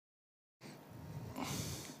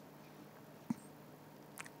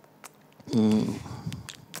Is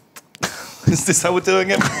this how we're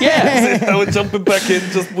doing it? Yeah. Is it how we're jumping back in,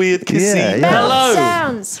 just weird kissy? Yeah. Hello.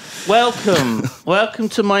 Sounds. Welcome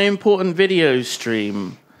to my important video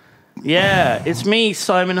stream. Yeah, it's me,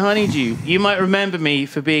 Simon Honeydew. You might remember me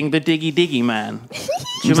for being the Diggy Diggy Man. Do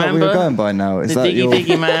you Is that what remember? you're going by now? Is The that Diggy your...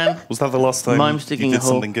 Diggy Man. Was that the last time Mime's you digging did a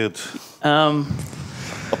hole. something good?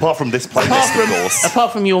 Apart from this playlist, Apart of course.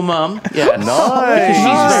 Apart from your mum, yeah. Nice.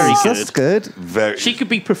 She's very good. That's good. Very. She could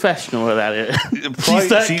be professional at it. She's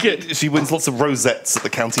that good. She wins lots of rosettes at the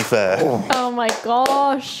county fair. Oh my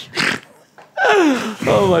gosh.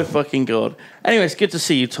 Oh my fucking god. Anyway, it's good to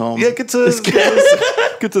see you, Tom. Yeah, good to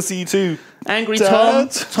see you too. Angry Dad.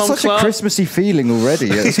 Tom Such Clark. a Christmassy feeling already.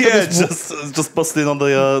 It's got Yeah, this just busting on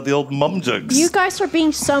the old mum jokes. You guys are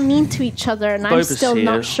being so mean to each other, and I'm Boba's still here.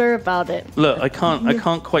 not sure about it. Look, I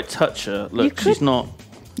can't quite touch her. You Look, could- she's not.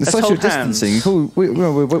 the Let's social hold hands. distancing. Cool.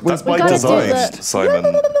 That's We by gotta do design, the- Simon.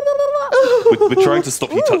 We're trying to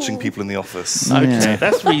stop you touching people in the office. Okay, Yeah.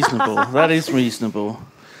 that's reasonable. That is reasonable.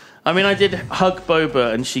 I mean, I did hug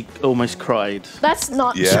Boba and she almost cried. That's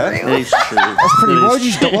not Yeah? It true. is true. Why would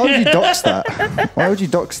It you dox that? Why would you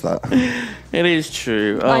dox that? is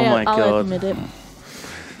true. Oh my I'll god. admit it.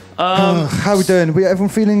 How are we doing? Everyone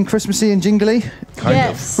feeling Christmassy and jingly?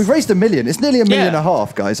 Yes. We've raised $1 million. It's nearly $1.5 million,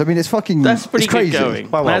 Yeah. guys. I mean, it's fucking. That's pretty it's crazy. good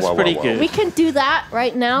going. Wow, wow, That's wow, pretty wow, wow. good. We can do that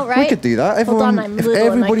right now, right? We could do that. Hold on, Everyone, I'm if little and I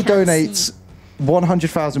everybody can't donates see.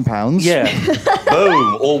 £100,000. Yeah.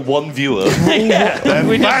 Boom! Or one viewer. Yeah.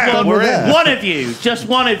 We just bam, want we're in. one of you. Just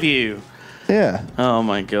one of you. Yeah. Oh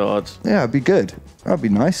my god. Yeah, it'd be good. That'd be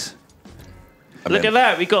nice. Look at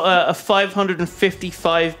that. We got a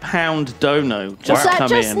 £555 dono just Was that come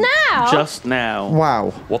just in. now? Just now.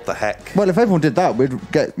 Wow. What the heck? Well, if everyone did that, we'd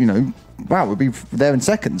get, wow, we'd be there in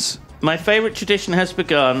seconds. My favourite tradition has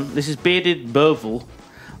begun. This is Bearded Boval.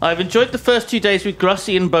 I've enjoyed the first 2 days with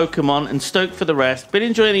Grussy and Pokemon and stoked for the rest. Been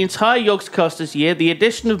enjoying the entire Yogscast this year, the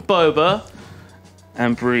addition of Boba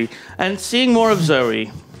and Bree, and seeing more of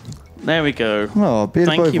Zoe. There we go. Oh,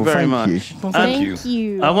 beautiful. Thank you very Thank much. you. Well, Thank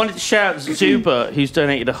you. I wanted to shout out Zuba, who's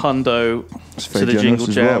donated a hundo to the very Jingle generous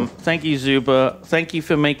as Jam. well. Thank you, Zuba. Thank you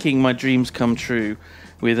for making my dreams come true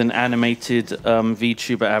with an animated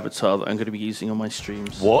VTuber avatar that I'm going to be using on my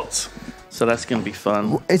streams. What? So that's going to be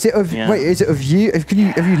fun. Is it of Yeah. wait? Is it of you? Have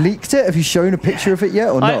you leaked it? Have you shown a picture of it yet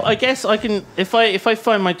or not? I guess I can, if I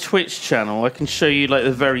find my Twitch channel, I can show you like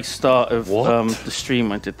the very start of What? the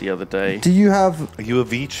stream I did the other day. Do you have? Are you a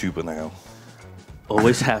VTuber now?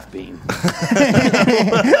 Always have been.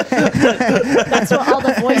 That's what all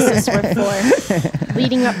the voices were for,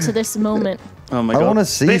 leading up to this moment. Oh my I god! wanna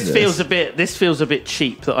see this. this. Feels a bit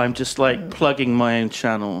cheap that I'm just like plugging my own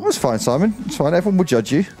channel. That's fine, Simon. It's fine. Everyone will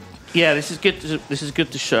judge you. Yeah, this is good. This is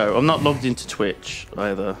good to show. I'm not logged into Twitch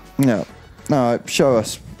either. No, no. Show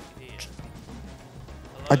us.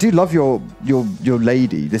 I do love your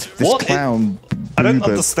lady. This What? clown. I don't boober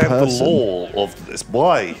understand person. the law of this.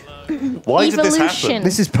 Why? Why did this happen? Evolution.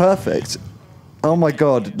 This is perfect. Oh my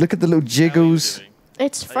god! Look at the little jiggles.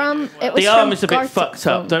 It's from. It was The arm from is a bit Garth fucked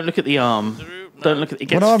up. film. Don't look at the arm. Don't look at it.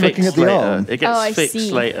 Gets When I'm fixed looking at the later. arm. It gets Oh, I fixed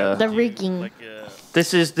see. later. The rigging.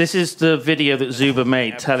 This is the video that Zuba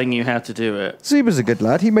made telling you how to do it. Zuba's a good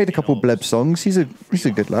lad. He made a couple Bleb songs. He's a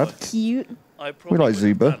good lad. Cute. We like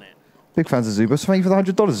Zuba. Big fans of Zuba. So thank you for the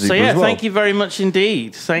 $100, Zuba. So yeah, as well. thank you very much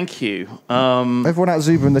indeed. Thank you. Everyone at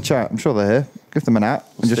Zuba in the chat. I'm sure they're here. Give them an at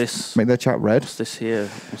and just this? make their chat red. What's this here?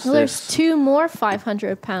 What's Well, there's this? 2 more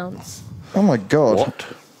 £500. Oh my god. What?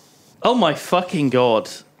 Oh my fucking god!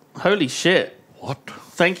 Holy shit! What?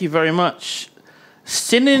 Thank you very much.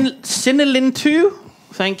 Sinilintu,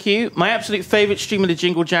 thank you. My absolute favourite stream of the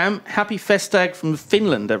Jingle Jam. Happy Festag from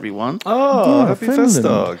Finland, everyone. Oh, happy Finland.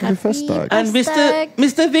 Festdag. Happy Festdag. And Festag.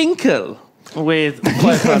 Mr. Winkel with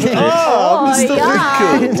 500. Oh, Mr.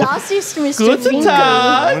 yeah, Winkel. das ist Mr. Guten Winkel.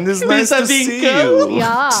 Tag, And it's nice Mr. to see Winkel. you.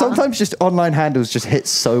 Yeah. Sometimes just online handles just hit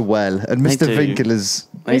so well. And Mr. do. Winkel is...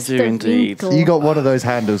 I do Mr. indeed. Winkel. You got one of those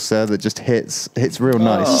handles, sir, that just hits real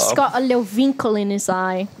nice. He's got a little winkle in his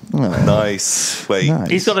eye. Nice. Wait. Nice.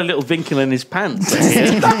 He's got a little Winkel in his pants. I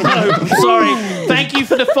hear. No, I'm sorry. Thank you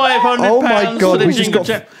for the £500 Oh my for god, the we just Jingle got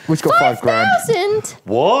Jam. $5,000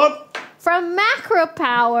 What? from Macro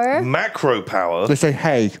Power. Macro power. They say,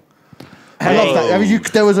 hey. I love that. I mean,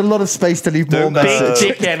 there was a lot of space to leave more Don't, message.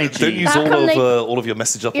 Big dick energy. Don't use How come all of your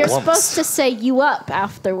message up You're at once. supposed to say you up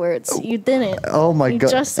afterwards. You didn't. Oh my you god.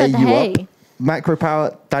 just said Are you hey. up? Macro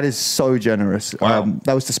power, that is so generous. Wow.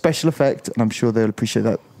 That was the special effect, and I'm sure they'll appreciate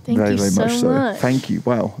that Thank very, you very so much. So much. thank you.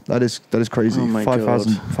 Wow, that is crazy. Oh my God.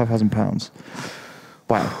 £5,000.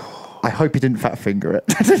 Wow. I hope he didn't fat finger it.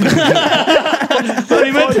 But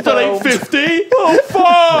he meant to donate 50. Oh,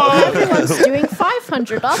 fuck! Everyone's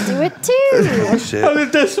 500. I'll do it too. Shit. How the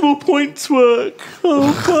decimal points work?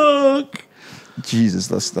 Oh, fuck. Jesus,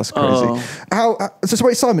 that's crazy. Oh. So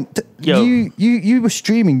wait, Simon, Yo. you were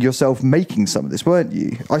streaming yourself making some of this, weren't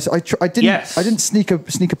you? I didn't Yes. I didn't sneak a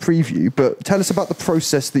preview, but tell us about the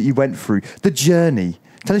process that you went through, the journey.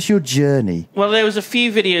 Tell us your journey. Well, there was a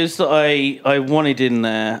few videos that I wanted in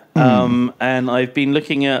there, and I've been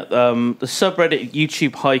looking at the subreddit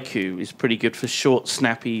YouTube Haiku is pretty good for short,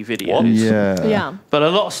 snappy videos. Yeah. Yeah. But a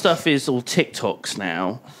lot of stuff is all TikToks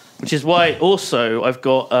now, which is why also I've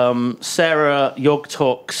got Sarah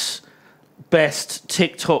Yogscast's best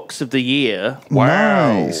TikToks of the year.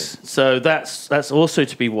 Wow. Nice. So that's also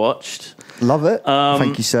to be watched. Love it.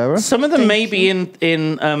 Thank you, Sarah. Some of them Thank may be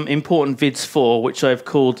in Important Vids 4, which I've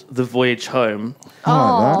called The Voyage Home.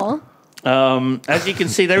 Oh. As you can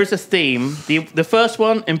see, there is a theme. The first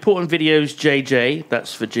one, Important Videos JJ,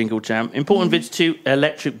 that's for Jingle Jam. Important Vids 2,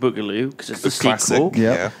 Electric Boogaloo, because it's the sequel. Classic.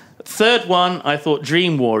 Yeah. Yeah. Third one, I thought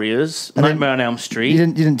Dream Warriors, Nightmare on Elm Street. You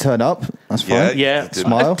didn't turn up. That's Yeah. fine. Yeah. Didn't-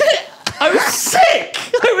 Smile. I was sick!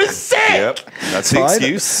 I was sick! Yep. That's the Fine.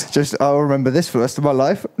 excuse. Just I'll remember this for the rest of my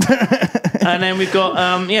life. And then we've got,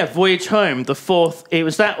 Voyage Home, the fourth. It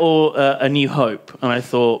was that or A New Hope. And I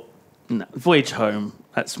thought, no, Voyage Home,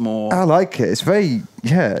 that's more... I like it. It's very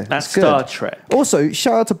That's it's good. Star Trek. Also,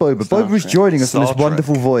 shout out to Boba. Star Boba is Trek. joining us on Star this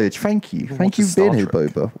wonderful voyage. Thank you. Thank you watches for being Star here,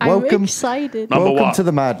 Trek? Boba. I'm Welcome. excited. Number Welcome one. to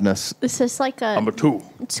the madness. This is like a. Number 2.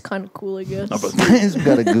 It's kind of cool, I guess. Number 3. It's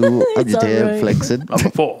got a go. I'm just here alright. flexing. Number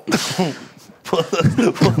 4.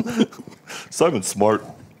 Simon's smart.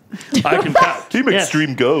 I can count. He makes Yes.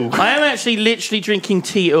 stream go. I am actually literally drinking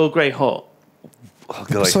tea Earl Grey hot. Oh,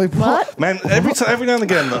 God. So What? Man, every now and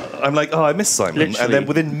again, I'm like, oh, I miss Simon. Literally. And then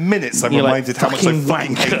within minutes, I'm You're like, reminded how much I fucking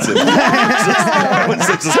fucking hate wanker. him. How much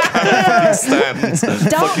I just can't stand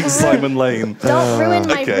fucking ruin- Simon Lane. Don't ruin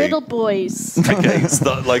my okay. riddle boys. Okay,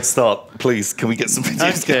 start. Please, can we get some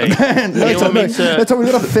videos Okay. going? You want me to... No, Tom, we're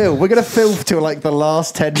gonna fill. We're gonna fill till like the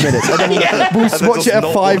last 10 minutes, and then we'll then watch just it at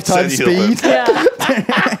not 5 watch times any of them. speed.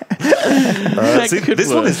 Yeah. See, could this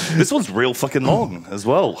work. one's real fucking long as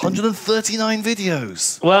well. 139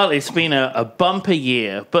 videos. Well, it's been a bumper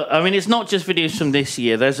year, but I mean, it's not just videos from this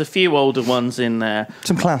year. There's a few older ones in there.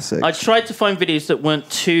 Some classics. I tried to find videos that weren't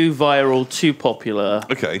too viral, too popular.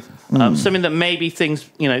 Okay. Something that maybe things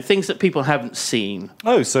that people haven't seen.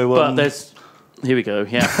 Oh, so But there's... Here we go,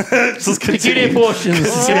 yeah. just Peculiar continue. portions.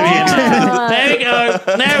 is gonna be in there. There we go.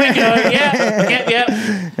 There we go. Yep.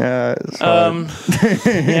 Yeah, it's fine.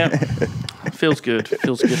 Yep. Feels good,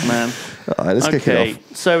 man. All right, let's kick it Okay,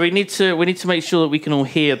 off. so we need to make sure that we can all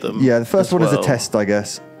hear them. Yeah, the first as one is a well. test, I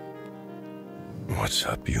guess. What's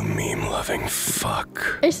up, you meme-loving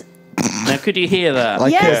fuck? It's- Now, could you hear that?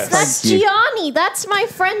 Like yes, it. that's Thank you. Gianni. That's my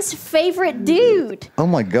friend's favorite dude. Oh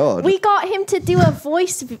my god. We got him to do a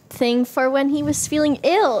voice thing for when he was feeling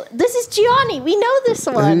ill. This is Gianni. We know this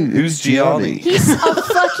one. Who's Gianni? He's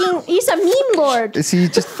a meme lord. Is he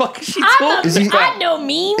just? Fuck is she I'm talking? Is he- I know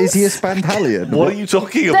memes. Is he a Spantalian? What are you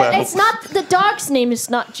talking about? It's not the dog's name is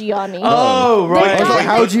not Gianni. Oh, right. I was like,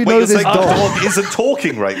 how do you know you're this saying the dog? dog isn't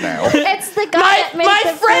talking right now? It's the guy that made My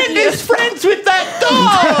the friend video. is friends with that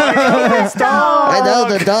dog. I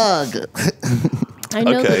know the dog. I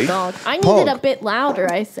know Okay. the dog. I need Pog. it a bit louder,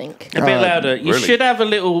 I think. A bit louder. You really? should have a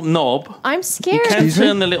little knob. I'm You scared. can Excuse me?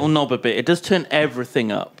 turn the little knob a bit. It does turn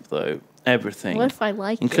everything up, though. Everything. What if I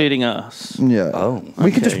like it? Including us. Yeah. Oh,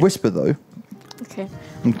 We can just okay. whisper though. Okay.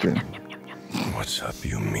 Okay. What's up,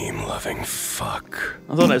 you meme-loving fuck?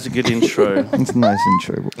 I thought that was a good intro. It's a nice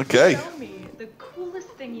intro. Okay. Tell me the coolest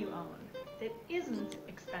thing you own that isn't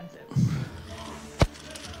expensive.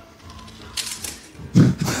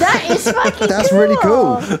 That is fucking That's cool. really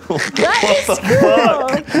cool. That is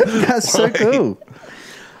cool. That's so cool.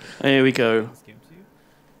 Here we go. Game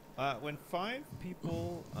two. When 5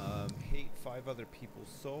 people hate 5 other people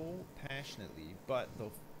so passionately, but the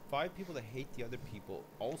 5 people that hate the other people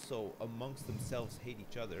also amongst themselves hate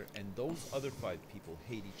each other, and those other 5 people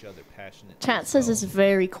hate each other passionately. Chat says it's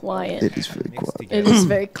very quiet. It is very Mixed quiet. together. It is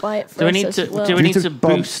very quiet for Do we us need as to well. do we You need need to to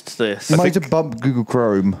bump- boost this? You might have to bump Google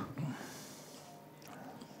Chrome.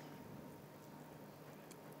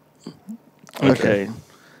 Okay.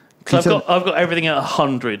 So you turn- I've got everything at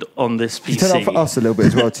 100 on this Can you turn up for PC. us a little bit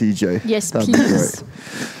as well, TJ? Yes, That'd be please.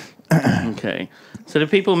 great. Okay. So the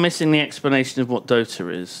people missing the explanation of what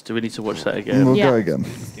Dota is, do we need to watch that again? We'll Yeah. go again.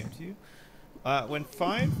 Game two. When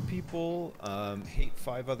 5 people hate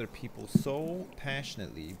 5 other people so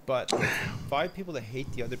passionately, but the 5 people that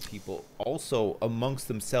hate the other people also amongst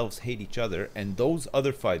themselves hate each other, and those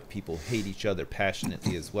other 5 people hate each other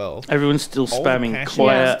passionately as well. Everyone's still All the spamming passion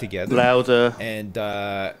quiet, together. louder.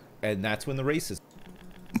 And that's when the race is.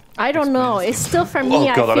 I don't know. It's still for me. God,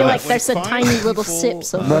 I I feel don't like know. there's a When tiny five little people-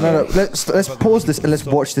 sips of. No. Let's pause this and let's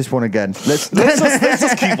watch this one again. Let's Let's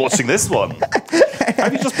just keep watching this one.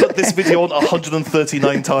 Have you just put this video on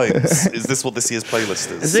 139 times? Is this what this year's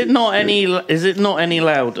playlist is? Is it not any? Is it not any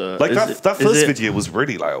louder? Like Is that is first it- video was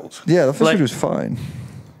really loud. Yeah, the first Like- video was fine.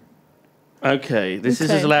 Okay, this is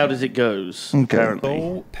Okay. as loud as it goes. Okay. Apparently.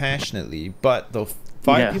 So passionately, but the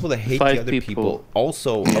five people that hate five the other people. people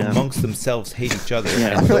also amongst themselves hate each other. Yeah.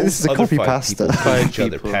 And I feel like those this is a other copy five pasta. people Five hate each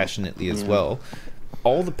other people. passionately as well.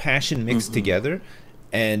 All the passion mixed together,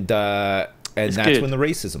 and that's good. when the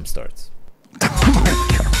racism starts.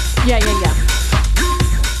 Yeah.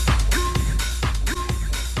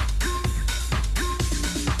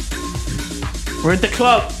 We're at the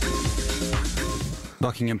club.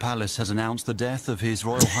 Buckingham Palace has announced the death of His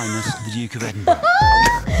Royal Highness the Duke of Edinburgh.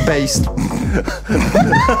 Based.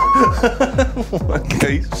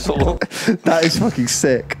 Okay, so That is fucking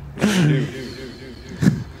sick.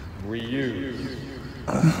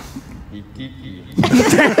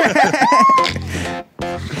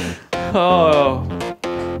 Oh.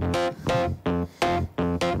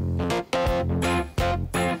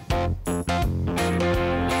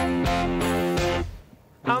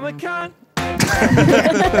 I'm a cunt.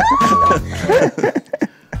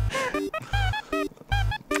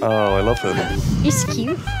 oh, I love him. He's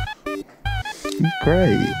cute.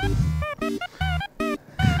 Great.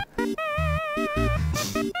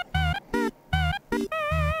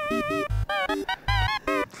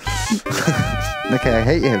 Okay, I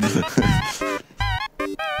hate him.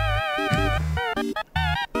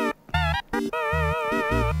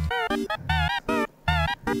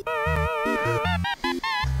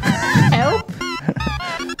 Help.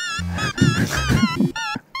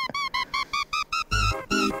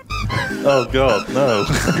 Oh God, no.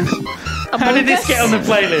 How did this get on the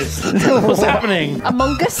playlist? What's happening?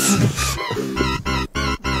 Among Us.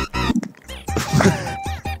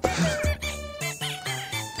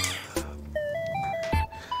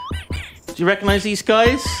 Do you recognise these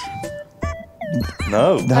guys?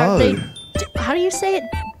 No. Are No. they, how do you say it?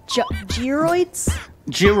 Geroids?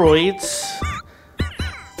 Gyroids.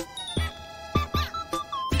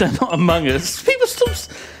 They're not Among Us. People still.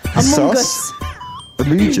 Among Sus? Us.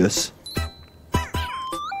 Amogus.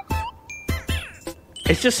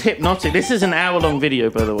 It's just hypnotic. This is an hour-long video,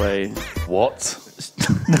 by the way. What?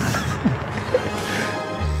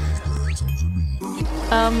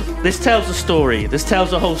 This tells a story. This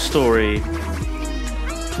tells a whole story.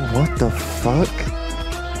 What the fuck?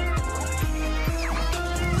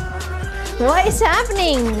 What is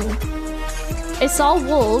happening? It's all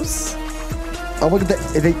wolves. Oh my god,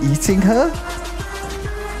 are they eating her?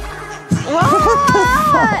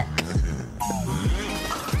 What?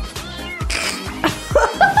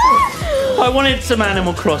 I wanted some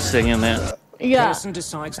Animal Crossing in it. Yeah. Person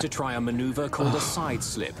decides to try a maneuver called a side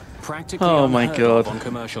slip, practically Oh my unheard God. of on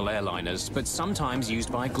commercial airliners, but sometimes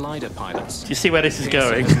used by glider pilots. Do you see where this is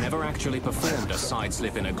Pearson going? has never actually performed a side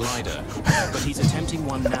slip in a glider, but he's attempting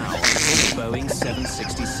one now on a Boeing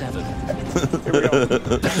 767.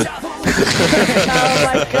 Oh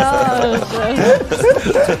my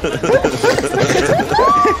god.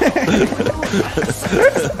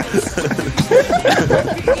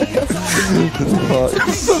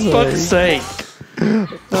 For fuck's sake.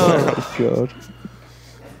 Oh god.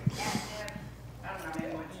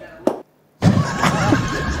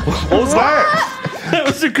 What was that? That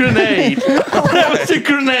was a grenade. That was a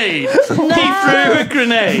grenade. He threw a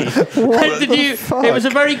grenade. Did you? It was a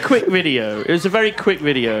very quick video. It was a very quick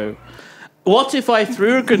video. What if I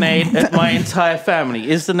threw a grenade at my entire family?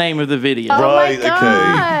 Is the name of the video. Oh Right, my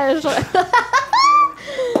gosh.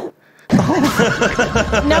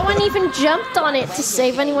 No one even jumped on it to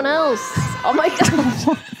save anyone else. Oh my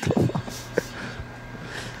god.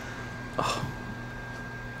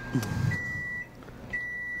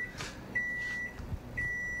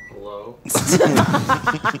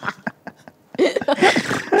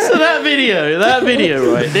 So that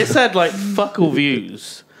video, right? This had like fuck all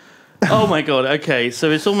views. Oh my god. Okay, so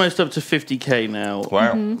it's almost up to 50k now.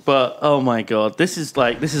 Wow. But oh my god, this is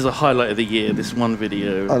a highlight of the year. This one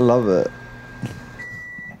video. I love it.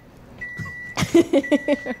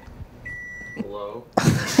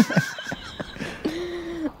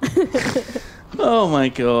 Oh my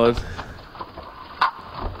god.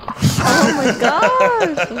 Oh my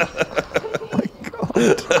gosh.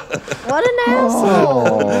 What an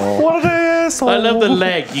asshole. What an asshole! I love the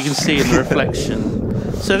leg you can see in the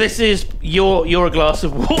reflection. So this is you're a glass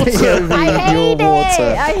of water. I hate Your water.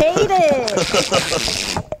 it. I hate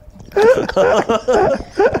it.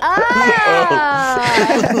 Ah.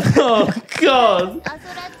 Oh god.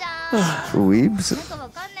 Weebs.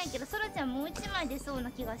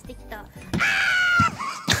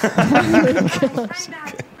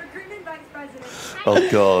 Oh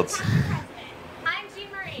God. I'm Jean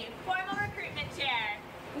Marie, formal recruitment chair.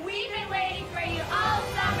 We've been waiting for you all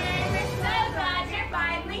summer. We're so glad you're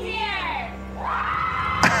finally here.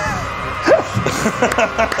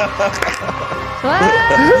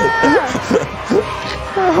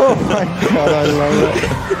 Oh my God, I love it.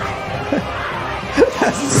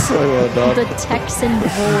 That's so well done. The Texan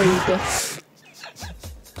void.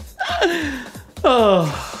 Oh.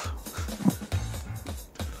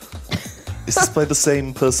 Is this by the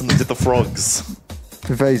same person that did the frogs?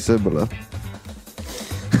 Very similar.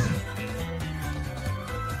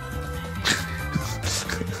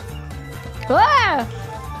 Ah!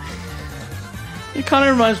 It kind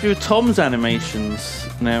of reminds me of Tom's animations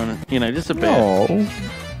now, just a bit. Oh.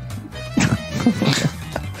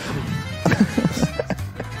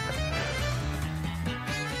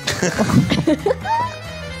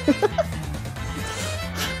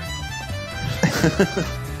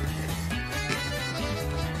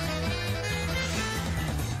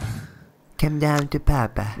 Come down to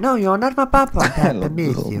Papa. No, you're not my Papa. Papa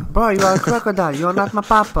miss you. Bro, you are a crocodile. You're not my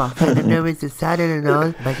Papa. I know it's a sudden and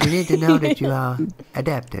all, but you need to know that you are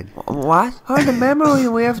adapted. What? Oh, the memory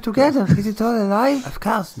we have together. Is it all a lie? Of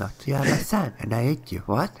course not. You are my son, and I hate you.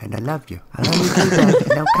 What? And I love you. I love you too, Dad.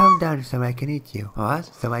 Now calm down so I can eat you. What?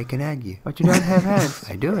 So I can hug you. But you don't have hands.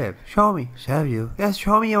 I do have. Show me. Show you. Yes,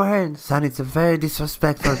 show me your hands. Son, it's a very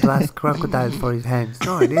disrespectful to ask crocodiles for his hands.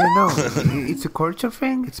 No, I didn't know. It's a culture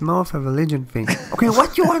thing. It's more of a religion thing. Okay,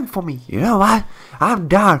 what you want from me? You know what? I'm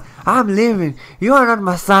done. I'm leaving. You are not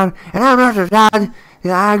my son, and I'm not your dad.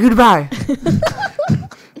 Goodbye.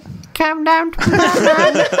 Come down to I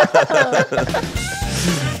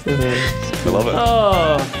love it.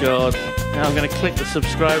 Oh, God. Now I'm going to click the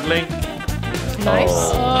subscribe link. Nice.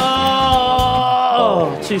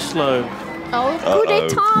 Oh, too slow. Oh,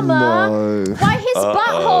 Kudetama. No. Why his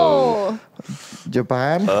butthole?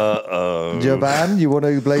 Japan? Uh-oh. Japan, you want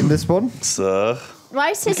to blame this one? Sir. Why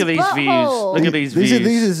is his Look at these views. butthole? Look at these These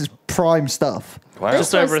views. is prime stuff. Wow.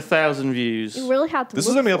 Just This over was- 1,000 views. You really had to This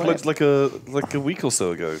look was only for uploaded it. like a week or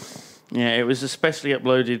so ago. Yeah, it was especially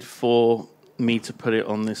uploaded for me to put it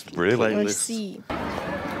on this Really? I playlist. see.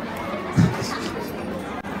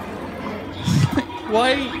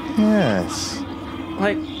 Why? Yes.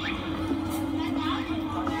 Like.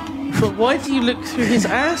 But why do you look through his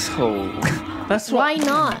asshole? That's Why what.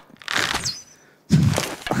 not?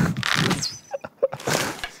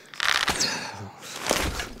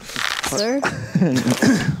 Sir?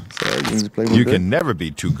 You can never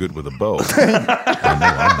be too good with a bow.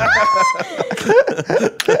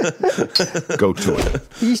 Go to it.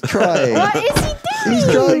 He's trying. What is he doing? He's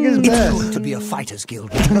trying his It's best. good to be a fighters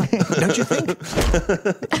guild member, don't you think?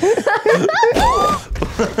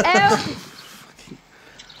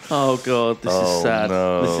 Oh God, this is sad.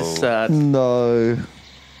 no. This is sad. No.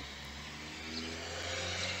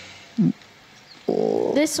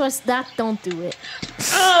 This was that. Don't do it.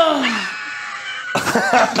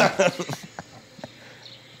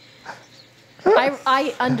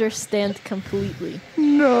 I understand completely.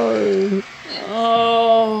 No.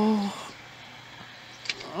 Oh.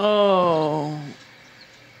 Oh.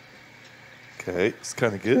 Okay, it's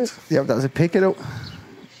kind of good. Yep, that's a pick it up.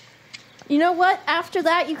 You know what? After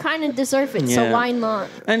that, you kind of deserve it. So Yeah. why not?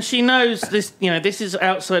 And she knows this, this is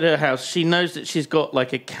outside her house. She knows that she's got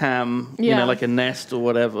like a cam, Yeah. like a Nest or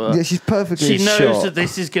whatever. Yeah, she's perfectly She knows shot. that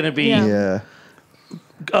this is going to be Yeah. Yeah.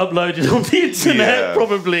 uploaded on the internet, Yeah.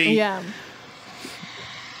 probably. Yeah,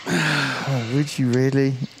 Oh, would you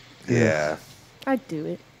really? Yeah. I'd do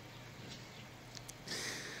it.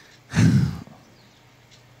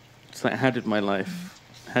 It's like, how did my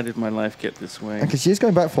life get this way? Because she's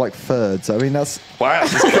going back for like thirds. I mean, that's Wow,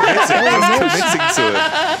 she's committing to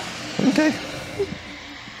it. okay.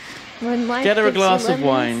 When life Get her a gives you glass of lemons.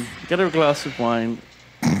 wine. Get her a glass of wine.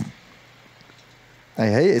 I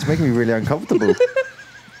hate it. It's making me really uncomfortable.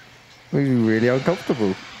 Making me really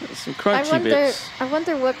uncomfortable. Some crunchy bits. I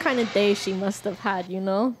wonder what kind of day she must have had.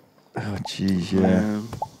 Oh, jeez, yeah.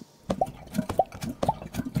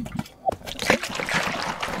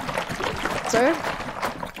 Sir?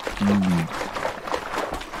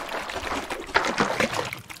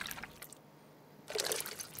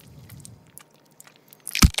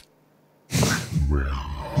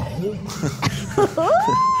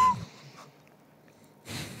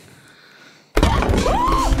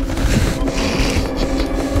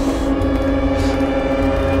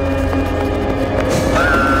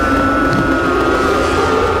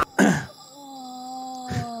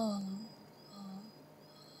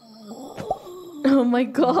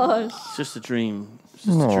 my gosh. It's just a dream. It's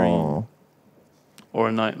just a dream. Or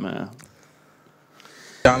a nightmare.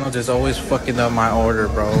 McDonald's is always fucking up my order,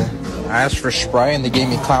 bro. I asked for Sprite and they gave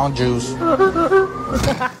me clown juice.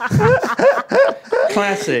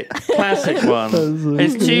 Classic one.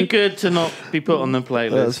 It's too good to not be put on the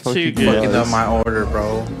playlist. Too good. Fucking up my order,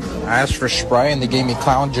 bro. I asked for Sprite and they gave me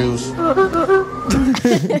clown juice.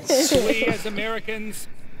 We as Americans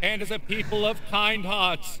and as a people of kind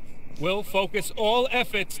hearts will focus all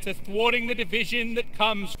efforts to thwarting the division that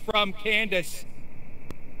comes from Candace.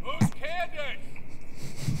 Who's Candace?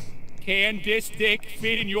 Candace dick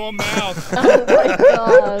fit in your mouth. Oh my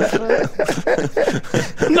gosh.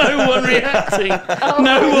 No one reacting.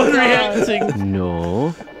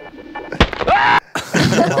 No.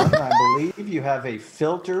 I believe you have a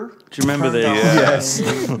filter. Do you remember this? Yes.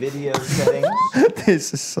 Video settings.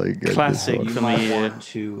 This is so good. Classic from the year. Want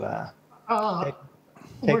to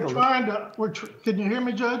Can you hear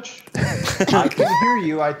me, Judge? I can hear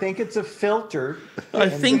you. I think it's a filter. I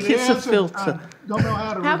think it's a filter. I don't know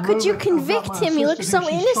how to How could you convict him? He looks so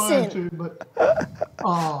innocent.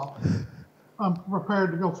 I'm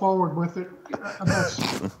prepared to go forward with it.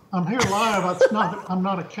 I'm here live. I'm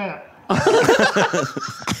not a cat.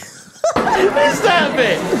 It's that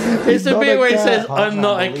bit. It's the bit where he says, "I'm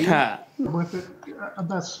not a cat." With it,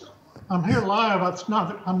 I'm here live.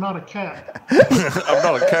 I'm not a cat. I'm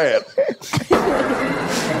not a cat.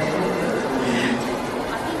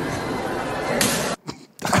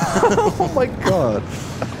 Oh my god.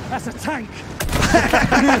 That's a tank.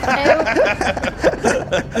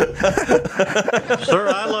 Sir,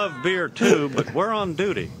 I love beer too, but we're on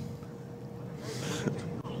duty.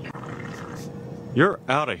 You're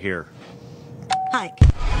out of here. Hike.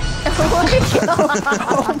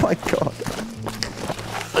 Oh my god.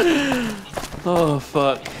 Oh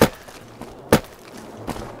fuck.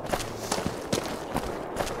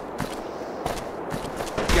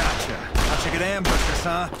 Gotcha. Thought you could ambush us,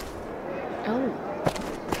 huh? Oh.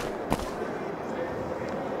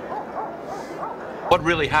 What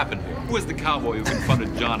really happened here? Who was the cowboy who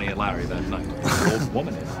confronted Johnny and Larry that night? The old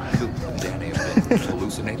woman in Danny have been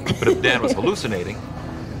hallucinating. But if Dan was hallucinating,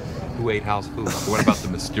 who ate house food? What about the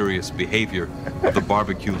mysterious behavior of the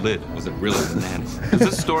barbecue lid? Was it really the nanny? Does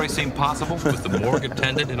this story seem possible? Was the morgue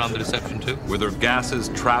attendant in on the deception too? Were there gases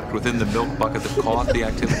trapped within the milk bucket that caused the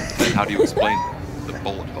activity? Then how do you explain the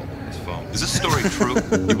bullet hole in his phone? Is this story true?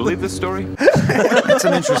 You believe this story? That's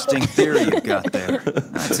an interesting theory you've got there.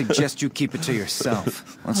 I'd suggest you keep it to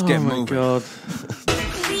yourself. Let's get moving. Oh my god.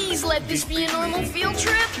 Please let this be a normal field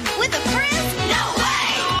trip with a friend? No way!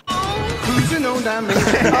 Cruising on down there. Oh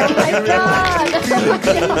my god.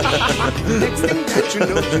 Next thing that you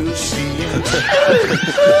know, you see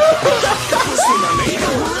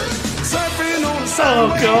surfing on the Oh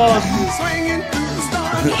god. swinging through the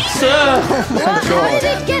stars. Sir. How did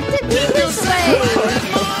it get to be this way?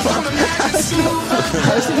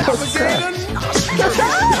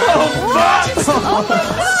 Oh fuck.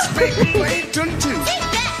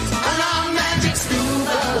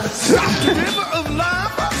 River of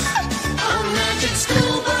love.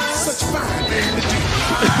 Such fine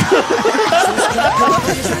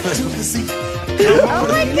Oh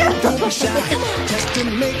my god. don't be shy. Just to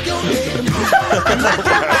make your day.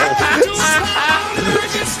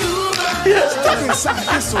 Stuck inside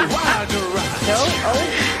this wild ride.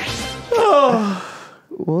 Oh.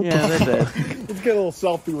 What Yeah, they're dead. Let's get a little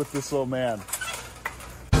selfie with this little man.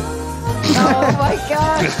 Oh my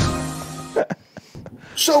god.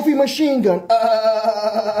 Sophie machine gun.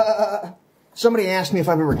 Somebody asked me if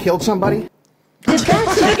I've ever killed somebody.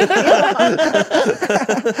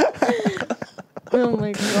 Oh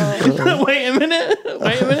my god. Wait a minute.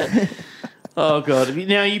 Oh god.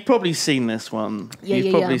 Now you've probably seen this one. Yeah, You've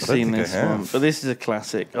yeah, probably yeah. seen I think this I have. one. But this is a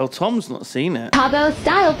classic. Oh, Tom's not seen it. Cabo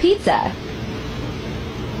style pizza.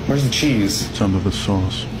 Where's the cheese? It's under the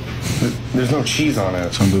sauce. There's no cheese on it.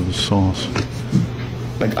 It's under the sauce.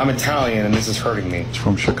 Like, I'm Italian and this is hurting me. It's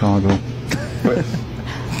from Chicago. But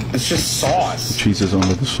it's just sauce. The cheese is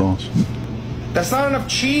under the sauce. That's not enough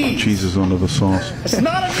cheese. Cheese is under the sauce. It's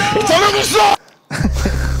not enough. It's under the sauce.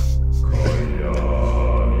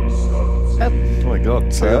 Oh my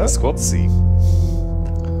god, so the squad scene.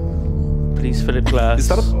 Please fill a glass. Is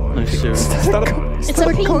that a... No, serious. Is that a... It's a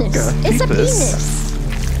penis. It's a penis.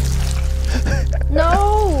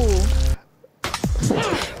 No.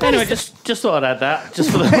 Anyway, just thought I'd add that, just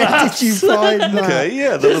for the laughs. Did you find that? Okay,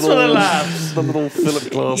 yeah, Just for the laughs. the little Philip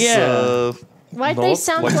Glass. Yeah. Why'd nod they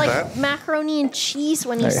sound like that. macaroni and cheese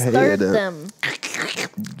when you I hated stirred it. them?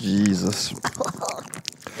 Jesus.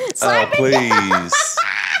 Oh, please.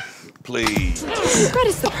 please. Red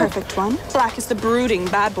is the perfect one. Black is the brooding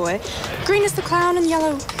bad boy. Green is the clown, and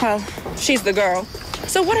yellow, well, she's the girl.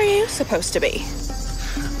 So what are you supposed to be?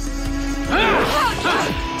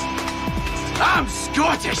 I'm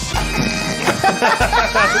Scottish!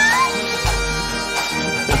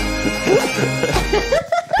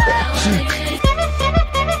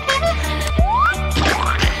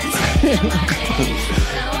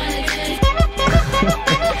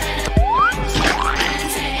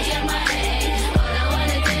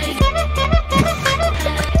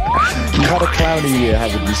 You've had a clowny year,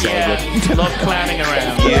 haven't you, Simon? Yeah, love clowning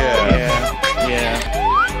around. Yeah.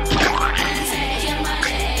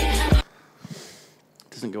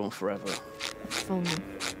 Doesn't go on forever.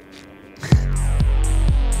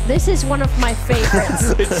 This is one of my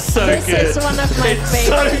favorites. It's so this good. This is one of my favorites.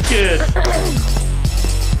 So good.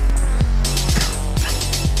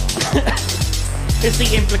 It's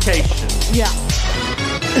the implication. Yeah.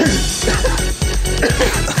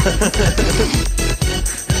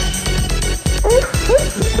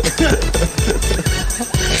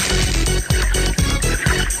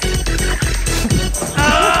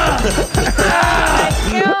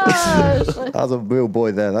 That was a real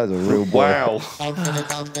boy there. That was a real boy. Wow.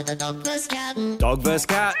 Dog vs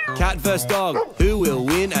cat, cat vs dog. Who will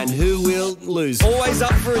win and who will lose? Always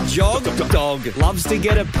up for a jog? Dog. Loves to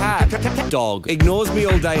get a pat? Dog. Ignores me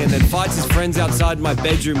all day and then fights his friends outside my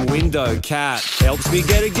bedroom window? Cat. Helps me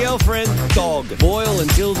get a girlfriend? Dog. Loyal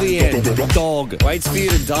until the end? Dog. Waits for you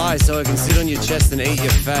to die so I can sit on your chest and eat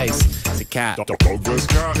your face? It's a cat. Dog vs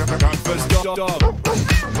cat, cat vs dog.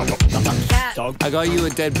 Cat. Dog. I got you a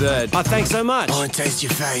dead bird. Oh, thanks so much. Oh, and taste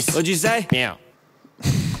your face. What'd you say? Meow.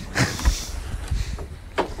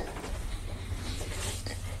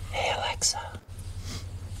 Hey, Alexa.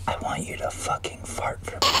 I want you to fucking fart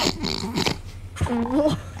for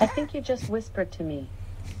me. I think you just whispered to me.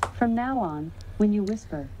 From now on, when you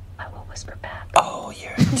whisper, I will whisper back. Oh,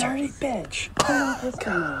 you're a dirty bitch. Don't whisper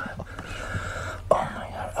me. Oh my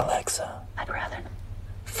god, Alexa. I'd rather.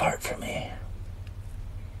 Fart for me.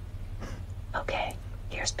 Okay,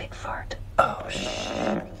 here's big fart. Oh,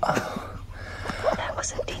 shit. Oh. That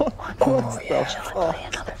was a deep one. Oh, yeah. Shall I play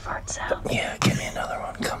another fart sound? Yeah, give me another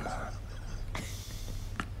one. Come on.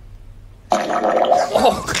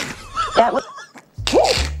 Oh. That was.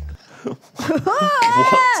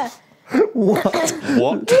 What?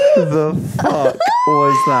 What the fuck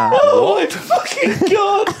was that? Oh my fucking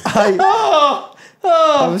god!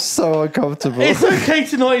 I'm so uncomfortable. It's okay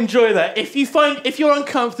to not enjoy that. If you're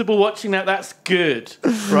uncomfortable watching that, that's good,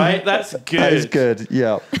 right? That's good. That is good.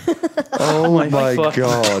 Yeah. Oh my god. Look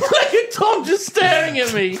at Tom just staring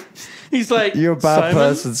at me. He's like, You're a bad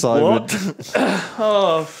person, Simon. What?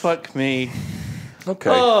 Oh, fuck me. Okay.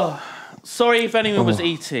 Oh, sorry if anyone was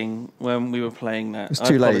eating when we were playing that. It's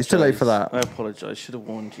too late. It's too late for that. I apologise. Should have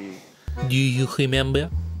warned you. Do you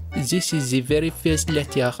remember? This is the very first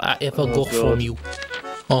letter I ever got from you.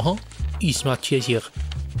 It's my treasure.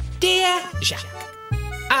 Dear Jack,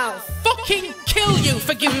 I'll fucking kill you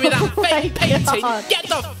for giving me that fake painting. God. Get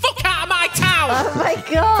the fuck out of my town! Oh my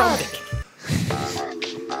god.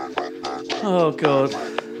 Oh god.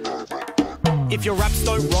 If your raps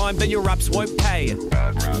don't rhyme, then your raps won't pay.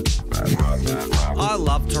 I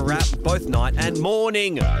love to rap both night and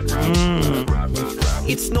morning.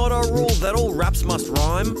 It's not a rule that all raps must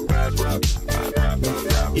rhyme.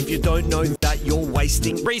 If you don't know that, you're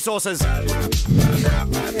wasting resources.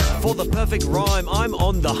 For the perfect rhyme, I'm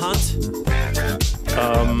on the hunt.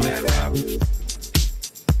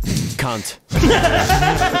 Cunt.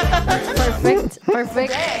 Perfect.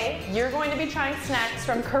 Today, you're going to be trying snacks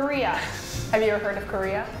from Korea. Have you ever heard of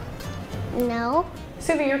Korea? No.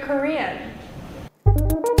 Suvi, you're Korean.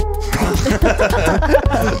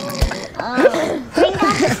 Bring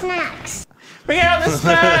out the snacks. Bring out the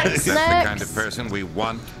snacks. Is that the kind of person we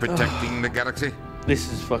want protecting the galaxy?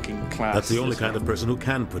 This is fucking class. That's the only kind of person who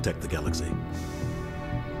can protect the galaxy.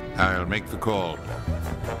 I'll make the call.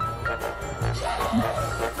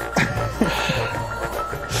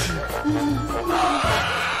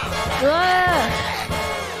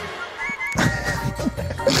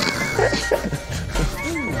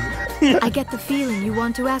 I get the feeling you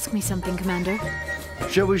want to ask me something, Commander.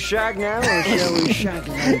 Shall we shag now or shall we shag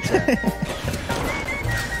later?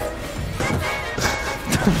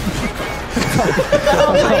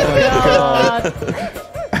 Oh my god!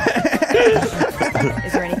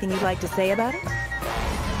 Is there anything you'd like to say about it?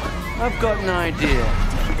 I've got an idea.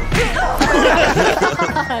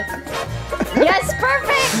 Yes,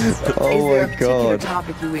 perfect! Oh Is there a my particular god.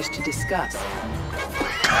 topic you wish to discuss?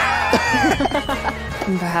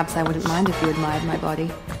 Perhaps I wouldn't mind if you admired my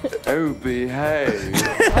body. Oh, behave.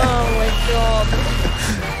 Oh my god.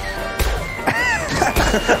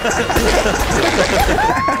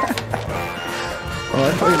 Oh,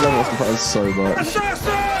 I fucking love Austin Powers so much.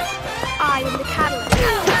 I am the catalyst.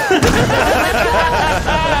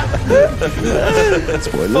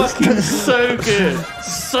 Spoilers. Fucking so good.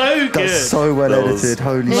 So good. That's so well That was edited.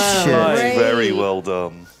 Holy Man, shit. right. Very well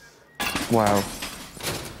done. Wow.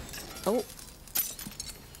 Oh.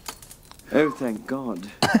 Oh, thank God.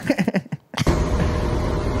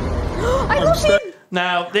 I love him.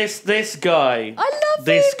 Now, this guy. I love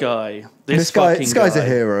this him. guy. This fucking guy's a guy.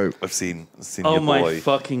 hero. I've seen Oh your my boy.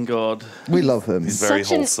 fucking god. We love him. He's very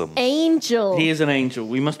Such wholesome. an angel. He is an angel.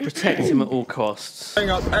 We must protect him at all costs. Staying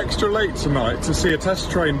up extra late tonight to see a test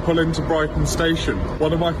train pull into Brighton Station.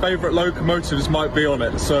 One of my favourite locomotives might be on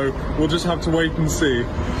it, so we'll just have to wait and see.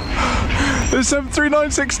 It's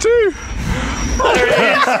 73962! There it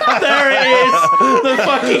is! There it is! The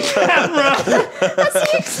fucking camera! Has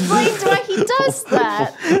he explained why he does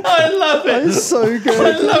that? I love it! It's so good.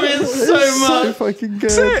 I love it so It's much! so fucking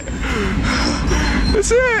good.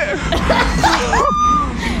 That's it!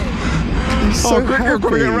 He's so quick, happy. I've got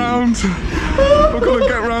to get round. I've got to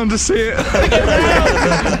get round to see it.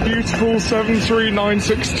 Beautiful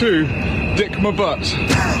 73962. Dick my butt. Dick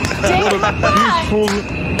my butt. Beautiful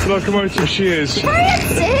locomotive she is.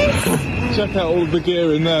 Francis! Check out all of the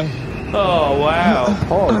gear in there. Oh, wow.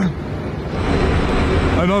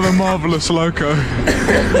 Another marvellous loco. I'm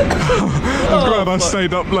glad I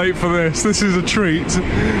stayed up late for this. This is a treat.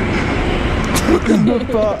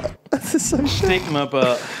 But this is so shit. Dick my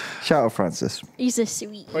butt. Shout out Francis. He's a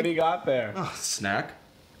sweet. What do you got there? Oh, snack.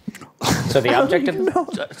 So the object of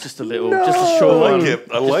Just a little, just a short one. I like it.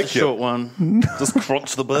 I like just a short one. Just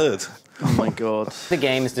crotch the bird. Oh my god. the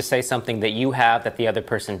game is to say something that you have that the other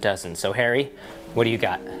person doesn't. So Harry, what do you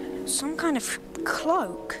got? Some kind of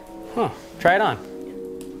cloak. Huh. Try it on.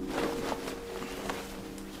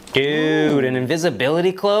 Dude, an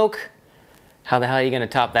invisibility cloak? How the hell are you gonna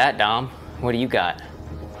top that, Dom? What do you got?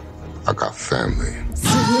 I got family.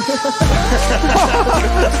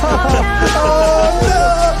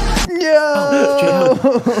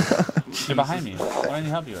 You're behind me. What do I need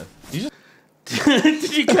to help you with? You just...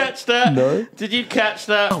 Did you catch that? No. Did you catch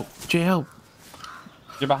that? Oh, Jay, help.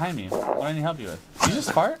 You're behind me. What do I need to help you with? Did you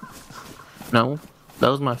just fart? No. That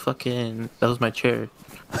was my chair.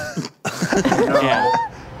 Yeah.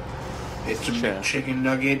 It's a McChicken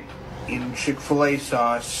nugget in Chick-fil-A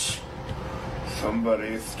sauce.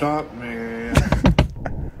 Somebody stop me.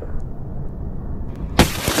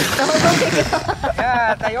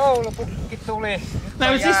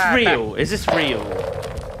 Now, is this real? Is this real?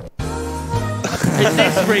 Is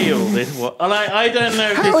this real? This what? I don't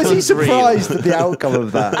know if How this is he one's real. surprised at the outcome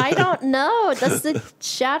of that? I don't know. Does the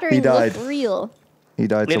shattering He died. look real? He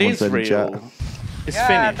died. It Someone is said in real. chat. It's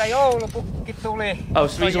finished. Oh,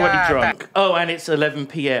 so he's already drunk. Oh, and it's 11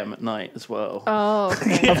 p.m. at night as well. Oh,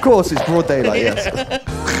 okay. Of course, it's broad daylight. Yes.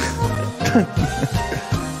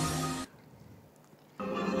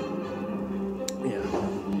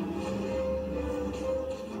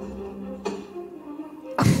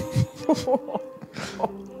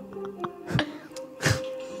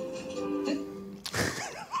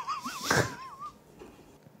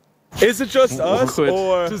 Is it just us, Awkward.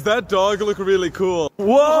 or does that dog look really cool?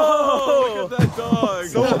 Whoa! Look at that dog!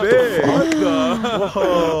 So big! What the?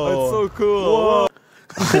 Whoa! That's so cool! What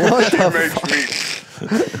the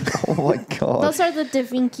Oh my god. Those are the Da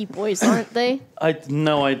Vinci boys, aren't they? I have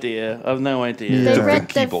no idea. I have no idea. Yeah. They Da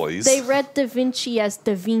read Vinci boys. They read Da Vinci as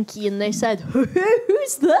Da Vinci, and they said,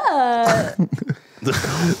 "Who's that?"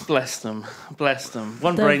 Bless them. Bless them.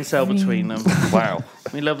 One Da brain cell between them. Wow.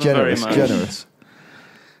 We love them Generous. very much. Generous.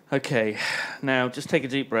 Okay, now just take a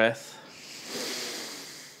deep breath.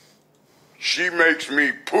 She makes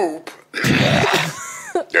me poop,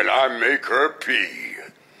 and I make her pee.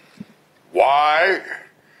 Why?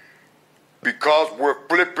 Because we're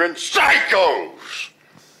flipping psychos.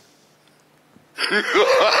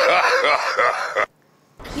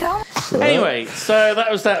 Anyway, so that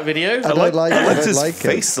was that video. I don't like his it.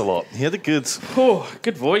 face a lot. He had a good. Oh,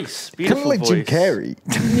 good voice. Kind of Beautiful like voice. Jim Carrey.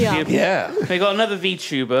 Yeah. Yeah. They got another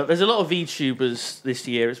VTuber. There's a lot of VTubers this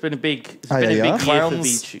year. It's been a big, Oh, been a yeah, big yeah? year for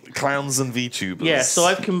Clowns, VTubers. clowns and VTubers. Yeah, so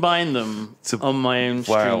I've combined them on my own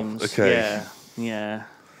Wow, streams. okay. Yeah, yeah.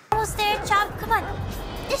 Almost there, Chop. Come on.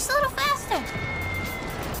 Just a little faster.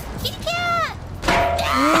 Kitty cat!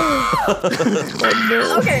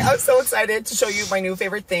 Okay, I'm so excited to show you my new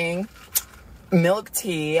favorite thing. Milk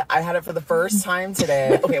tea. I had it for the first time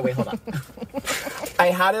today. Okay, wait, hold on. I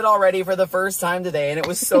had it already for the first time today, and it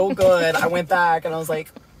was so good. I went back, and I was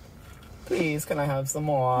like, Please, can I have some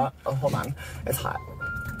more? Oh, hold on. It's hot.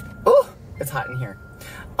 Ooh, it's hot in here.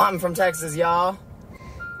 I'm from Texas, y'all.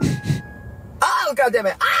 Oh, God damn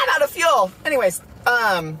it. I'm out of fuel. Anyways,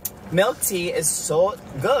 milk tea is so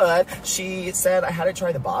good. She said I had to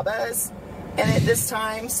try the Boba's in it this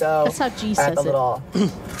time, so That's how G I says had the it. little.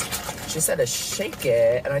 She said to shake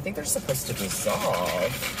it, and I think they're supposed to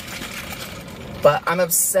dissolve. But I'm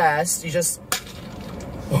obsessed. You just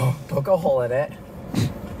poke a hole in it.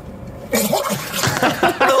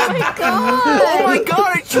 Oh my god! Oh my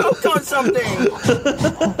god, I choked on something!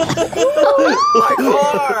 My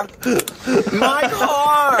car! My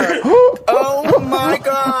car! Oh my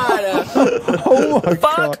god! Oh my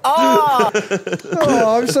Fuck off!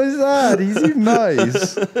 Oh, I'm so sad. He's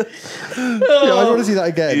nice. Yeah, I want to see that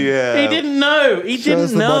again. He didn't know. He Show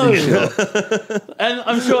us didn't the know. body shot. And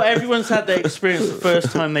I'm sure everyone's had that experience the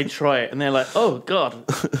first time they try it, and they're like, "Oh God,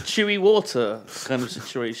 chewy water," kind of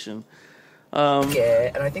situation.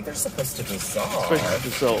 Yeah, and I think they're supposed to dissolve.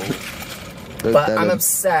 But I'm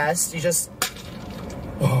obsessed. You just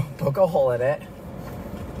poke a hole in it.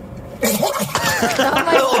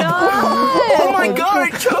 Oh my god, I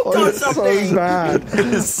choked on something! So bad.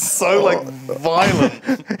 It's so like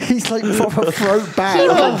violent. He's like proper throat bad.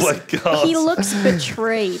 Oh my god. He looks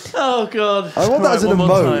betrayed. Oh god. I want that as an One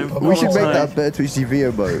more emote. time. We should One make more that time. better Twitch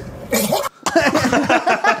TV emote.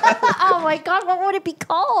 Oh my god, what would it be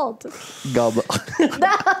called? Gum.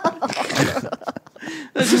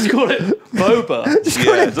 Let's just call it Boba. Just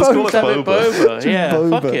call it Boba. Just Yeah,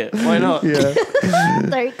 Boba. fuck it. Why not? Yeah.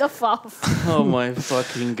 There you go, Foff. Oh my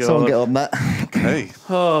fucking god. Someone get on that. Okay.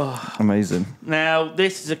 Oh. Amazing. Now,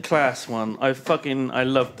 this is a class one. I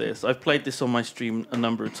love this. I've played this on my stream a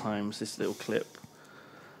number of times, this little clip.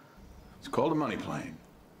 It's called a money plane.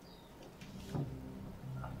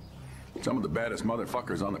 Some of the baddest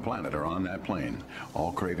motherfuckers on the planet are on that plane,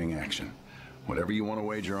 all craving action. Whatever you want to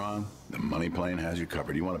wager on, the money plane has you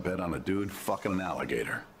covered. You want to bet on a dude fucking an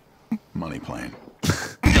alligator? Money plane.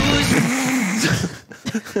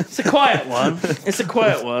 It's a quiet one. It's a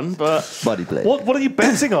quiet one, but... Money plane. What are you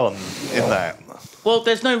betting on in that? Well,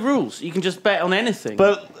 there's no rules. You can just bet on anything.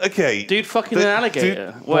 But okay, Dude fucking an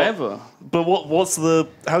alligator. Whatever. But what's the?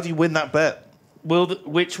 How do you win that bet? Well,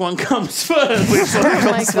 which one comes first? Which one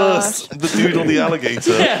comes first? The dude or the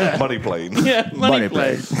alligator? Yeah. Money plane. Yeah, money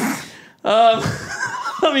plane.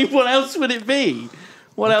 I mean, what else would it be?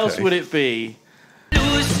 What else would it be?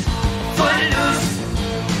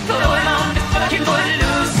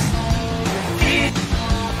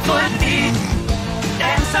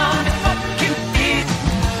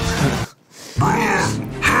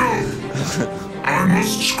 I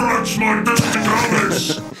must scratch my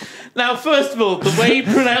testicles. Now, first of all, the way you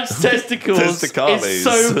pronounce testicles Testicales. is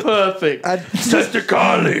so perfect.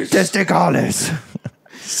 Testicales. Testicales.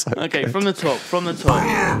 Okay, from the top, from the top.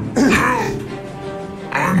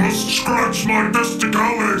 I must scratch my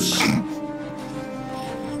testicles.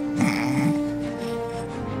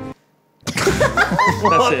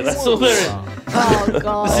 That's it, that's all there is. Oh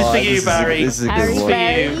god. This is for you, Barry. This is a Harry good one.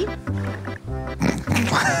 Barry.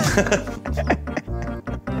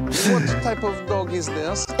 What type of dog is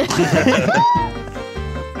this?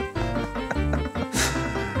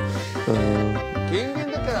 King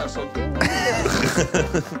in the castle, king in the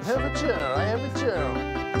castle. Have a chair, I have a chair.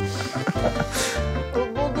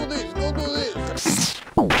 Oh, go do this, go do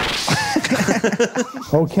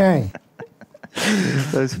this. Okay.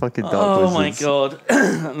 Those fucking dog Oh my voices. god!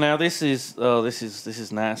 Now this is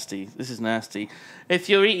nasty. This is nasty. If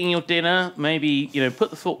you're eating your dinner, maybe put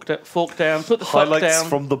the fork down. Put the fuck Highlights down.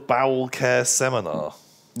 from the bowel care seminar.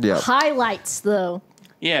 Yeah. Highlights though.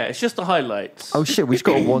 Yeah, it's just the highlights. Oh shit, we just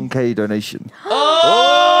got a 1K donation.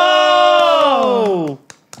 Oh!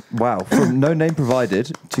 Wow. From No Name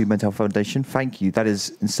Provided to Mental Health Foundation. Thank you. That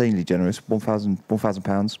is insanely generous.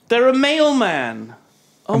 £1,000. They're a mailman.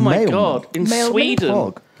 Oh my mailman? god! In Sweden,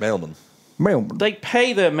 Dog. Mailman. Mailman. they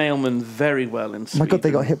pay their mailmen very well in Oh Sweden. my god,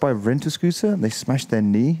 they got hit by a rental scooter and they smashed their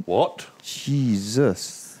knee. What?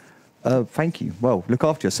 Jesus. Thank you. Well, look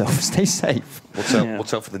after yourself. Stay safe. Watch out! Yeah.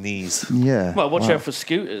 Watch out for the knees. Yeah. Well, watch wow. out for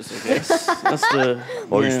scooters, I guess. That's the.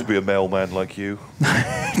 I used to be a mailman like you.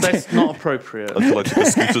 That's not appropriate. Until I took a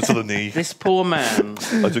scooter to the knee. This poor man.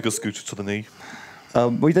 I took a scooter to the knee.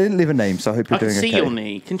 We didn't leave a name, so I hope you're I can doing see okay. your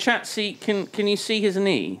knee. Can chat see? Can you see his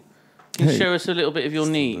knee? Can you Hey. show us a little bit of your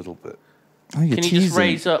knee? A little bit. Oh, you're Can you just teasing.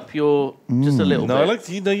 raise up your just a little No, bit? I like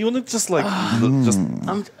you want to just like just.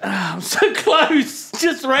 I'm so close.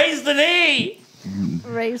 Just raise the knee.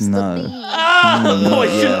 Raise No. the knee. Oh,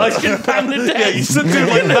 I shouldn't bang the deck. Yeah, you should do it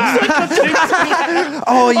like that.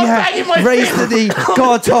 Oh I'm yeah. banging my Raise finger. the knee.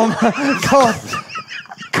 God, Tom. God.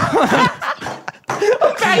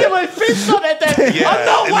 it's not at them. Yeah, I'm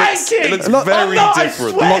not wanking. It looks I'm very not, I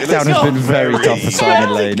different. swear It to Lockdown has God. been very tough for Simon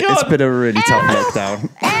Oh, Lane. God. It's been a really tough lockdown.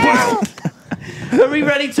 Are we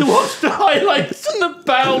ready to watch the highlights from the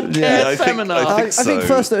bowel care seminar? I think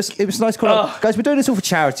first, though, it was nice calling out. Guys, we're doing this all for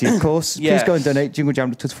charity, of course. Yes. Please go and donate.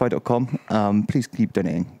 JingleJam.twitter.com. Please keep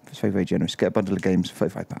donating. It's very, very generous. Get a bundle of games for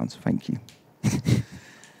 £35. Thank you.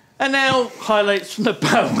 And now, highlights from the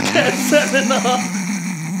bowel care seminar.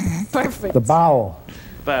 Perfect. The bowel.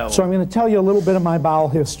 Bowel. So I'm going to tell you a little bit of my bowel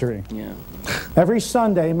history. Yeah. Every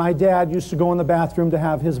Sunday, my dad used to go in the bathroom to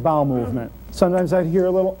have his bowel movement. Sometimes I'd hear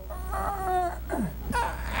a little...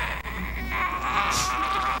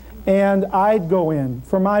 And I'd go in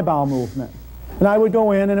for my bowel movement. And I would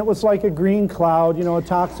go in, and it was like a green cloud, you know, a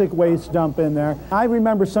toxic waste dump in there. I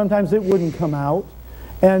remember sometimes it wouldn't come out.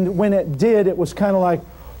 And when it did, it was kind of like...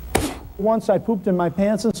 Once I pooped in my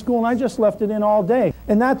pants in school, and I just left it in all day.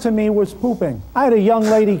 And that, to me, was pooping. I had a young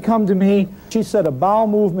lady come to me. She said a bowel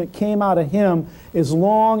movement came out of him as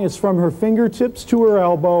long as from her fingertips to her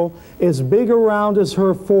elbow, as big around as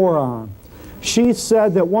her forearm. She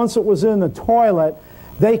said that once it was in the toilet,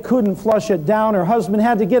 they couldn't flush it down. Her husband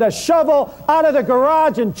had to get a shovel out of the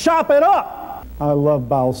garage and chop it up. I love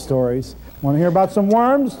bowel stories. Want to hear about some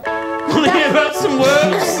worms? Want to hear about some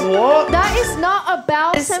worms? What? That is not a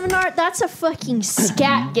bowel seminar. That's a fucking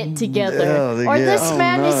scat get together. Or this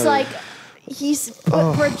man is like, he's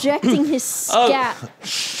projecting his scat. No!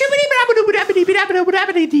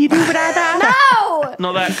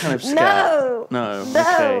 Not that kind of scat. No! No.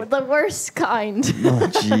 No, Okay. the worst kind. Oh,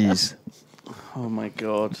 jeez. Oh my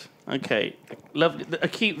god. Okay. Lovely. A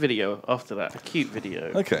cute video after that. A cute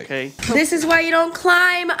video. Okay. This is why you don't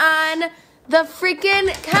climb on the freaking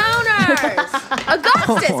counters.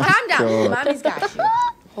 Augustus, calm down. God. Mommy's got you. The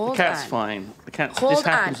Hold cat's on. fine. The cat's. Hold This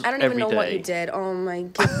happens on. I don't every even know day. what you did. Oh my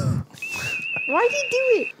god. Why'd he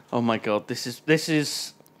do it? Oh my god. This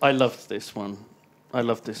is. I loved this one. I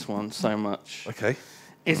love this one so much. Okay.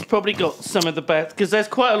 It's probably got some of the best because there's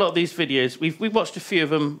quite a lot of these videos. We've watched a few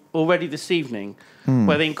of them already this evening,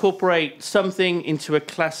 where they incorporate something into a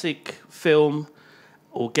classic film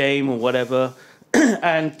or game or whatever,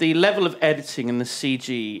 and the level of editing and the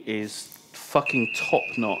CG is fucking top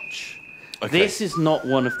notch. Okay. This is not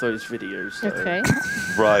one of those videos. Though. Okay.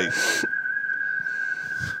 Right.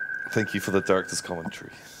 Thank you for the director's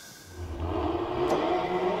commentary.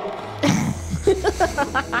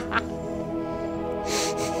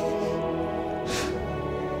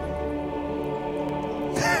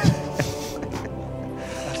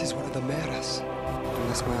 That is one of the maras.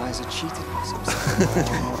 Unless my eyes are cheating me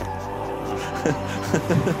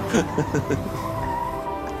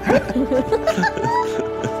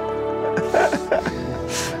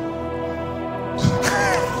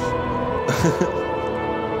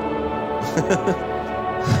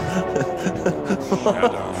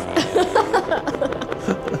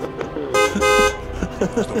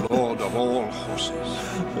The Lord of all horses.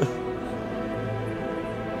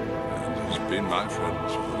 And has been my friend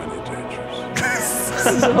through many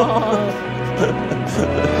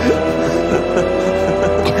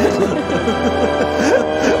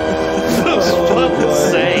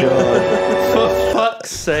For fuck's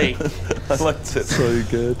sake. I liked it. So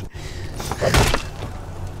good.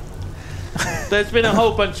 There's been a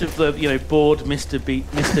whole bunch of the, bored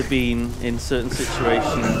Mr. Bean in certain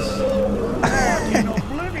situations. in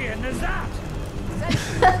oblivion is that?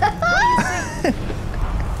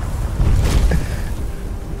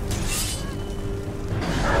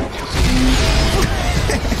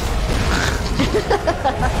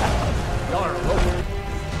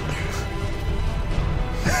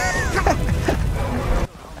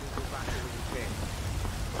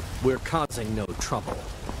 We're causing no trouble.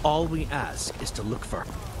 All we ask is to look for...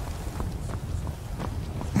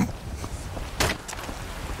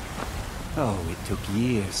 Oh, it took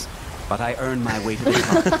years. But I earned my way to the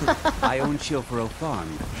top. I own Chilfaro Farm.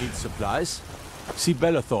 Need supplies? See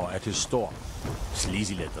Bellathor at his store.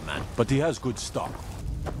 Sleazy little man, but he has good stock.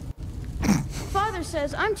 Father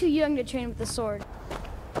says I'm too young to train with the sword.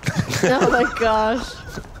 Oh my gosh.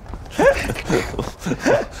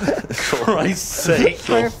 Christ's sake.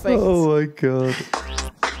 Perfect. Oh my god.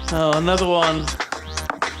 Oh, another one.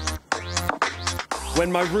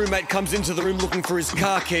 When my roommate comes into the room looking for his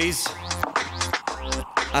car keys,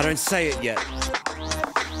 I don't say it yet.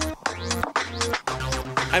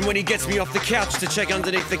 And when he gets me off the couch to check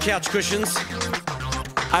underneath the couch cushions,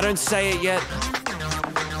 I don't say it yet.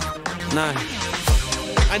 No.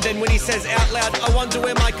 And then when he says out loud, I wonder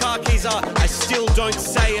where my car keys are, I still don't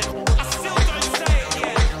say it. I still don't say it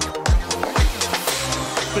yet.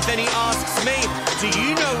 But then he asks me Do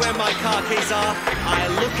you know where my car keys are? I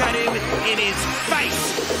look at him in his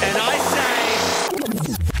face and I say,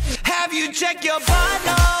 have you checked your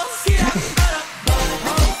vitals?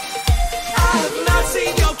 I have not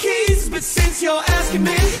seen your keys, but since you're asking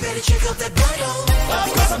me, you better check out that vital.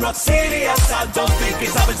 Of course I'm not serious, I don't think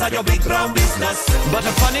it's up inside your big brown business. But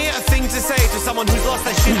a funny thing to say to someone who's lost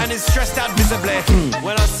their shit and is stressed out visibly.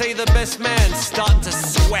 When I see the best man start to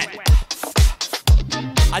sweat,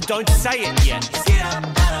 I don't say it yet.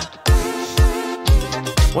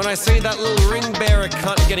 When I see that little ring bearer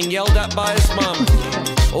cunt getting yelled at by his mum,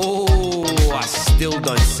 oh, I still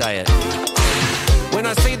don't say it. When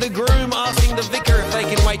I see the groom asking the vicar if they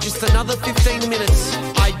can wait just another 15 minutes,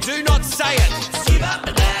 I do not say it.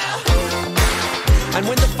 And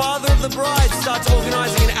when the father of the bride starts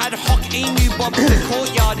organising an ad hoc emu bob in the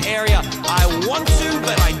courtyard area, I want to,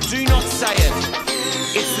 but I do not say it.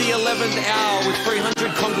 It's the 11th hour with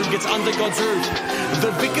 300 congregants under God's roof.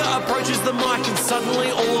 The vicar approaches the mic and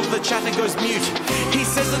suddenly all of the chatter goes mute. He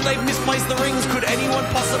says that they've misplaced the rings. Could anyone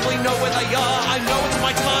possibly know where they are? I know it's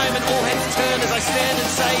my time and all heads turn as I stand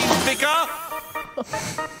and say, Vicar,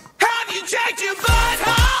 have you checked your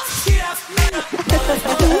butthole?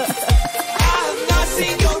 I have not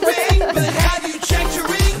seen your ring, but have you checked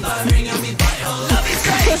your ring? My ring on me butthole. Love is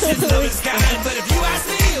gracious, love is kind, but if you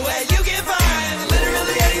ask me where you can find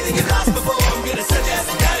literally anything you've lost before, I'm gonna suggest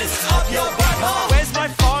that it's up your butthole. Where's my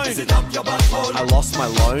phone? Is it up your butthole? I lost my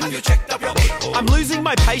loan. Have you checked up your butthole? I'm losing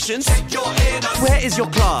my patience. Where is your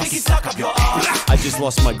class? Think you stuck up your ass. I just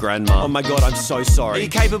lost my grandma. Oh my god, I'm so sorry. Are you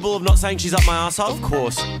capable of not saying she's up my asshole? Of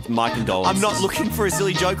course. My condolences. I'm not looking for a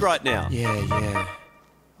silly joke right now. Yeah.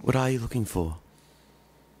 What are you looking for?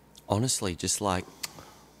 Honestly, just like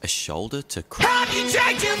a shoulder to cry. Have you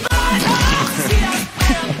checked your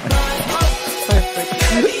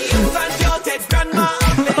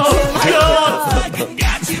Oh god!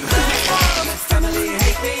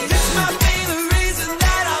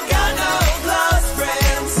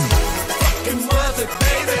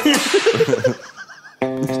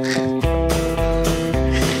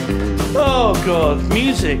 Oh god,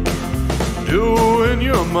 music. Doing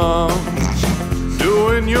your mom.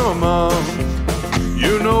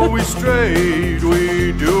 You know we strayed,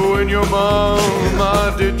 we doing your mom.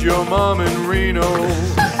 I did your mom in Reno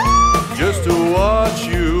just to watch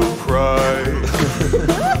you cry.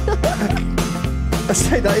 I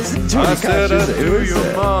say that isn't Johnny I Cash, said is I it? Who do is your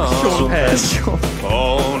it? mom Sean Penn.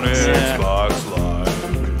 on Xbox Live.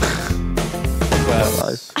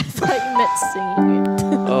 I thought you meant singing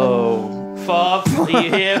it. Oh, Fav, are you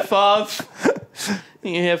here, Fav? Are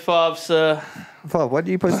you here, Fav, sir? Fav, why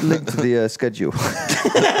do you post a link to the schedule?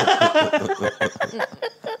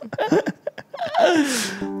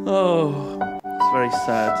 Oh, it's very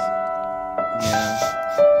sad. Yeah.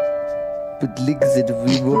 But links it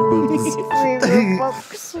re-wobbles.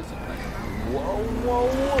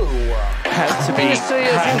 Had to be. Ministry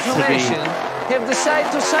of Information have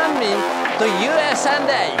decided to send me to USA,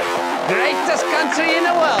 greatest country in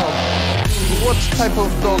the world. What type of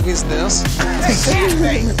dog is this?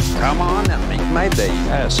 Come on and make my day,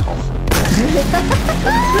 asshole.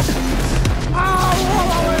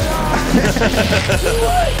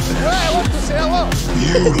 I want to say hello.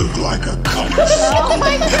 You look like a cunt. Oh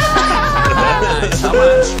my god! Nice, how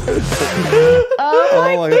much?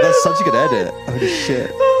 Oh my god, that's such a good edit. Holy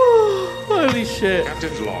shit. Holy shit.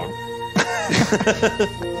 Captain's log.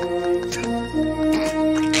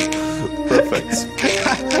 Perfect.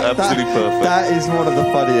 Absolutely perfect. That is one of the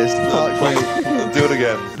funniest. Fuck me. Do it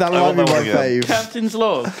again. That might be my fave. Captain's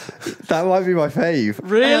log. That might be my fave.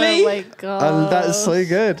 Really? Oh my god. And that's so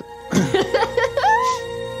good.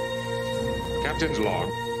 Captain's log.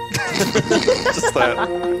 Just that.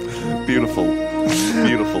 Beautiful.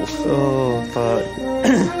 Beautiful. Oh, fuck.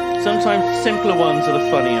 Sometimes simpler ones are the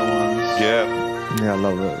funnier ones. Yeah. Yeah, I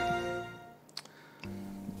love it.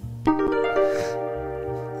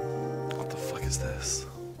 What the fuck is this?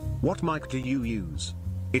 What mic do you use?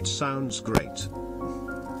 It sounds great.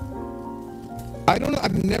 I don't know,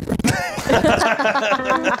 I've never...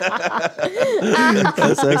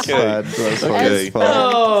 That's Okay. fun. That's Okay. fun.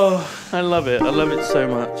 Oh, I love it. I love it so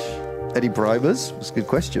much. Any bribers? That's a good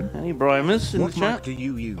question. Any brimers in What the mic chat? do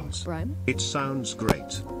you use? Brime? It sounds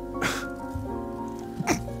great.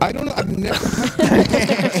 I don't know, I've never...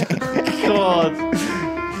 God.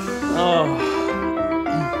 Oh.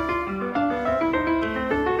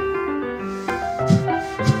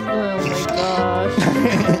 Oh my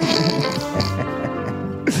gosh.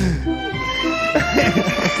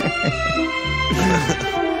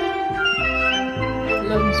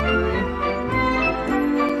 Bloomsbury.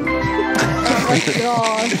 Oh my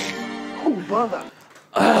gosh. Oh, brother.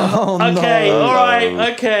 Okay, all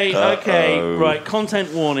right, okay. Right,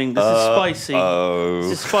 content warning. This is spicy.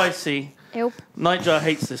 This is spicy. Nope. Nightjar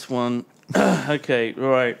hates this one. Okay,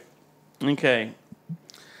 right. Okay.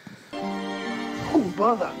 Oh,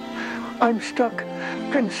 bother. I'm stuck.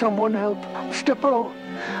 Can someone help? Stepero,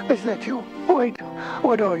 is that you? Wait,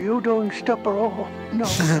 what are you doing, Stepero?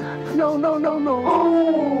 No.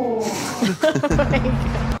 No.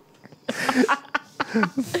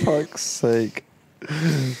 Fuck's sake.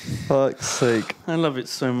 Fuck's sake. I love it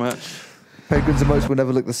so much. Penguins' emotes will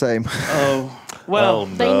never look the same. Oh, well.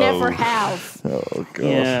 They never have. Oh, God.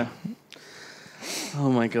 Yeah.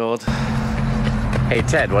 Oh, my God. Hey,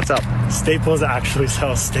 Ted, what's up? Staples actually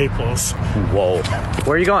sells staples. Whoa.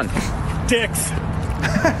 Where are you going? Dicks.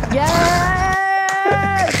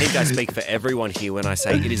 I think I speak for everyone here when I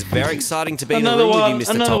say it is very exciting to be in a room with you,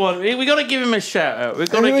 Mr. Another Tom. one. We got to give him a shout out. We've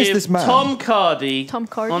got Who to is give this man? Tom Cardy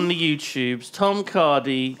on the YouTubes. Tom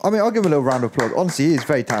Cardy. I mean, I'll give him a little round of applause. Honestly, he is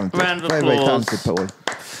very talented. Round of Very applause. talented boy.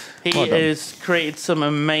 He Well done. has created some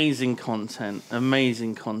amazing content.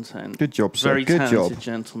 Amazing content. Good job, sir. Very Good talented job.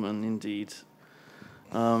 gentleman indeed.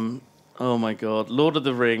 Oh my God. Lord of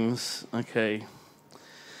the Rings. Okay.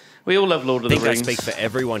 We all love Lord of I the think I Rings. speak for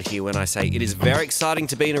everyone here when I say it is very exciting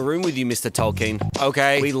to be in a room with you, Mr. Tolkien.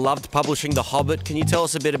 Okay, we loved publishing The Hobbit. Can you tell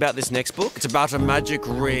us a bit about this next book? It's about a magic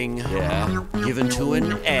ring. Yeah. Given to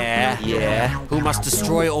an heir. Yeah. Who must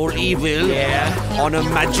destroy all evil. Yeah. On a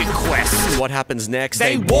magic quest. What happens next?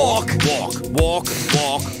 They walk.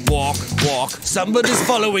 Somebody's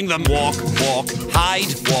following them. Walk.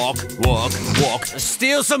 Hide. Walk.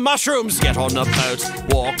 Steal some mushrooms. Get on a boat.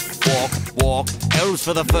 Walk. Elves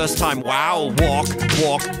for the first time. Wow. Walk.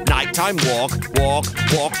 Nighttime. Walk.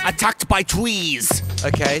 Attacked by tweez.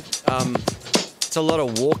 Okay, it's a lot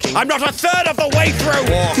of walking. I'm not a third of the way through!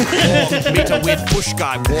 Walk. Meet a weird bush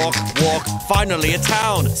guy. Walk. Finally a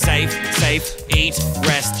town. Safe, eat,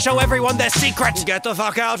 rest. Show everyone their secret. Get the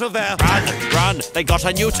fuck out of there. Run. They got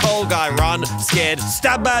a new tall guy. Run. Scared.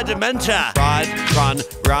 Stab by a Dementor. Run.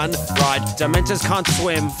 Dementors can't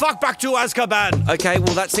swim. Fuck back to Azkaban. Okay,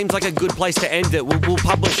 well that seems like a good place to end it. We'll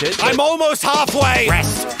publish it. I'm almost halfway.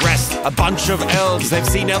 Rest. A bunch of elves. They've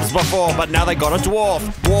seen elves before, but now they got a dwarf.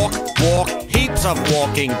 Walk. Heaps of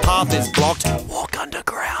walking. Path is blocked. Walk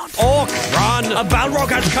underground. Orc, run. A Balrog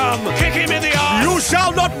has come. Kick him in the arse. You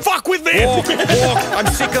shall not fuck with me. Walk. I'm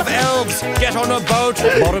sick of elves. Get on a boat.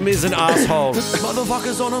 Bottom is an asshole.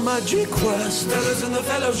 Motherfuckers on a magic quest. Fellas in the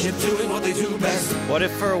fellowship doing what they do best. What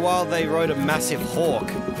if for a while they rode a massive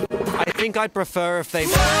hawk? I think I'd prefer if they...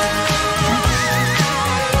 This is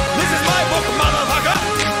my book, motherfucker.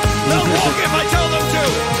 They'll walk if I tell them to.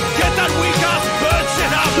 Get that weak ass bird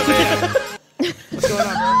shit out of here. What's going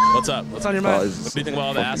on, bro? What's up? What's on your mind? What do you think about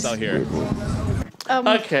all the ass out here?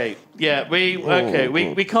 Okay, yeah,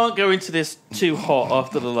 we can't go into this too hot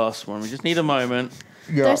after the last one. We just need a moment.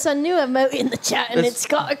 There's a new emote in the chat, and it's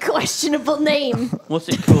got a questionable name. What's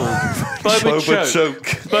it called? Boba Choke.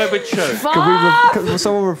 Boba Choke. Can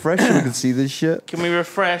someone refresh so we can see this shit? Can we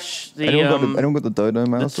refresh the anyone got the dodo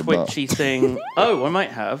mouse? the twitchy thing? Oh, I might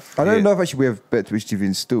have. I don't know if actually we have Bet Twitch TV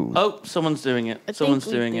installed. Oh, someone's doing it. Someone's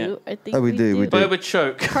doing it. I think we do. Boba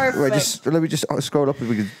Choke. Perfect. Wait, let me just scroll up if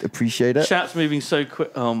we can appreciate it. Chat's moving so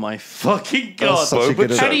quick. Oh my fucking God. That's such a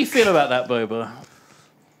good How do you feel about that, Boba?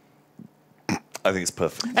 I think it's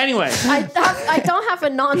perfect. Anyway. I don't have a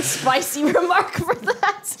non-spicy remark for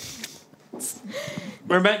that.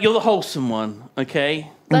 Remember, you're the wholesome one, okay?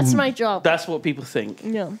 That's my job. That's what people think.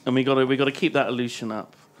 Yeah. And we gotta keep that illusion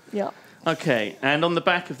up. Yeah. Okay, and on the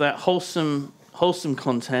back of that wholesome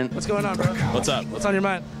content. What's going on, bro? What's up? What's on your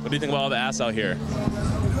mind? What do you think about all the ass out here?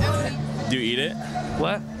 Do you eat it?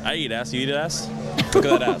 What? I eat ass. You eat ass? Look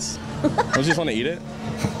at that ass. Don't you just want to eat it?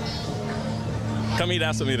 Come eat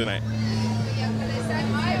ass with me tonight.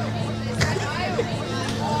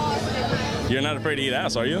 You're not afraid to eat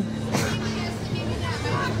ass, are you?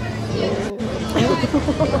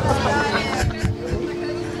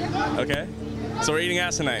 Okay. So we're eating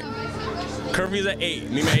ass tonight. Curfew's at 8.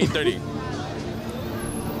 Meet me at 8:30.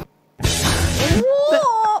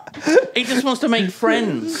 He just wants to make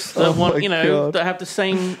friends that want, that have the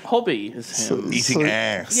same hobby as him. Eating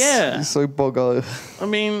ass. Yeah. He's so bog-eyed. I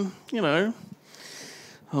mean,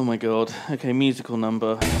 Oh my God. Okay, musical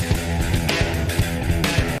number.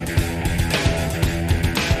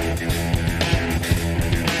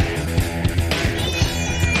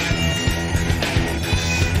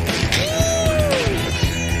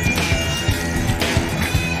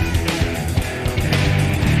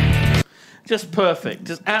 Just perfect.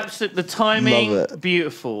 Just absolute. The timing, Love it.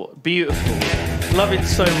 beautiful. Love it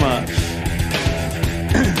so much.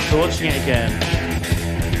 We're watching it again.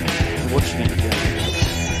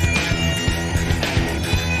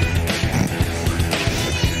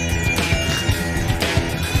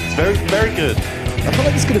 Very, very good. I feel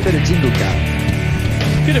like this could have been a jingle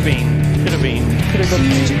cat. Could have been. Could have been. Could have gone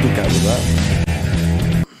to jingle cat with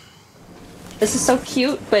that. This is so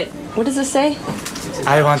cute, but what does this say?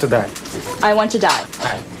 I want to die. I want to die.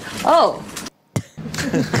 Oh.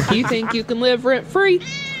 You think you can live rent-free?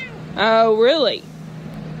 Oh, really?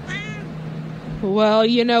 Well,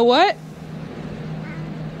 you know what?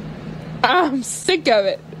 I'm sick of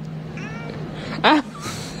it.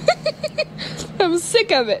 I'm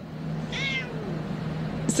sick of it.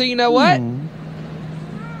 So you know what?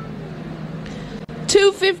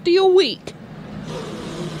 $250 a week.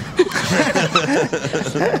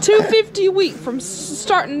 $250 a week from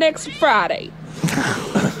starting next Friday.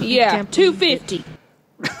 Yeah, $250.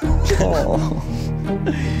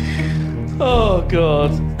 Oh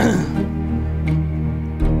God.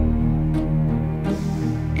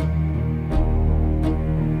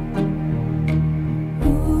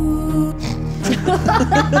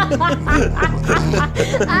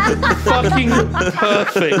 Fucking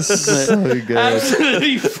perfect. So good.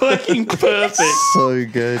 Absolutely fucking perfect. So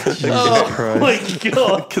good. Jesus Christ. My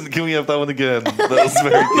God. Can we have that one again? That was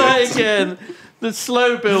very good. That again. The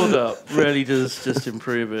slow build up really does just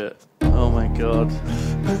improve it. Oh my God.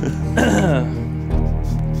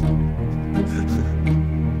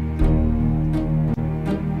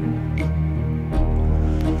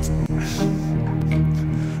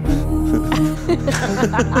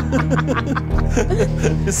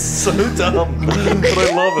 It's so dumb, but I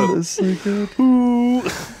love it. It's so good.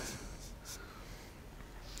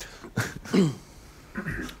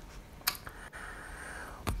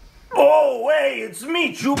 Oh, hey, it's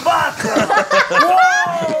me, Chewbacca.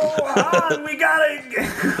 Whoa, Han, we gotta get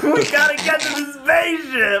to the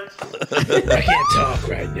spaceship. I can't talk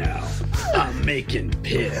right now. I'm making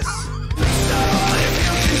piss.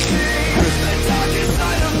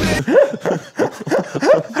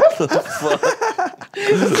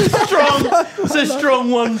 It's a strong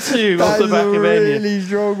 1-2 off the back of Enya. Really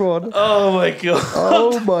strong one. Oh my God.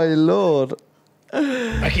 Oh my Lord.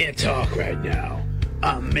 I can't talk right now.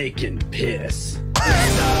 I'm making piss.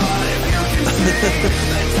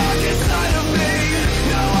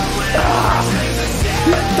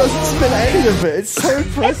 Doesn't spin any of it. It's so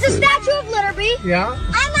impressive. It's the Statue of Liberty. Yeah.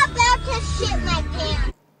 I'm about to shit my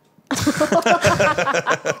pants.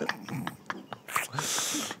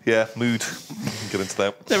 Yeah, mood. Get into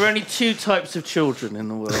that. There are only 2 types of children in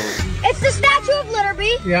the world. It's the Statue of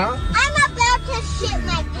Liberty. Yeah. I'm about to shit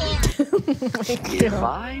my pants. If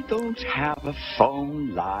I don't have a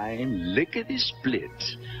phone line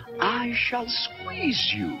lickety-split, I shall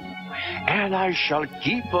squeeze you. And I shall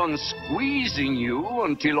keep on squeezing you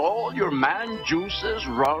until all your man juices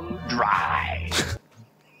run dry.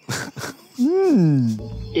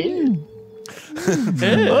 Okay.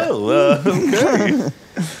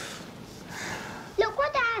 Look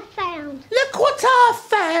what I found. Look what I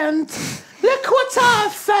found. Look what I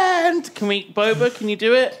found. Boba, can you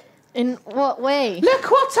do it? In what way? Look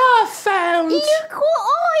what I found. Look what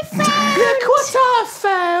I found. Look what I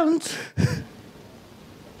found.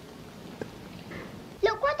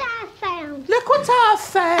 Look what I found. Look what I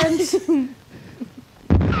found.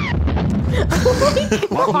 What we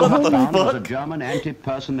have found was a German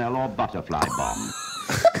anti-personnel or butterfly bomb.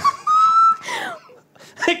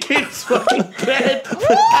 The kid's fucking dead.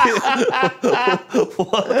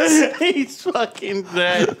 What? He's fucking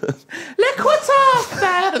dead. Look what I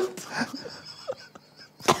found.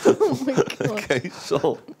 Oh my God. Okay,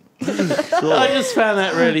 so. I just found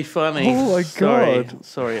that really funny. Oh my God.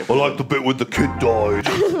 Sorry. I like the bit when the kid died.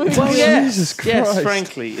 Well, yes. Jesus Yes, Christ.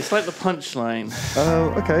 frankly. It's like the punchline.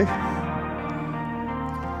 Oh, okay.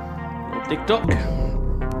 Dick Doc.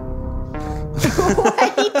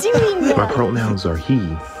 Why are you doing that? My pronouns are he,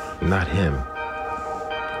 not him.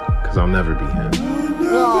 Because I'll never be him.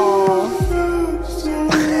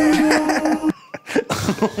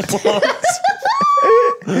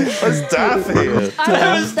 What's Daffy?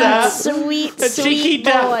 That sweet, A sweet cheeky boy.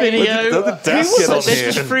 Daff video. Look at Daff get on This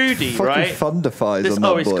is here. Fruity, Fucking right? thunderfies This, on that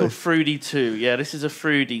oh, it's boy. called Fruity 2. Yeah, this is a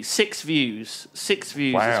Fruity. 6 views. 6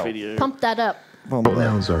 views, Wow. this video. Pump that up.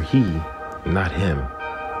 Pronouns are he, not him.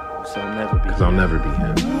 So I'll never be. Because I'll never be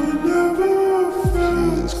him.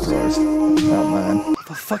 Jesus Christ. Oh, man. What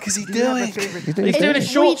the fuck is he doing? He's doing a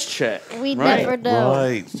shorts check. We right? never know.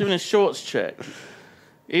 Right. He's doing a shorts check.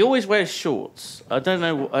 He always wears shorts. I don't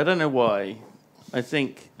know why. I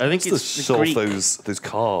think It's to it's the show off Greek. those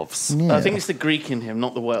calves. Yeah. I think it's the Greek in him,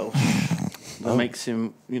 not the Welsh, that makes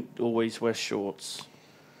him always wear shorts.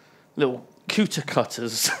 Little cooter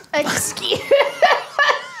cutters. Excuse.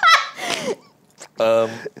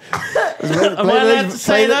 Am I allowed to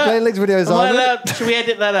say that? Play Legs videos Am I on allowed? Should we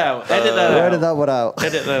edit that out? Edit that out. Edit that one out.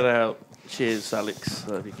 Edit that out. Cheers, Alex.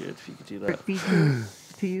 That'd be good if you could do that.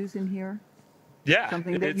 Features to use in here? Yeah.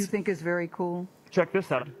 Something that you think is very cool? Check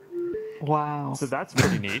this out. Wow. So that's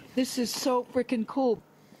pretty neat. This is so freaking cool.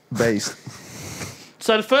 Based.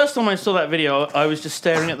 So the first time I saw that video, I was just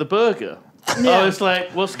staring at the burger. I was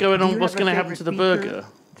like, what's going on? What's going to happen to the burger?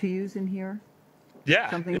 To use in here? Yeah.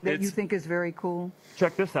 Something that you think is very cool?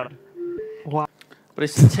 Check this out. Wow. But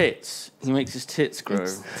it's the tits. He makes his tits grow.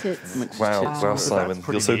 Tits. Wow, Simon,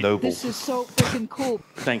 you're so noble. This is so freaking cool.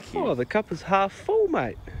 Thank you. Oh, the cup is half full,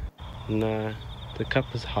 mate. Nah, the cup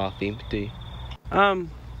is half empty.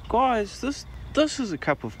 Guys, this is a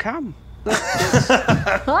cup of cum. That's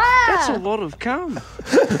a lot of cum.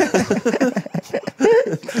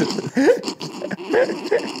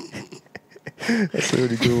 That's a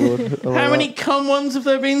really good one. How many cum ones have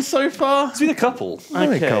there been so far? It's been a couple.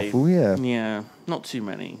 Only a couple, yeah. Yeah, not too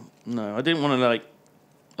many. No, I didn't want to like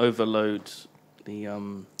overload the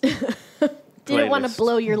Didn't want to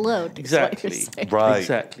blow your load. Exactly. Right.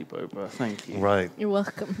 Exactly, Boba. Thank you. Right. You're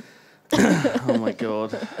welcome. Oh my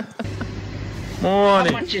god.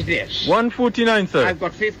 Morning. How much is this? 149, sir. I've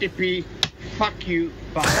got 50p. Fuck you.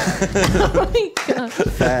 Bye. Oh my god.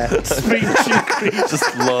 Sweet cheeky.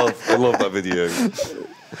 I love that video.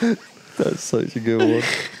 That's such a good one.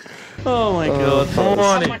 Oh my god.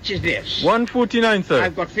 How much is this? 149, sir.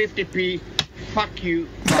 I've got 50p. Fuck you.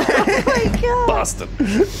 Oh my god. Bastard.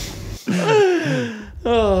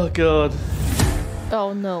 Oh god.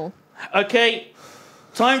 Oh no. Okay,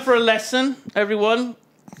 time for a lesson, everyone.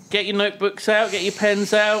 Get your notebooks out, get your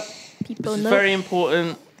pens out. People This is know. very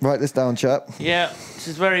important. Write this down, chap. Yeah, this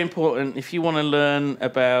is very important if you want to learn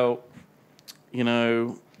about, you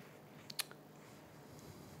know,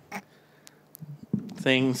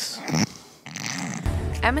 things.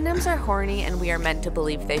 M&Ms are horny and we are meant to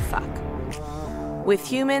believe they fuck. With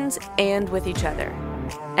humans and with each other.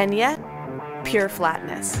 And yet, pure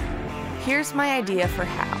flatness. Here's my idea for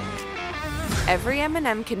how. Every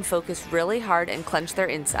M&M can focus really hard and clench their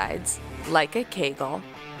insides, like a Kegel,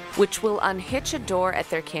 which will unhitch a door at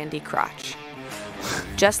their candy crotch.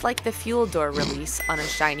 Just like the fuel door release on a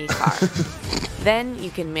shiny car. Then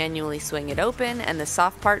you can manually swing it open and the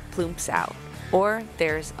soft part plumps out. Or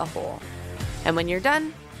there's a hole. And when you're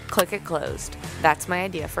done, click it closed. That's my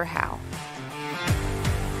idea for how.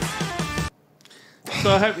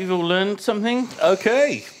 So I hope you've all learned something.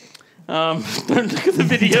 Okay. Don't look at the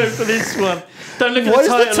video for this one. Don't look at What the is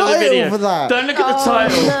the title of the title video. for that? Don't look at the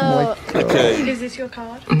title. No. Okay. Is this your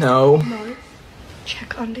card? No. No.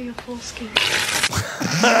 Check under your foreskin.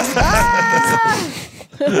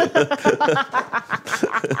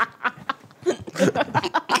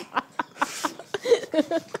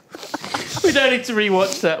 We don't need to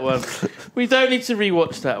rewatch that one. We don't need to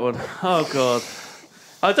rewatch that one. Oh god.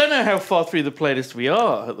 I don't know how far through the playlist we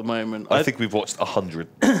are at the moment. I think we've watched 100.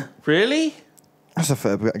 Really? That's a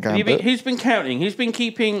fair bit. Who's been counting? Who's been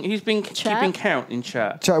keeping count in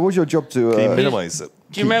chat? Chat, what's your job to Can you minimise it?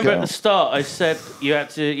 Do you remember at the start I said you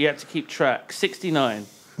had to keep track? 69.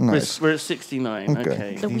 Nice. We're at 69.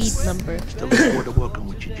 Okay. The weed number. Still look forward to working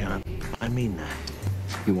with you, John. I mean that.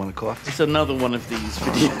 You want a coffee? It's another one of these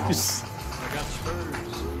videos.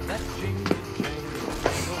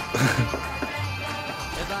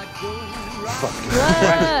 Whoa.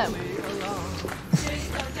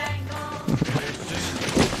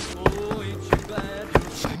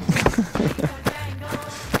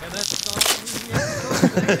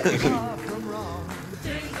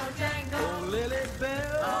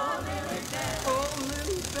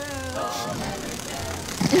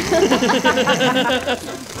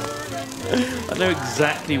 I know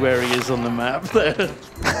exactly where he is on the map there.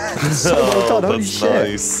 So well done, holy that's shit.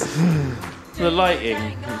 nice. The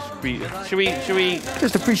lighting. Is should we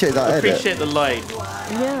Just appreciate that edit. appreciate the light?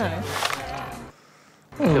 Yeah.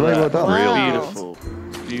 Oh, very well done. Wow. Beautiful.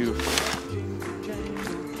 Beautiful.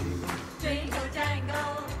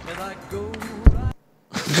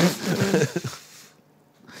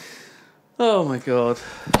 Oh my god.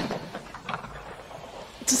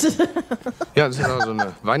 Ja, das ist also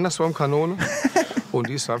eine Weihnachtsbaumkanone und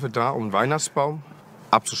die ist dafür da, um einen Weihnachtsbaum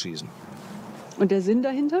abzuschießen. Und der Sinn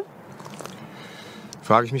dahinter?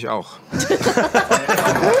 Frage ich mich auch.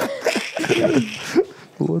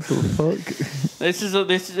 What the fuck?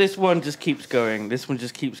 This one just keeps going. This one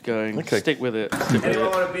just keeps going. Okay. Stick with it. Stick with it.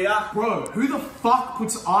 a beer? Bro, who the fuck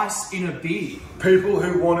puts ice in a beer? People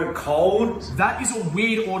who want it cold? That is a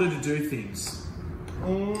weird order to do things.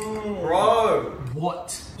 Bro.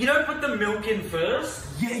 What? You don't put the milk in first?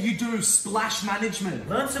 Yeah, you do. Splash management.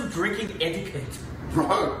 Learn some drinking etiquette.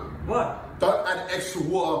 Bro. What? Don't add extra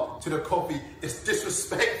water to the coffee. It's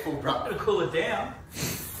disrespectful, bro. I'm gonna cool it down.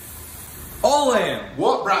 Olam.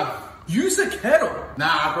 What, bro? Use a kettle.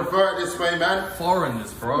 Nah, I prefer it this way, man.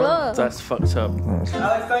 Foreigners, bro. Whoa. That's fucked up. Alex,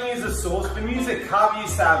 don't use a saucepan, use a cup, you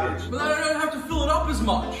savage. But I don't have to fill it up as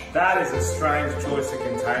much. That is a strange choice of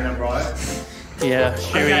container, bro. Yeah,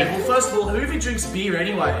 Okay, well, first of all, who even drinks beer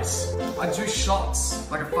anyways? I do shots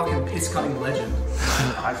like a fucking piss-cutting legend.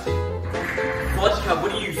 Vodka,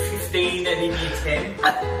 what are you, 15 and in year 10?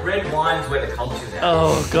 Red wine's where the culture's at.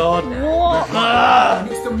 Oh, God. Ah!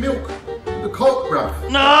 Mix the milk, the coke, bro.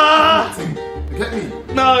 No! You get me?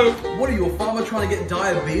 No! What are you, a farmer trying to get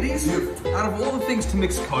diabetes? Out of all the things to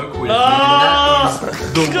mix coke with, Ah! that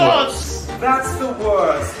is the worst. That's the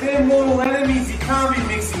worst. They're mortal enemies. You can't be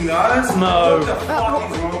mixing those. No. What the fuck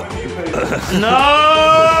is wrong with you people?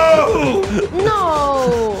 No!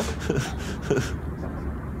 No!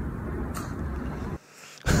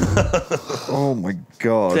 Oh my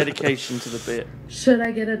god. Dedication to the bit. Should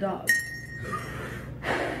I get a dog?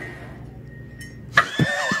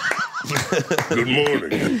 Good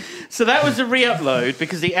morning. So that was a re-upload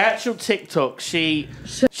because the actual TikTok, she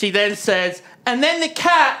then says, and then the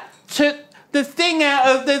cat took the thing out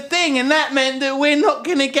of the thing, and that meant that we're not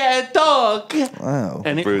going to get a dog. Wow.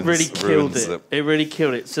 And it really killed it. It really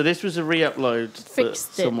killed it. So this was a re-upload that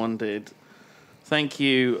someone did. Thank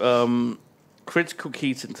you, Critical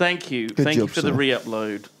Keaton. Thank you. Thank you for the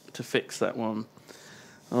re-upload to fix that one.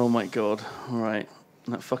 Oh my god. All right.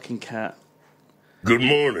 That fucking cat. Good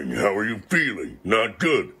morning. How are you feeling? Not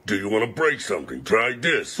good. Do you want to break something? Try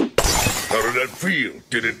this. How did that feel?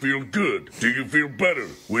 Did it feel good? Do you feel better?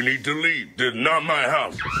 We need to leave. This is not my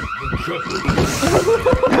house.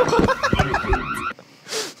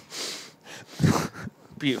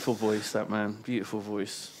 Beautiful voice, that man. Beautiful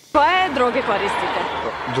voice. Koje droge koristite?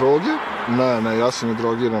 Droge? Ne, ja se ne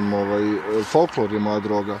drogiram, folklor je moja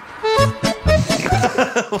droga.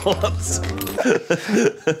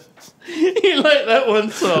 You like that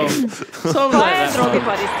one song? Song like that droge one.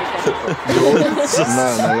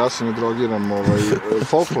 koristite? Ne, ja se ne drogiram,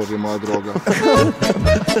 folklor je moja droga.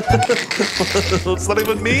 What's that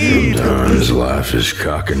even mean? Sometimes life is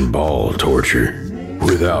cock and ball torture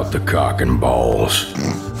without the cock and balls.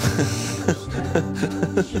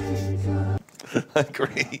 I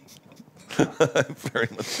agree. I very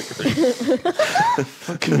much agree.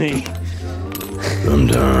 Fuck me.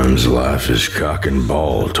 Sometimes life is cock and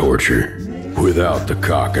ball torture without the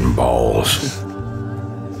cock and balls.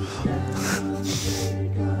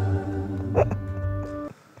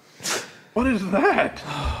 What is that?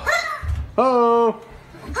 Oh.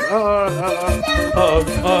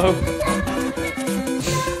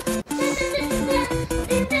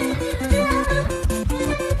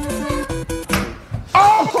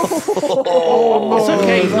 It's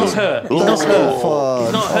okay, he's not hurt. He's not hurt.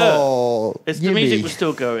 He's not hurt. Oh, The music was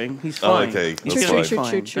still going. He's fine. okay, He's that's going to be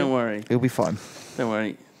fine. fine. Don't worry. He'll be fine. Don't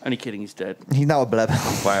worry. Only kidding, he's dead. He's now a bleb.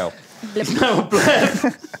 Wow. He's now a bleb.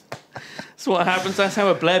 That's what happens. That's how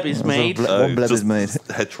a bleb is made. One bleb is just made.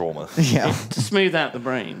 Head trauma. Yeah. To smooth out the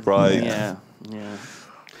brain. Right. Yeah. Yeah.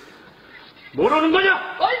 뭐라는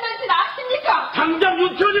거냐? 얼마인지 아십니까? 당장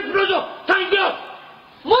유치원에 불러줘! 당장!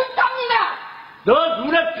 물답니다! 너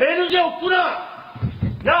눈에 뵈는 게 없구나!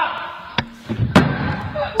 야!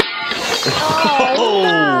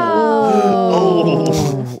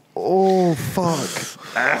 Oh, fuck.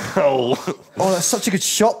 Ow. Oh, that's such a good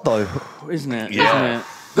shot, though. Isn't it? Yeah. Isn't it?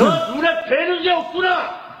 너 눈에 뵈는 게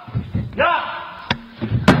없구나! 야!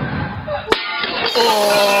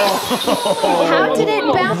 How did it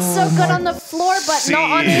bounce so good on the floor but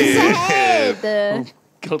not on his head?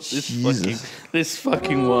 God, this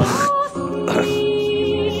fucking one.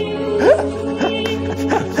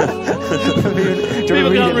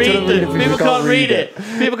 People can't read it. People can't read it.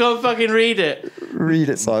 People can't fucking read it. Read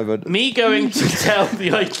it, Simon. Me going to tell the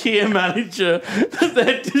IKEA manager that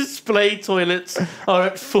their display toilets are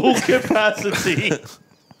at full capacity.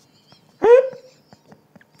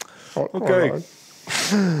 Okay.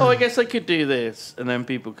 Oh, I guess I could do this, and then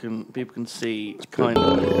people can see kind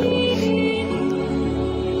of.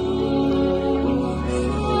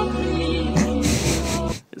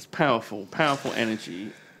 It's powerful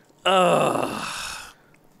energy. Oh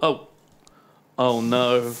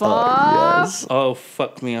no! Fuck. Yes. Oh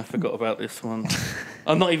fuck me! I forgot about this one.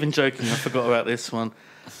 I'm not even joking. I forgot about this one.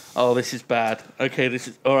 Oh, this is bad. Okay, this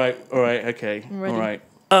is all right. All right. Okay. I'm ready. All right.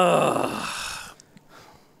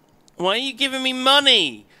 Why are you giving me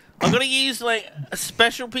money? I'm gonna use like a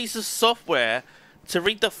special piece of software to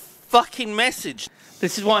read the fucking message.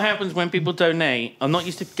 This is what happens when people donate. I'm not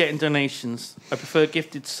used to getting donations. I prefer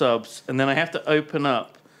gifted subs, and then I have to open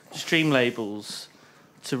up stream labels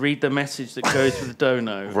to read the message that goes with the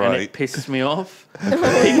dono, and it pisses me off.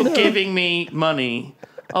 People giving me money.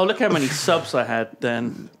 Oh, look how many subs I had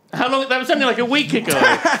then. How long? That was only like a week ago.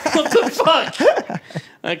 What the fuck?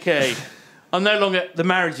 Okay. I'm no longer... The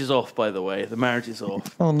marriage is off, by the way. The marriage is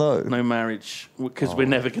off. Oh, no. No marriage, because we're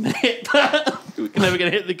never going to hit that. We're never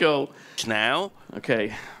going to hit the goal. Now,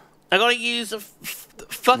 okay. I got to use a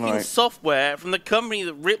fucking software from the company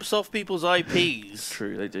that rips off people's IPs.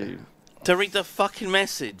 True, they do. To read the fucking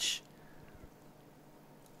message.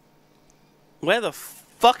 Where the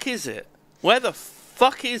fuck is it? Where the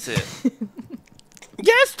fuck is it?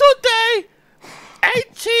 Yesterday,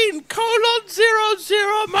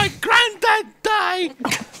 18:00, my granddad died.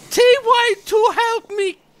 TY to help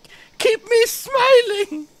me keep me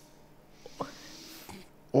smiling.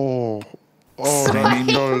 Oh, that's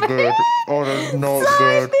no good. Oh, that's not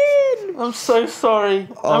good. I'm so sorry.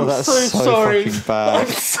 Oh, I'm that's so sorry. fucking bad. I'm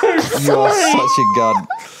so sorry. You are such a gun.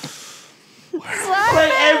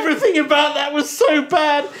 Like, everything about that was so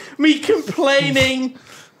bad. Me complaining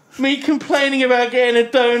about getting a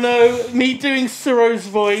dono, me doing Ciro's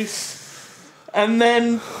voice, and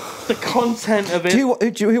then the content of it. Who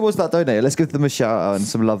was that donator? Let's give them a shout out and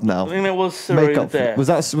some love now. I think that was Ciro there. Was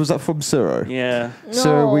that from Ciro? Yeah.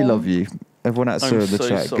 Ciro, we love you. Everyone at Ciro in the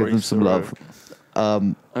chat, sorry, give them some Ciro.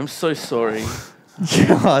 love. I'm so sorry.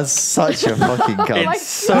 You are such a fucking cunt. It's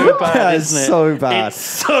so bad, isn't it? So bad. It's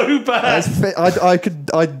so bad.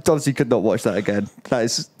 I honestly could not watch that again. That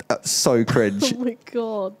is so cringe. Oh my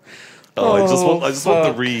god. Oh, I just want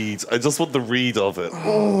the read. I just want the read of it.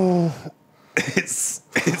 Oh. It's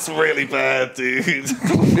really bad, dude.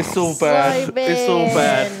 It's all bad. Simon. It's all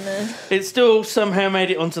bad. It still somehow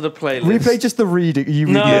made it onto the playlist. Replay just the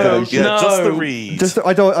reading. No, just the read.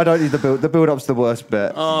 I don't need the build. The build up's the worst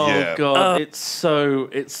bit. Oh god,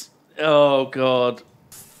 oh god.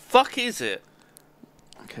 Fuck is it?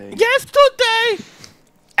 Okay. Yesterday,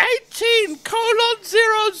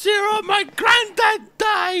 18:00, my granddad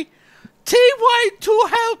died. TY to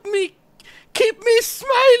help me keep me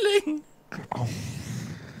smiling.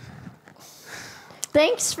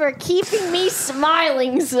 Thanks for keeping me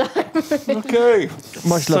smiling, Simon. Okay.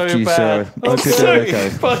 Much love to you, bad. Sarah. I'm Hope you're so doing okay.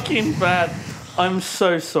 fucking bad. I'm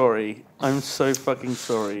so sorry. I'm so fucking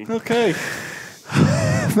sorry. Okay.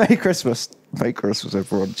 Merry Christmas. Merry Christmas,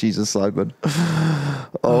 everyone. Jesus, Simon.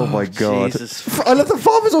 Oh my god. Jesus. I love the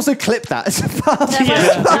farmers also clipped that.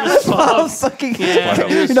 Farmers fucking.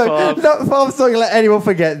 Farmers not gonna let anyone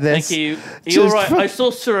forget this. Thank you. You're right. I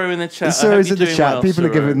saw Ciro in the chat. Ciro's in the chat. Well, People Ciro.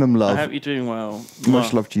 are giving them love. I hope you're doing well.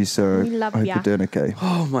 Much love to you, Ciro. We love I hope ya. you're doing okay.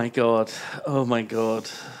 Oh my god. Oh my god.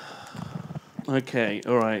 Okay.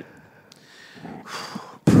 All right.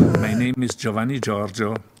 My name is Giovanni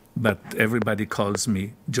Giorgio, but everybody calls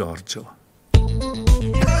me Giorgio.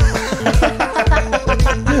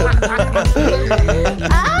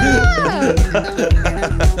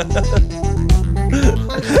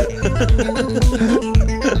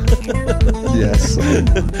 Yes.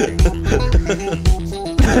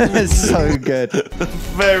 It's so good.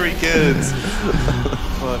 Very good.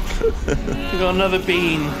 Fuck. We got another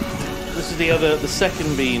bean. This is the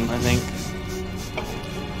second bean, I think.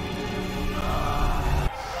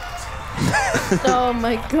 Oh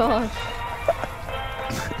my god.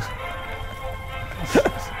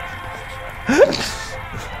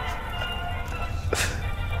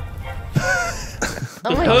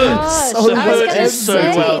 Oh my gosh. The I was hood gonna is so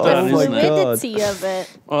say, well done, the isn't it? fluidity of it.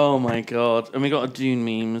 Oh my god. And we got a Dune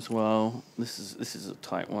meme as well. This is a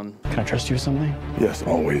tight one. Can I trust you with something? Yes,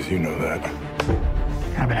 always, you know that.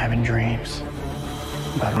 I've been having dreams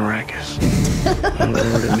about Arrakis. I don't know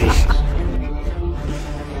what it means.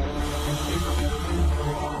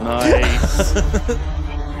 Nice.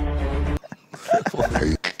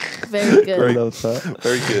 Very good. I love that.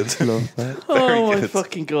 Very good. Love that. Oh my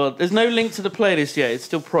fucking god. There's no link to the playlist yet. It's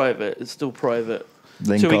still private. It's still private.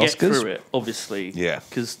 Link Till we get Oscars? through it, obviously. Yeah.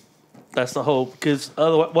 Because that's the whole... Because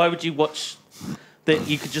otherwise, why would you watch... that?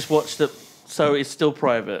 You could just watch the... So it's still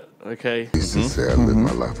private, okay? I used to say I live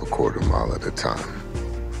my life a quarter mile at a time.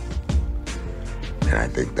 And I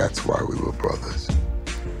think that's why we were brothers.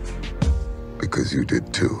 Because you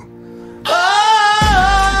did too.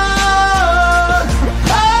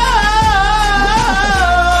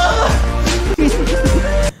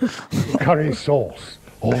 Curry sauce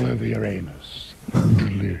all over your anus.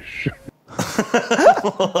 Delish.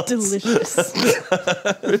 Delicious.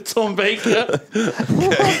 Tom Baker.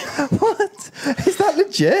 What? Is that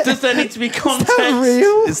legit? Does there need to be context?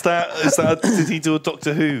 Is that did he do a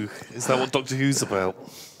Doctor Who? Is that what Doctor Who's about?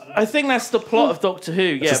 I think that's the plot of Doctor Who.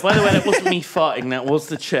 Yeah, by the way, that wasn't me farting, that was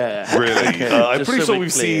the chair. Really? Okay, I'm pretty sure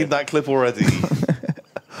we've seen that clip already.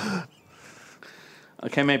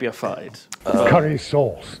 Okay, maybe I farted. Curry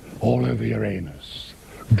sauce all over your anus.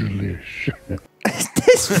 Delish. Is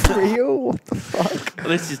this real? What the fuck?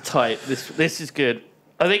 This is tight. This is good.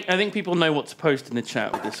 I think people know what to post in the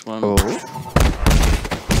chat with this one. Oh.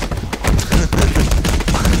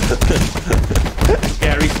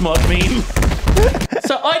 Scary smart meme.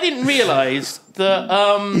 So I didn't realise that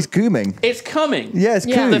he's gooming. It's coming. Yeah, it's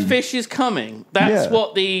coom. The fish is coming. That's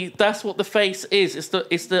what the face is. It's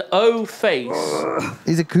the O face.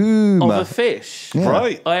 He's a goom of a fish. Yeah.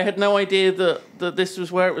 Right. I had no idea that this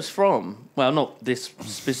was where it was from. Well, not this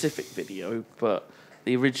specific video, but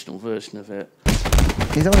the original version of it.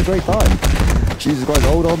 He's having a great time. Jesus Christ,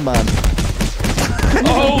 hold on, man.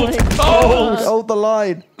 Hold the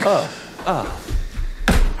line.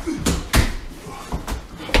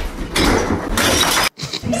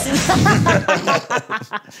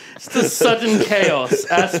 It's the sudden chaos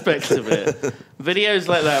aspect of it. Videos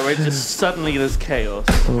like that where it just suddenly there's chaos.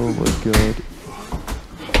 Oh my god.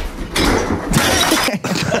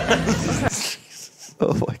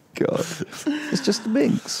 Oh my god. It's just the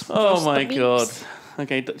minx. Oh my god.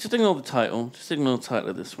 Okay, just ignore the title. Just ignore the title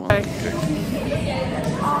of this one.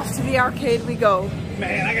 Off to the arcade we go.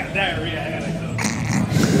 Man, I got diarrhea. I gotta go.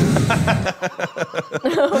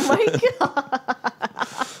 Oh my god.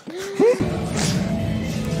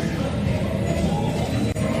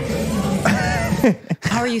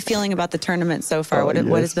 How are you feeling about the tournament so far? What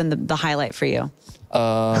has been the highlight for you?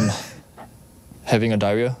 Having a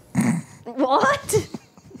diarrhea. What?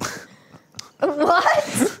 What?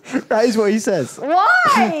 That is what he says.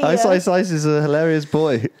 Why? Ice is a hilarious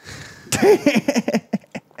boy.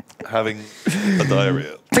 Having a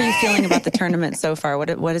diarrhea. How are you feeling about the tournament so far? What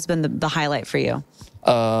has been the highlight for you?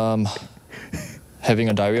 Having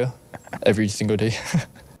a diarrhea every single day.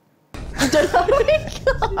 Oh my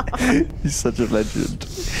god. He's such a legend.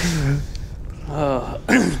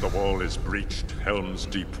 If the wall is breached, Helm's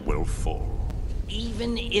Deep will fall.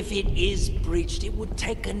 Even if it is breached, it would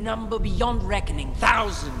take a number beyond reckoning,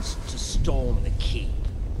 thousands to storm the keep.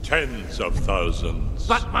 Tens of thousands.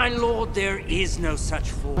 But, my lord, there is no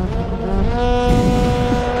such fool.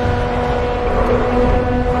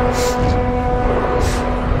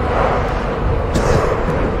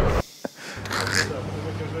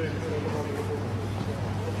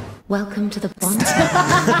 Welcome to the bond.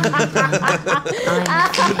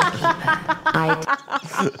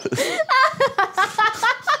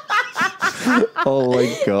 Oh my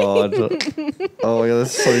god. Oh my god,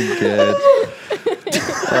 that's so good.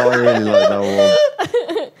 Oh, I really like that one.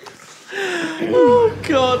 Oh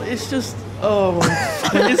god, it's just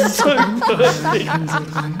it's so perfect.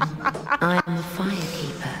 I am the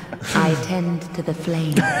firekeeper. I tend to the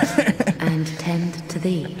flame and tend to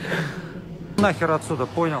thee. Нахер отсюда,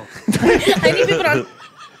 понял? I need people to...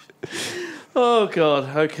 Oh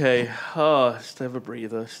god, okay. Oh, just have a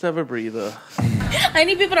breather. Just have a breather. I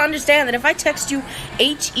need people to understand that if I text you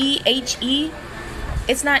H-E-H-E,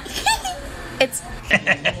 it's not it's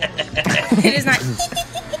it is not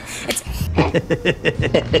it's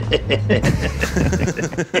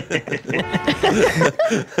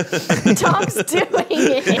Tom's doing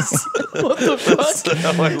it. What the fuck?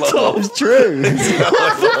 Tom's true.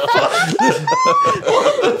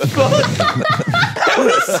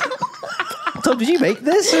 Tom, did you make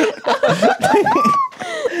this? I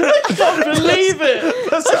can't believe it.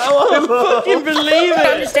 That's how I fucking believe it.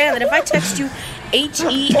 Understand that if I text you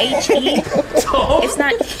H-E-H-E, it's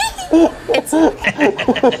not it's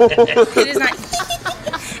it is not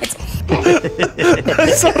it's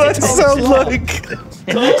That's what I sound like.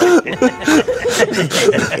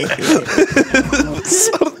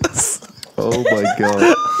 Oh my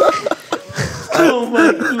god. Oh my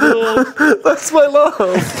lord. That's my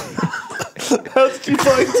laugh. How did you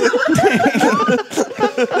find it?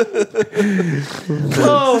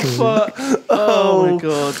 Oh fuck. Oh my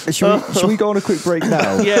god. Should we go on a quick break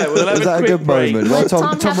now? Yeah, we'll have Is that a quick good break. moment? Well,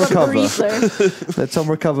 Tom have a recover. breather. Let Tom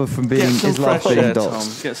recover from being Get some his laugh fresh being air, Tom.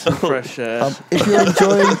 doxed. Get some fresh air. If you're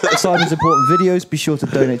enjoying Simon's important videos, be sure to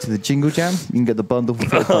donate to the Jingle Jam. You can get the bundle for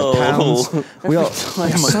 £35. We are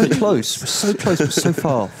so close. We're so close. We're so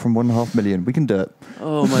far from 1.5 million. We can do it.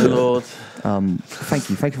 Oh my lord. Thank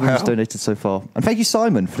you for everyone who's donated so far, and thank you,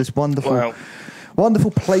 Simon, for this wonderful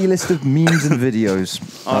playlist of memes and videos.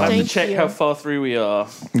 I'll have to check how far through we are.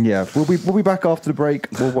 Yeah, we'll be back after the break.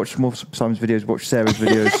 We'll watch more Simon's videos, watch Sarah's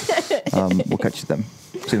videos. We'll catch you then.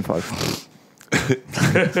 Soon 5.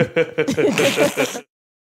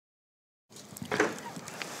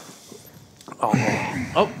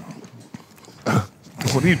 Oh.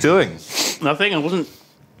 What are you doing? Nothing. I wasn't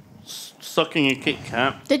sucking a Kit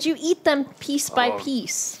Kat. Did you eat them piece by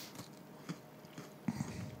piece?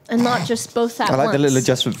 And not just both at I like once? the little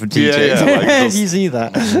adjustment for TJ. Yeah, like Did you see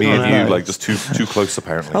that? Me and you, No. like, just too close,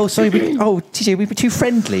 apparently. Oh, sorry. TJ, we were too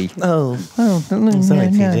friendly. Oh. Sorry,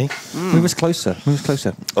 TJ. Move us closer. Move us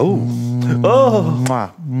closer. Oh. Oh.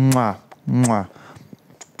 Mwah. Mwah. Mwah.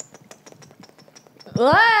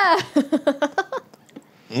 Ah!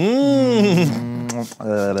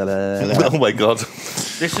 Oh my god.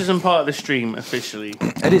 This isn't part of the stream officially.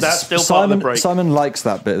 It is. That's still part of the break. Simon likes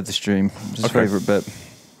that bit of the stream. It's his favourite bit.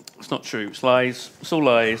 It's not true. It's lies. It's all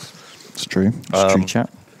lies. It's true. It's true, chat.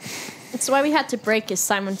 That's why we had to break. Is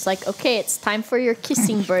Simon's like, okay, it's time for your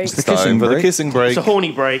kissing break. It's the kissing For the break. kissing break. It's a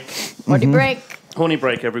horny break. Horny break. Horny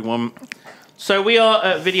break, everyone. So we are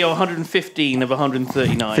at video 115 of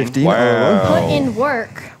 139. 15. Wow. Put in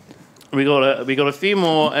work. We got a few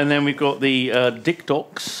more, and then we've got the Dick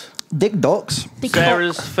Docs. Dick Docs.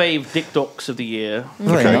 Sarah's fave Dick Docs of the year.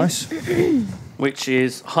 Very nice. Which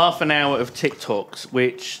is half an hour of TikToks,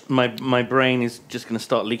 which my brain is just going to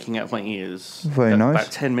start leaking out of my ears. Very nice.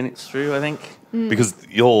 About 10 minutes through, I think. Because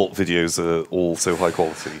your videos are all so high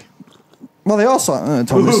quality. Well, they are.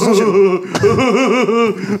 Thomas.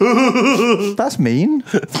 That's mean.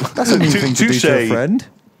 That's a mean thing to do to a friend.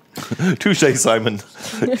 Touche, Simon.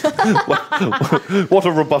 What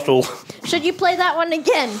a rebuttal. Should you play that one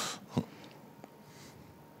again?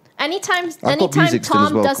 Anytime music still as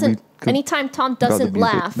Tom well. doesn't. Can we- Anytime Tom Got the doesn't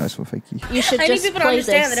music. laugh, Nice one, Fakey. you should I need just people to play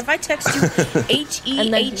understand this. that if I text you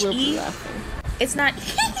And then he will be HEHE, laughing. it's not.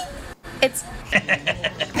 It's.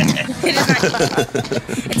 It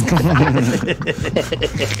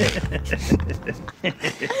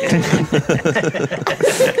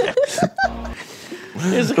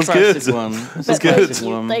It's a That's classic good. one. It's That's a good. classic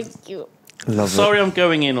one. Thank you. Love Sorry, I'm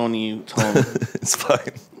going in on you, Tom. It's fine.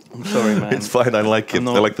 I'm sorry, man. It's fine. I like it. I'm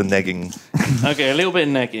I not- like the negging. Okay, a little bit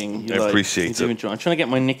of negging. I appreciate you do it. enjoy. I'm trying to get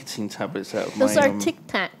my nicotine tablets out of Those my. are Tic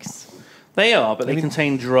Tacs. They are, but they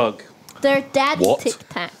contain drug. They're daddy What? Tic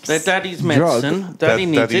Tacs. They're daddy's medicine. Daddy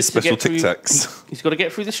needs Daddy's it to special get through. Tic Tacs. He's got to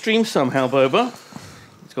get through the stream somehow, Boba.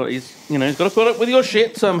 He's got to put up with your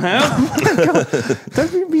shit somehow.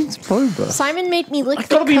 Don't be mean to Boba. Simon made me lick the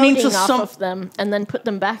gotta be mean coating to off some- of them and then put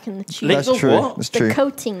them back in the cheese. Lick That's the true. what? That's The true.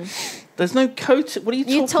 coating. There's no coat. What are you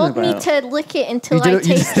You talking told me about? to lick it until You I did,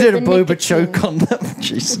 you tasted did a the Boba nicotine. choke on them.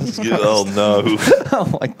 Jesus Christ. Oh no.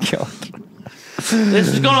 Oh my god. This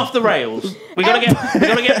has gone off the rails. We gotta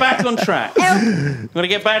get back on track. We gotta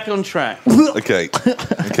get back on track. Okay.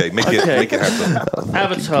 Make it happen.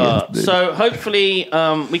 Avatar. So hopefully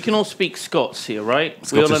we can all speak Scots here, right?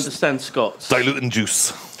 We all Scottish- understand Scots. Dilute and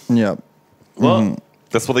juice. Yeah. What?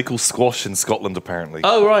 That's what they call squash in Scotland, apparently.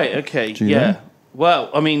 Oh right, okay, you yeah. know? Well,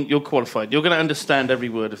 I mean, you're qualified. You're going to understand every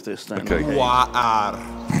word of this then. Okay. Water,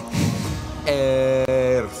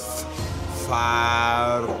 earth,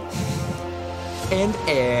 fire, and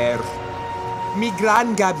air. Me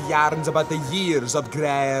gran gab yarns about the years of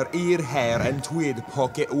greer, ear hair, and tweed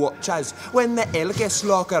pocket watches when the Elke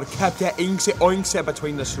Slocker kept the inksy oinksy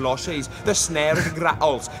between the sloshies, the snare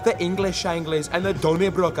grattles, the English shanglies, and the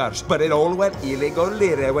Donnybrookers. But it all went illegal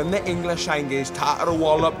later when the English shanglies tatter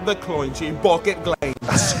wall up the cloinchy bucket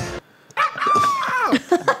glands.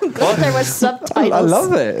 Glad there was subtitles. I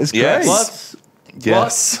love it. It's great. Yes. What?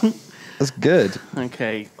 Yes. That's good.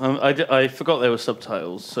 Okay. I forgot there were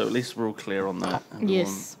subtitles, so at least we're all clear on that. everyone.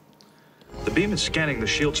 Yes. The beam is scanning the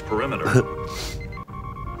shield's perimeter.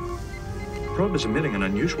 Probe is emitting an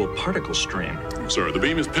unusual particle stream. Sir, the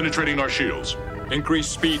beam is penetrating our shields. Increase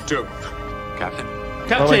speed to... Captain.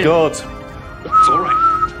 Captain. Oh my god. It's all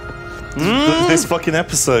right. This fucking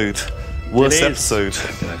episode. Worst It is. episode.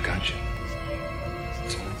 Captain, I've got you.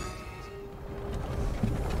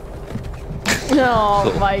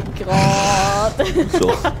 Oh my god.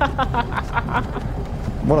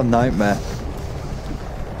 What a nightmare.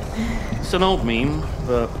 It's an old meme,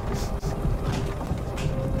 but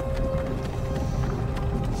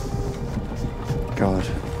God.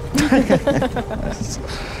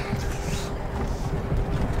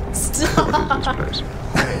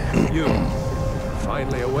 You,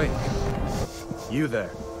 finally awake. You there.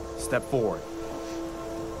 Step forward.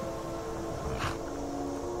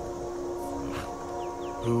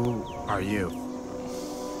 Who are you?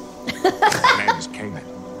 My name is Kanan.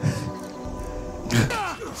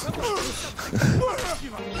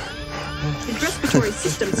 The respiratory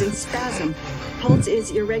system's in spasm. Pulse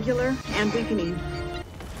is irregular and weakening.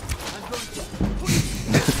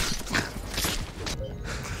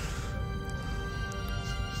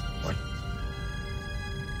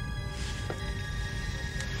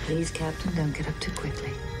 Please, Captain, don't get up too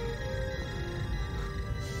quickly.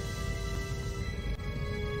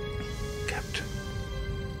 Captain.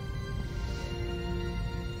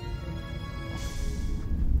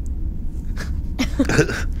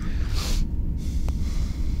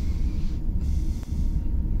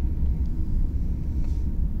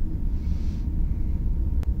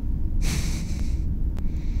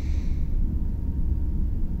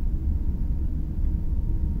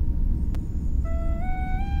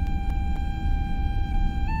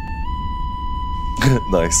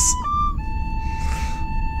 Nice.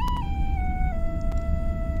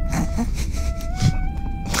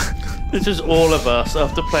 This is all of us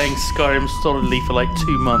after playing Skyrim solidly for like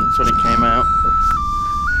 2 months when it came out.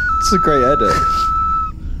 It's a great edit.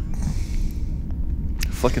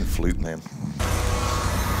 Fucking flute, man.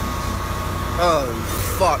 Oh,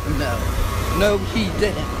 fuck no. No, he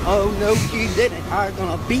didn't. Oh, no, he didn't. I'm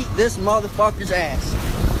gonna beat this motherfucker's ass.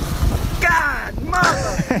 God,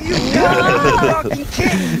 mother! You gotta be fucking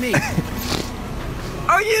kidding me!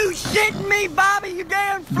 Are you shitting me, Bobby? You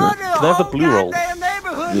damn flooded the have the whole blue roll. goddamn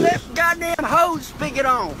neighborhood, left the goddamn hose spigot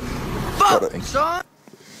on. Fuck, son!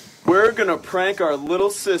 We're gonna prank our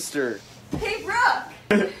little sister. Hey, Brooke!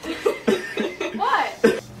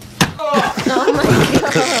 What? Oh my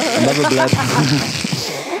god. Another blood.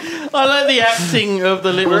 I like the acting of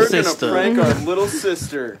the little sister. We're gonna prank our little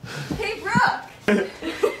sister. Hey, Brooke!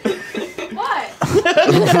 What?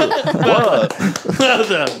 What? Well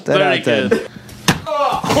done. Very good.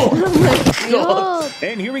 Oh my god.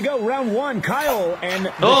 And here we go, round one. Kyle and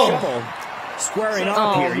the shovel squaring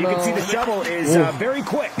off here. You can see the shovel is very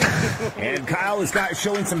quick. And Kyle is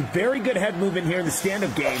showing some very good head movement here in the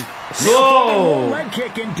stand-up game. Whoa! Leg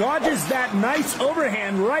kick and dodges that nice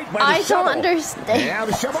overhand right by the I shovel. don't understand. Now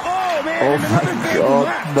the shovel. Oh, man. Oh another my big god,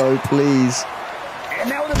 left. no, please. And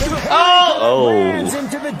now with a big lands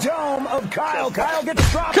into the dome of Kyle. Kyle gets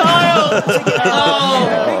dropped. Kyle!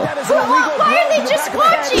 Why are they just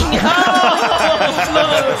watching?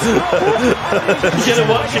 You're gonna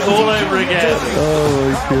watch it all over again. Oh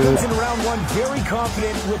my Kyle comes god. in round one very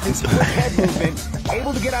confident with his quick head movement,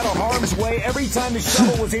 able to get out of harm's way every time the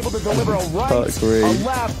shovel was able to deliver a right, a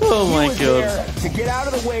left. Oh my He was god. there to get out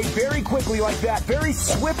of the way very quickly like that, very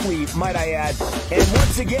swiftly, might I add. And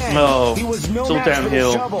once again, he was no it's all match for the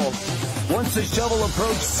downhill. shovel. Once the shovel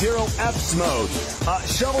approached 0F's mode,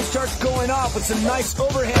 shovel starts going off with some nice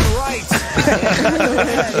overhand rights.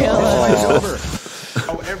 It's over.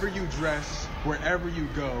 However you dress, wherever you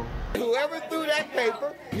go. Whoever threw that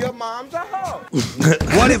paper, your mom's a hoe.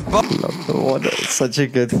 What if Boba? It's such a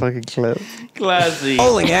good fucking clip. Classy.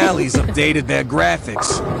 Bowling alleys updated their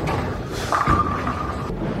graphics.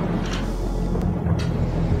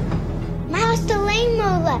 Mouse the lane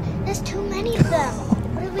mower. There's too many of them.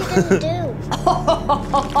 What are we gonna do?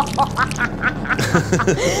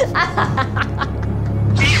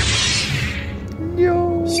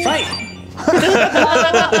 No. Strike.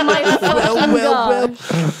 well.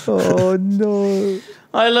 Oh no.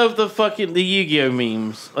 I love the Yu-Gi-Oh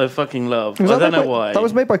memes. I fucking love. I don't know why. That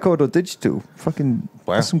was made by Corridor Digital. Fucking,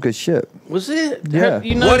 that's some good shit. Was it? Yeah.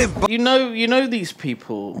 You know, you know these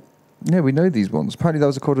people. Yeah, we know these ones. Apparently that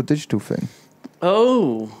was a Corridor Digital thing.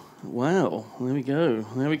 Oh, wow. There we go.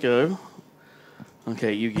 There we go.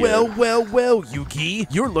 Okay, Yu-Gi-Oh. Well, Yugi.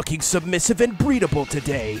 You're looking submissive and breedable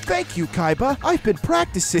today. Thank you, Kaiba. I've been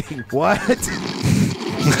practicing. What?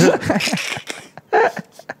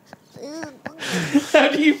 How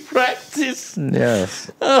do you practice?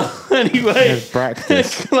 Yes. Oh, anyway.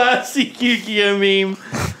 Practice. Classic Yu-Gi-Oh meme.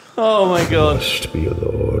 Oh my god. Must be a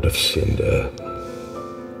lord of cinder,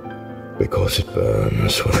 because it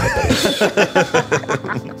burns when I piss.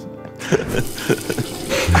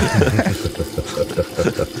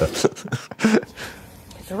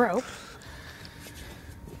 The rope.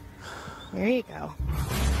 There you go.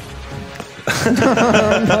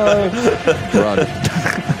 Run.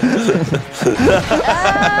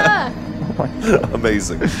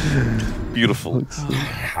 Amazing. Beautiful.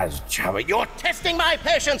 You're testing my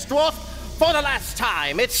patience, dwarf. For the last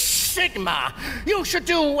time, it's Sigma. You should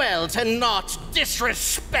do well to not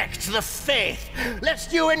disrespect the faith,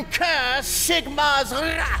 lest you incur Sigma's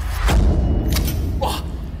wrath. Oh,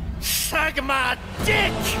 Sigma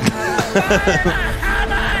dick!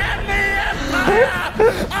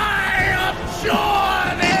 I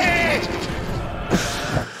abjure thee!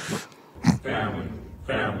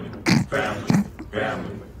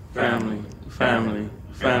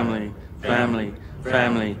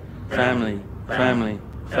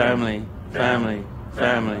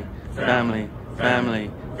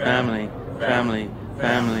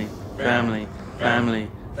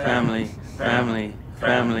 Family.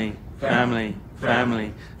 family, family,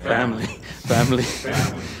 family, family, family,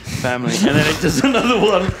 family, and then it does another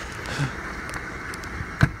one.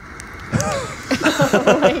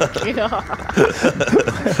 Oh my god.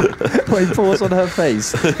 Wait, pause on her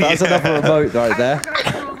face. That's another remote right there.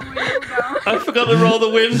 I forgot to roll the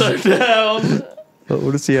window down. I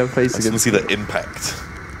want to see her face I again. want to see the impact.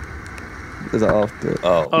 Is that after?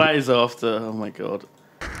 Oh, that is after. Oh my god.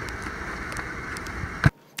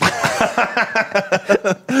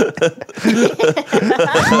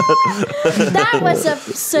 That was a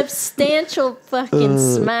substantial fucking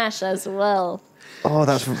smash as well. Oh,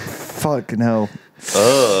 that's fucking hell.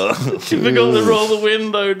 She forgot to roll the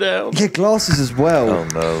window down. Yeah, glasses as well. Oh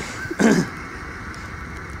no.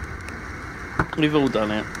 We've all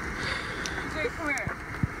done it. Jay, come here.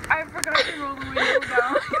 I forgot to roll the window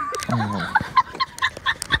down.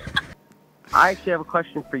 I actually have a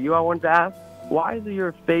question for you I wanted to ask. Why is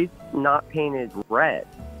your face not painted red?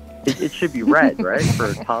 It should be red, right, for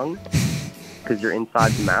a tongue? Because you're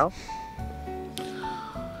inside the mouth?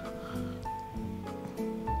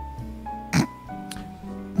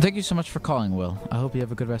 Thank you so much for calling, Will. I hope you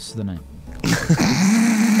have a good rest of the night.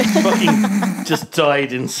 Fucking just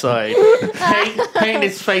died inside. Paint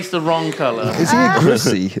his face the wrong colour. Is he a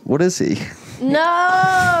Grissy? What is he?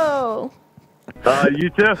 No. You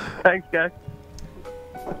too. Thanks, guys.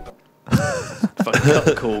 Fuck, cut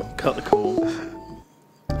the call. Cut the call.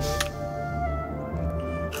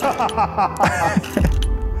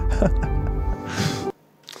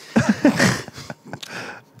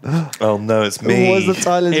 Oh no, it's me. What was the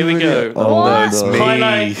Tyler's Here we video? go. Oh no, it's me.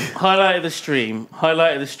 Highlight of the stream.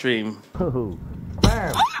 Highlight of the stream. Oh,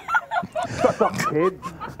 bam. Shut up, kid.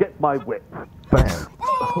 Get my whip. Bam.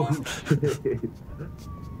 Oh, shit.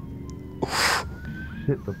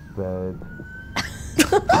 Hit the bed.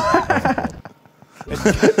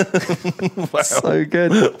 Wow. So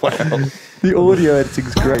good. Wow. The audio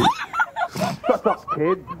editing's great. Shut up,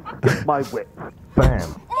 kid. Get my whip.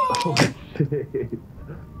 Bam. Oh, shit.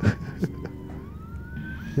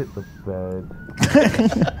 Hit the bed.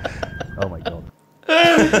 Oh my god.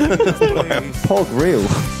 Pog real.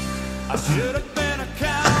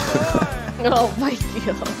 Oh my god.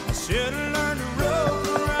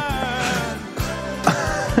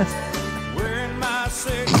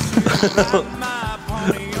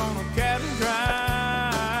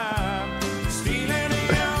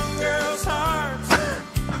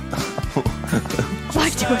 Why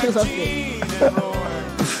do I love it?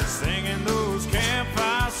 Singing those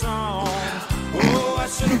campfire songs. Oh, I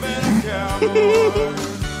should have been a cowboy.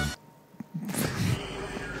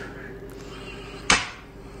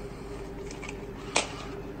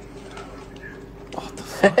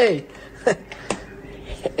 Hey,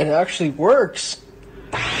 it actually works.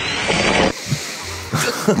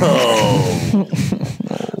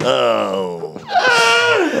 Oh.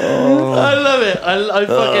 I love it. I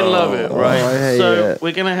fucking love it. Right. I hate So it.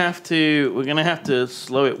 we're gonna have to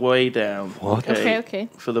slow it way down. What? Okay.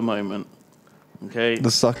 For the moment. Okay.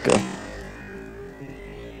 The sucker.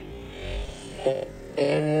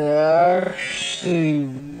 It actually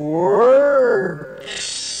works.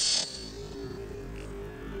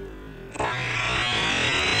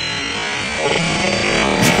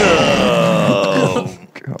 Oh.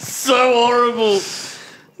 So horrible.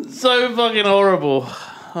 So fucking horrible.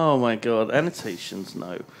 Oh my god. Annotations,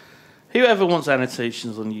 no. Whoever wants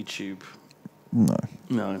annotations on YouTube? No.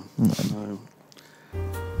 No.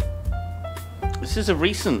 This is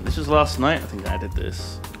this was last night I think I did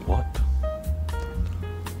this. What?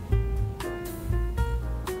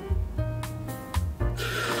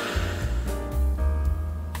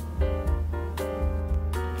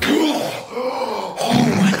 Oh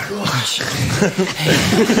my gosh. Hey,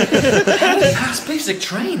 how do you pass basic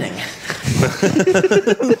training?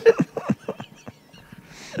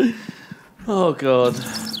 Oh god.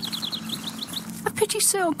 A pity,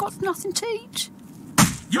 sir, I've got nothing to eat.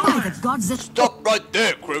 By the gods that... Stop right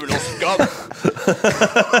there, criminal scum!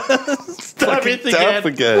 Stab it Stab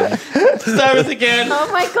again. Stab it again. Oh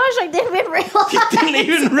my gosh, I didn't even realize. You didn't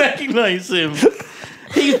even recognize him.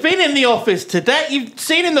 He's been in the office today. You've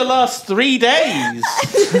seen him the last 3 days.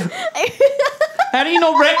 How do you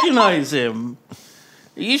not recognize him?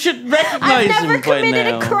 You should recognize I've never him by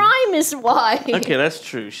committed now. a crime, is why. Okay, that's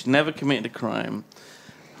true. She's never committed a crime.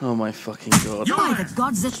 Oh my fucking god. By the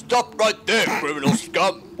gods that... Stop right there, criminal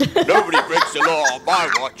scum! Nobody breaks the law on my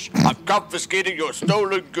watch. I'm confiscating your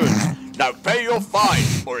stolen goods. Now pay your fine,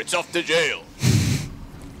 or it's off to jail.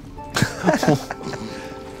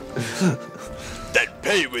 Then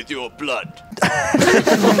pay with your blood. I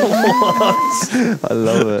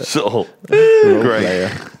love it. So Role great.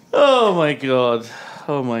 player. Oh my god.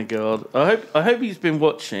 Oh my god! I hope he's been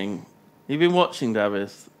watching. You've been watching,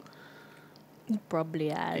 Davith. He probably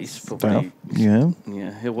has. He's probably Yeah.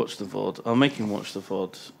 Yeah, he'll watch the VOD. I'll make him watch the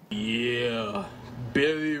VOD. Yeah,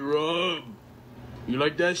 belly rub. You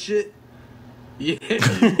like that shit? Yeah.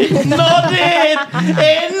 It nodded!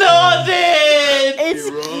 It nodded! It's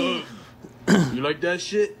You like that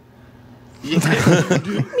shit? Yeah.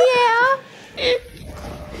 yeah.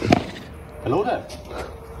 Hello there.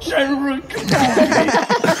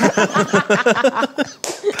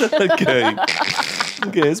 Okay.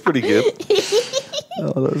 Okay, it's pretty good.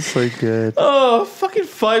 Oh, that's so good. Oh, fucking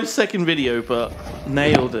 5-second video, but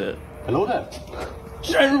nailed it. Hello there.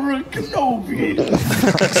 General Kenobi.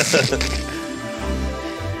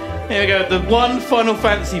 Here we go, the one Final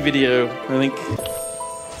Fantasy video, I think.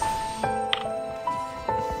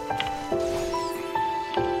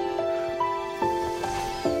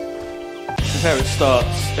 This is how it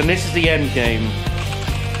starts, and this is the end game.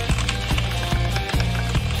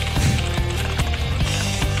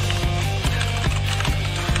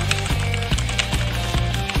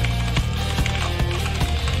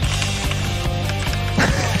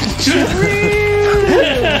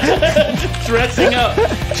 Dressing up,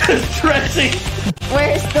 just dressing.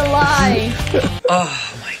 Where's the lie?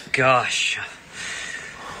 Oh my gosh.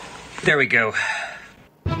 There we go.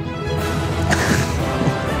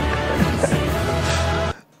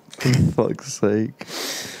 For fuck's sake.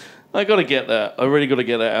 I gotta get that. I really gotta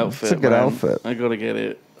get that outfit. It's a good outfit. I gotta get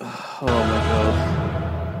it. Oh my god.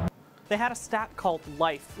 They had a stat called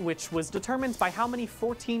life, which was determined by how many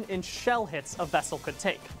 14-inch shell hits a vessel could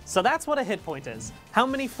take. So that's what a hit point is. How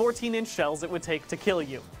many 14-inch shells it would take to kill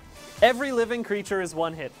you. Every living creature is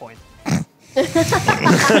 1 hit point. You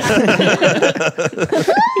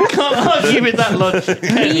can't argue with that logic.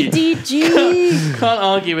 BDG. Can't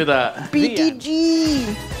argue with that.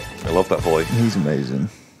 BDG. I love that boy. He's amazing.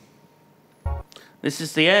 This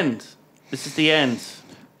is the end. This is the end.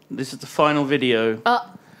 This is the final video.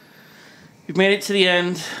 We've made it to the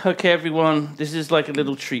end. Okay, everyone. This is like a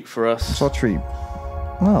little treat for us. It's our treat.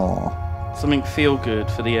 Oh. Something feel good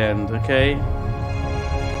for the end, okay?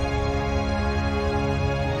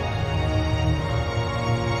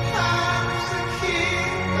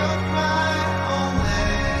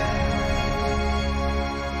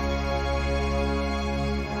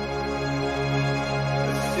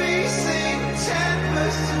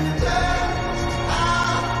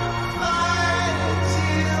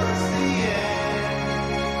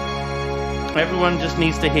 Everyone just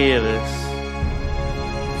needs to hear this.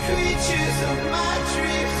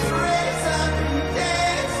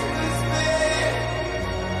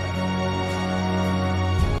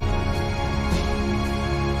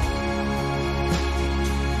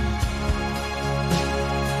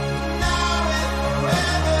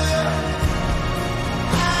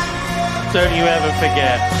 Don't you ever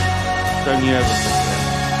forget. Don't you ever forget.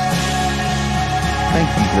 Thank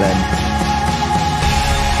you, Glenn.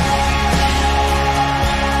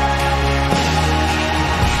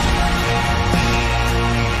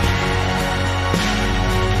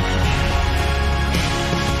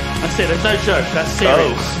 That's it, there's no joke. That's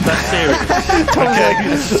serious. That's serious. Okay.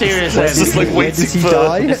 That's serious It's just like Where did he waiting for.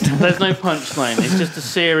 die? There's no punchline. It's just a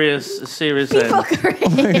serious end.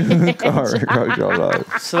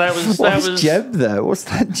 So that was What's Gem there? What's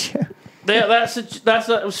that Gem?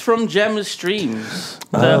 That was from Gemma's streams.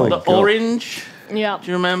 Oh my the God. orange. Yeah. Do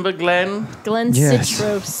you remember Glenn? Glenn Yes.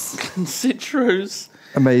 Citrus. Glenn Citrus.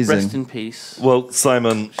 Amazing. Rest in peace. Well,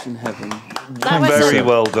 Simon, In heaven. That was very a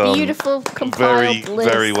well done. beautiful compiled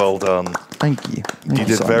list. Very well done. Thank you. You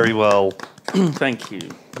did very well. Thank you.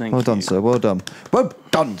 Thank Well you. done, sir. Well done. Well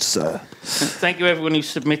done, sir. Thank you, everyone who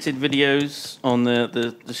submitted videos on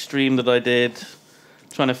the stream that I did.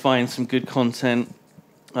 Trying to find some good content.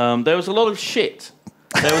 There was a lot of shit.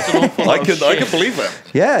 There was an awful lot of shit. I can believe that.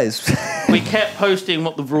 Yes. We kept posting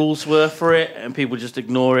what the rules were for it, and people just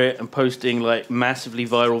ignore it and posting like massively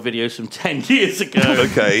viral videos from 10 years ago.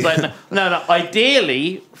 Okay. It's like, no.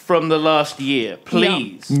 Ideally, from the last year,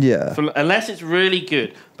 please. Yeah. Unless it's really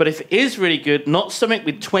good. But if it is really good, not something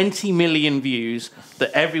with 20 million views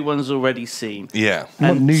that everyone's already seen. Yeah.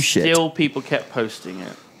 Not And new shit. Still, people kept posting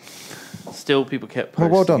it. Still, people kept Well,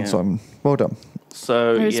 posting well done, it. Simon. Well done.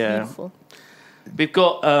 So, It was yeah. beautiful. We've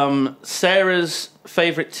got Sarah's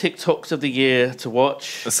favourite TikToks of the year to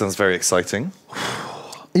watch. That sounds very exciting.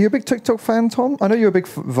 Are you a big TikTok fan, Tom? I know you're a big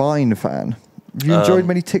Vine fan. Have you enjoyed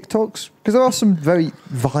many TikToks? Because there are some very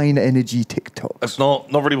Vine energy TikToks. I've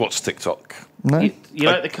not really watched TikTok. No? You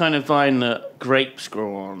like the kind of Vine that grapes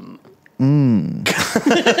grow on? Doesn't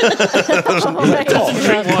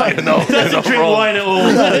drink wine. Doesn't drink wine at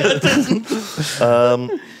all.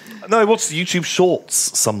 No, I watch YouTube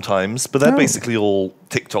Shorts sometimes, but they're basically all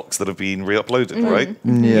TikToks that have been re-uploaded, right?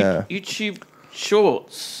 Yeah. YouTube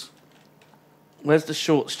Shorts. Where's the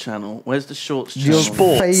Shorts channel? Where's the Shorts channel? You're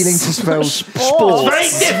failing to spell Sports. Very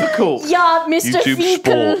difficult. Yeah, Mr. YouTube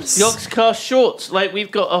Finkel. Sports. Yogscast Shorts. Like, we've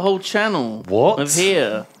got a whole channel. What? Of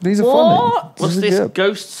here. These are funny. What's These are this good.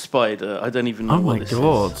 ghost spider? I don't even know what this is.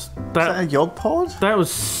 Is that a Yog pod? That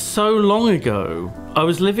was so long ago. I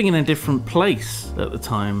was living in a different place at the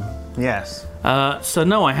time. Yes. So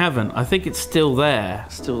no, I haven't. I think it's still there.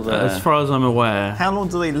 Still there. As far as I'm aware. How long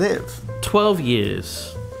do they live? 12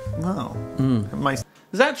 years. Wow.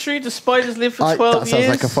 Is that true? Do spiders live for 12 That years? sounds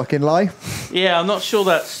like a fucking lie. Yeah, I'm not sure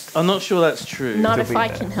that's true. Not if I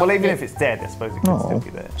can help Well, even it. if it's dead, I suppose it can still be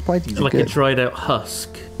there. Spidey's Like a good. dried out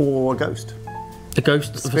husk. Or a ghost. A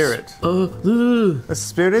ghost of spirit. A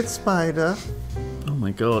spirit spider. Oh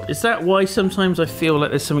my god. Is that why sometimes I feel like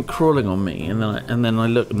there's something crawling on me and then I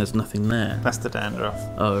look and there's nothing there? That's the dandruff.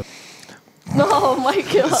 Oh. Oh my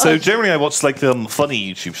god. So generally, I watch like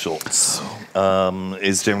funny YouTube Shorts.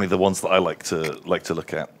 Is generally the ones that I like to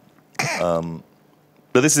look at.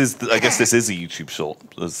 But this is, I guess, this is a YouTube Short.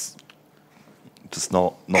 It's just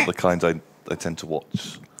not the kind I tend to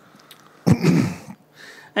watch.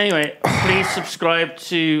 Anyway, please subscribe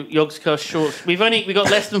to Yogscast Shorts. We got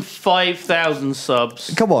less than 5,000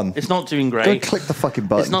 subs. Come on. It's not doing great. Go click the fucking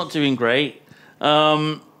button. It's not doing great.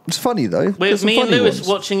 It's funny though. With me and Lewis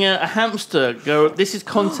watching a hamster go. This is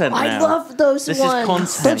content I now. love those This ones. is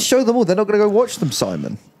content. Don't show them all. They're not going to go watch them,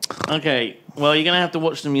 Simon. Okay. Well, you're gonna have to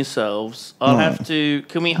watch them yourselves. I'll have to.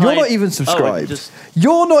 Can we hide? You're not even Oh, I subscribed. can just...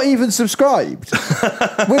 You're not even subscribed.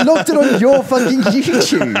 We're logged in on your fucking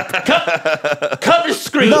YouTube. Cut the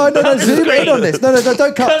screen. No, Cut the zoom screen. in on this. No, don't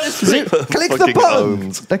cut. Cut the screen. Click the Fucking button.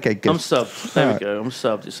 owned. Okay, good. I'm subbed. There Alright. we go. I'm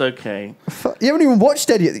subbed. It's okay. You haven't even watched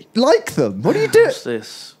any of Like them. What are you doing? What's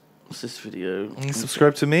this? What's this video? You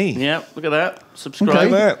subscribe to me. Yeah, look at that.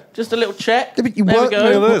 Subscribe. Okay. Just a little check. Yeah, but you there we work-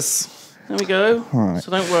 go. Look at this. There we go. Alright.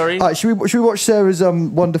 So don't worry. All right, should we watch Sarah's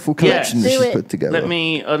wonderful collection that do she's it. put together? Let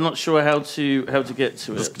me. I'm not sure how to get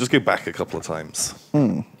to it. Just go back a couple of times.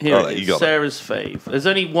 Here Alright, it you is. got it. Sarah's fave. There's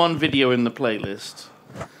only one video in the playlist,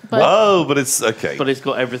 But it's okay. but it's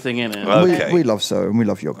got everything in it. Okay. We love Sarah and we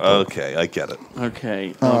love Yoga. Okay, I get it.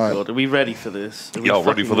 Okay. Oh Alright. god, are we ready for this? Are we Yeah,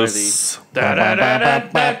 ready fucking for this.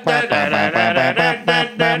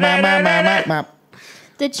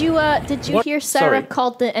 Did you hear Sarah Sorry.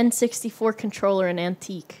 called the N64 controller an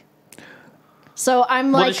antique? So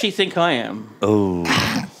I'm What like does she think I am? Oh.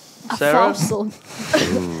 a Sarah? fossil.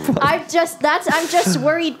 I'm just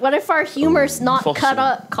worried. What if our humor's not Fossil.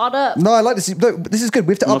 caught up? No, I like this. Look, this is good.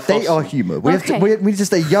 We have to I'm a update fossil. our humour. We Okay. we need to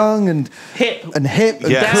stay young and Hip. and hip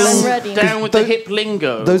and Yes. cool. I'm ready. Down with the hip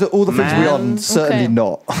lingo. Those are all the things we are Man. certainly Okay.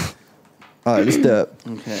 not. All right, let's do it.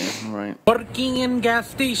 Okay, all right. Working in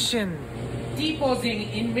gas station. Deposing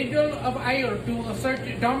in middle of aisle to assert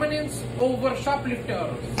dominance over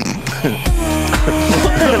shoplifters.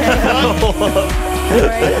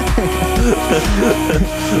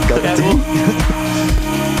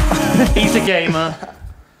 He's a gamer.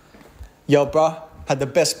 Yo, bro, had the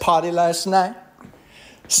best party last night.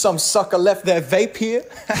 Some sucker left their vape here.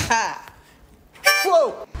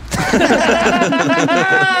 Whoa!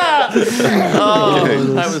 Oh, Okay.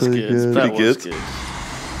 that was So good. good. That Pretty was good. good.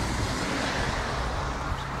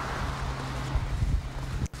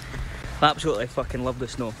 I absolutely fucking love the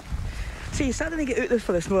snow. See, you starting to get out there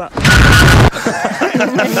for the snow.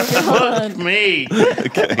 Fuck me.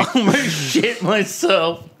 Okay. I almost shit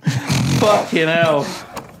myself. Fucking hell.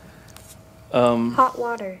 Hot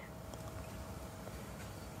water.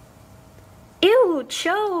 Ew,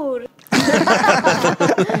 chode.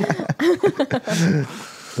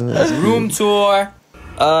 Room tour.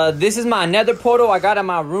 This is my nether portal I got in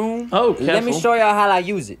my room. Oh, Let me careful. show y'all how I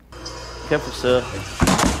use it. Careful, sir.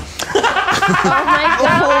 Oh my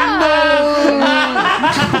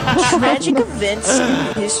god! Tragic events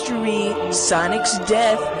in history. Sonic's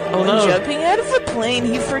death. Oh, when no. jumping out of a plane,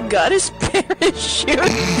 he forgot his parachute.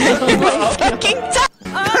 Fucking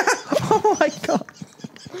Oh my god.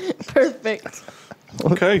 Perfect.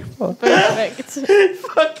 Okay. Perfect.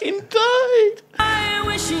 Fucking died. I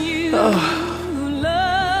wish you love.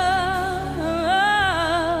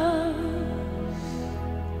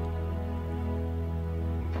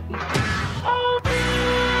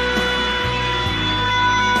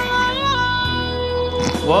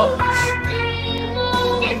 What?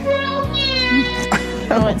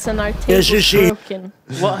 Oh, it's an article. Yes, you see. Broken.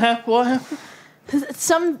 What happened? What happened?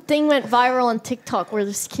 Something went viral on TikTok where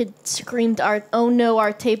this kid screamed, "Oh no,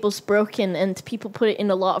 our table's broken," and people put it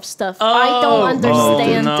in a lot of stuff. I don't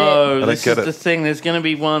understand it. This is the thing. There's going to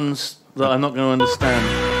be ones that I'm not going to understand.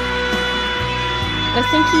 I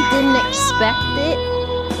think he didn't expect it.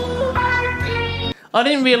 I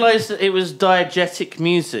didn't realise that it was diegetic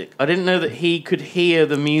music. I didn't know that he could hear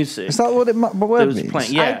the music. Is that what it means?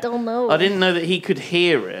 Playing. Yeah. I don't know. I didn't know that he could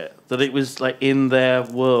hear it, that it was like in their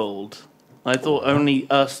world. I thought only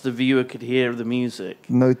us, the viewer, could hear the music.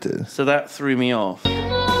 Noted. So that threw me off.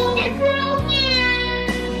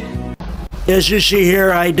 As you see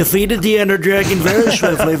here, I defeated the Ender Dragon very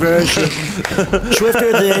swiftly, very swiftly.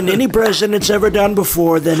 Swifter than any president's ever done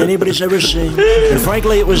before, than anybody's ever seen. And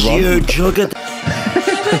frankly, it was huge. Look at...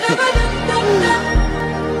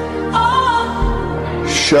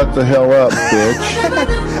 Shut the hell up,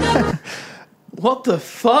 bitch. What the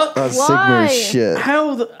fuck? That's Sigma as shit.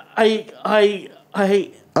 How the...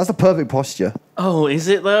 That's the perfect posture. Oh, is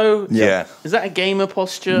it though? Yeah. Is that a gamer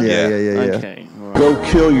posture? Yeah. Okay. Right. Go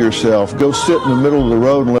kill yourself. Go sit in the middle of the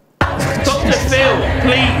road and let... Dr. Phil,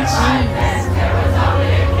 please.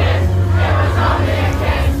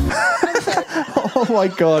 Oh my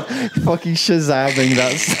god, fucking shazamming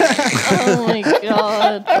that. Oh my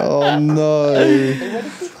god. Oh no. What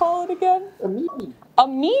did you call it again? A Mimi. A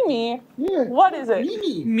Mimi? Yeah. What is it?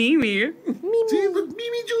 Mimi.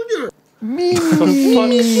 Mimi Jr.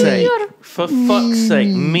 For fuck's sake,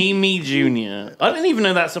 Mimi Jr. I didn't even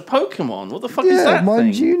know that's a Pokemon. What the fuck is that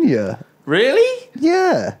Mime thing? Jr. Really?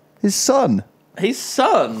 Yeah, his son. His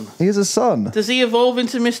son? He has a son. Does he evolve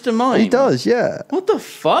into Mr. Mime? He does, yeah. What the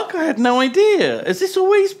fuck? I had no idea. Has this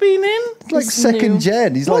always been in? It's like second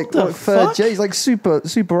gen. He's like what, third gen. He's like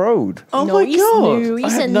super old. Oh No, my he's god! new. He's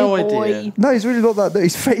I had a no new idea. boy. No, he's really not that new.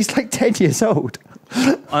 He's like 10 years old.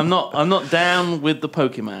 I'm not down with the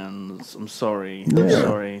Pokemons. I'm sorry. I'm Yeah.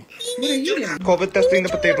 sorry. COVID testing the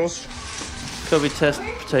potatoes. COVID test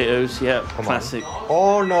potatoes. Yeah, classic.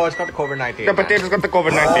 Oh no, it's got the COVID-19. The potatoes got the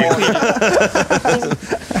COVID-19.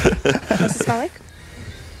 What's it smell like?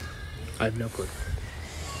 I have no clue.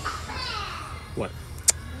 What?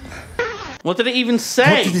 What did it even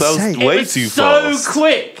say? What did it say? It was so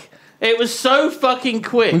quick. It was so fucking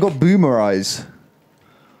quick. We got boomer eyes.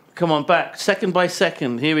 Come on, back second by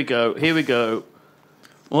second. Here we go. Here we go.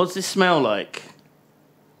 What's this smell like?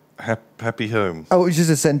 Happy home. Oh, it's just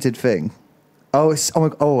a scented thing. Oh, it's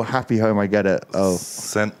happy home. I get it. Oh,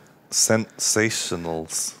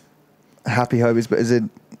 sensationals. Happy home is it?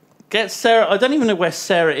 Get Sarah. I don't even know where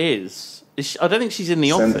Sarah is. I don't think she's in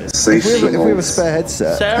the office. If we have a spare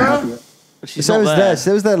headset, Sarah. She's Sarah's not there.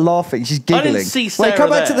 Sarah's there laughing. She's giggling. I didn't see Sarah Wait, come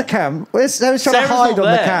back to there. the cam. Where's Sarah's trying Sarah's to hide not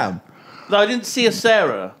on the there. cam? No, I didn't see a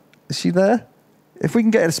Sarah. Is she there? If we can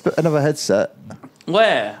get another headset.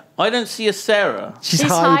 Where? I don't see a Sarah. She's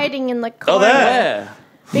hiding in the corner. Oh, there.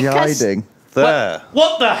 She's Because- hiding. There.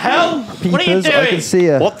 What the hell? What are you Peepers, doing? I can see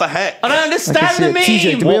her. What the heck? I don't I understand can see the it. meme.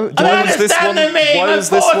 TJ, do we have- I don't why was this understand one- the meme. why I'm was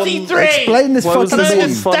this one- 43. Explain this Why was fucking I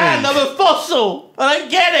this don't one meme. understand. I'm a fossil. I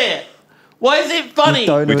don't get it. Why is it funny? We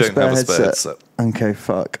don't We have a don't spare have a spare headset. Okay,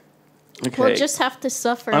 fuck. Okay. We'll just have to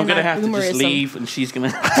suffer. I'm in gonna our have to just boomerism. leave, and she's gonna.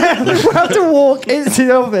 We have to walk into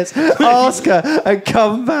the office, ask her, and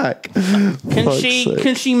come back. Can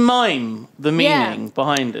she mime the meaning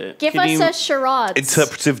behind it? Give Can us you a charade.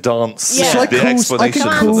 Interpretive dance. Yeah. She's like The cool- I explanation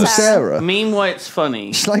can for call this. Sarah. Mean why it's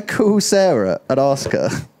funny. She's like, call Sarah and ask her.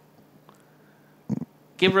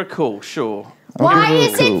 Give her a call, sure. Why give her a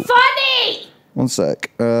is call. it funny? One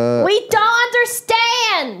sec. We don't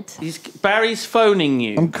understand. Barry's phoning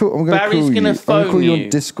you. I'm gonna Barry's call gonna you. phone I'm call you you. on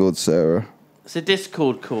Discord, Sarah. It's a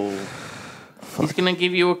Discord call. He's gonna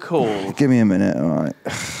give you a call. Give me a minute, all right.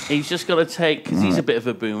 He's just got to take because he's a bit of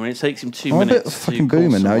a boomer. It takes him 2 I'm a minutes. bit to fucking call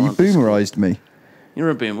boomer now. You someone on Discord. boomerized me. You're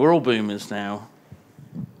a boomer. We're all boomers now.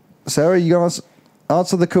 Sarah, you guys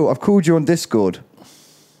answer the call. I've called you on Discord.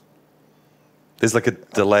 There's like a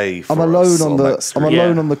delay. For I'm alone us on that the. I'm screen.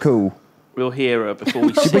 alone on the call. We'll hear her before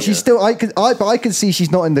we see But she's her. still. But I can see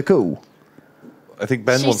she's not in the call. I think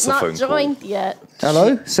Ben wants She's a not phone call. joined yet.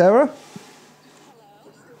 Hello, Sarah.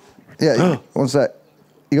 Yeah, one sec.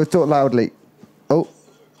 You got to talk loudly. Oh.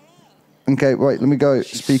 Okay, wait. Let me go.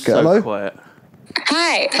 Speaker. So Hello. quiet.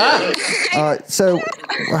 Hi. All right. So,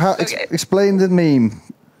 explain the meme.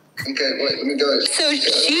 Okay, wait, let me go. So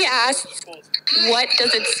she asked, what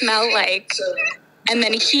does it smell like? And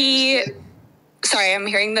then he... Sorry, I'm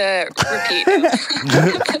hearing the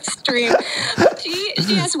repeat stream.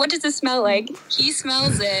 She asked, what does it smell like? He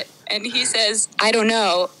smells it, and he says, I don't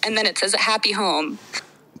know. And then it says, a happy home.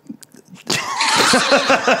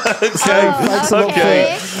 Okay.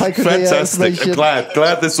 Okay. Thank you for the Fantastic. I'm information.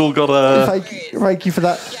 glad this all got a. Thank you for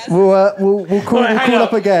that. We'll call, Right, we'll hang call up.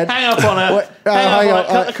 up again. Hang up on her. Wait, Hang up on on.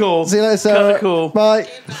 her. Cut the call. See you later, Cut Sarah. the call. Bye.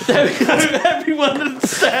 There we go. Everyone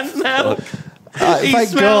understands now. He thank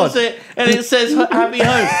smells God. it and it says happy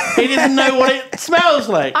home. He doesn't know what it smells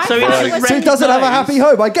like. So he doesn't So he doesn't have a happy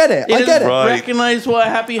home. I get it. He I get doesn't it. Right. recognise what a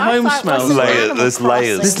happy home smells There's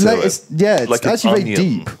layers It's to it. yeah, it's Like an actually very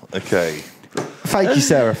onion. deep. Okay. Thank you,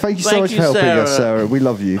 Sarah. Thank you so Thank much you, for helping us, Sarah. Sarah. We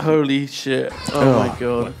love you. Holy shit. Oh Oh. my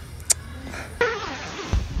god.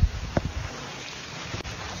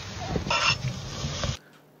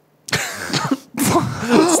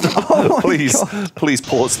 Stop. Please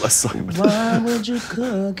pause that so much. Why would you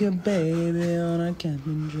cook your baby on a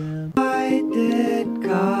camping trip? Why did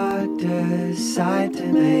God decide to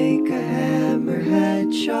make a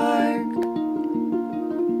hammerhead shark?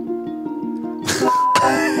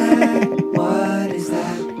 What is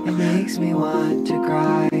that? It makes me want to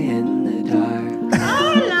cry in the dark.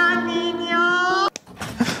 Hola, niño!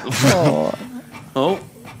 Oh. Oh.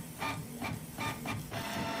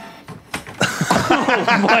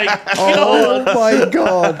 Oh my god! Oh my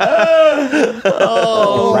god!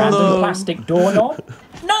 Oh, Random no. plastic doorknob?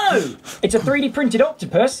 No! It's a 3D printed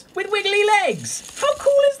octopus with wiggly legs! How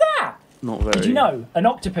cool is that? Not very. Did you know an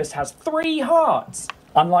octopus has 3 hearts?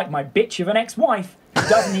 Unlike my bitch of an ex-wife, who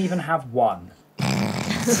doesn't even have one.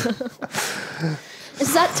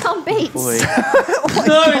 Is that Tom Bates?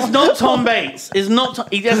 No, it's not Tom Bates. It's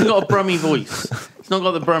not. He hasn't got a Brummy voice. He's not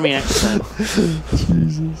got the Brummy accent.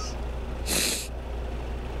 Jesus.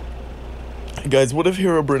 Hey guys, what if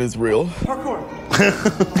Herobrine is real? Parkour.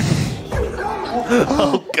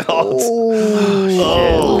 Oh god.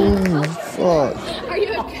 Oh, fuck. Are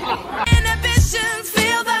you okay?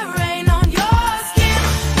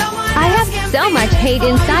 I have so much hate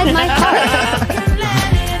inside my heart.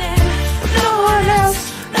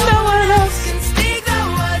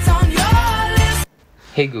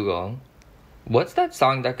 Hey Google, what's that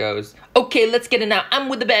song that goes, okay, let's get it now. I'm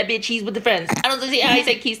with the bad bitch, he's with the friends. I don't see how he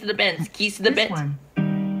said keys to the Benz. Keys to the Benz.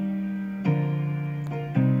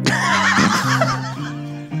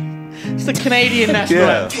 It's the Canadian national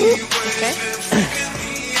Yeah. anthem.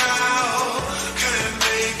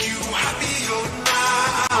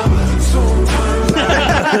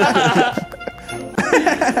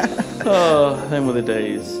 Oh, them were the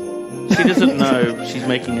days. She doesn't know she's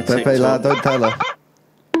making a Don't play loud, TikTok. don't tell her.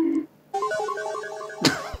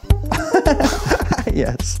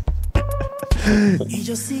 Yes. Y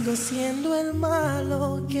yo sigo siendo el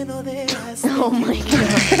malo que no dejas. Oh my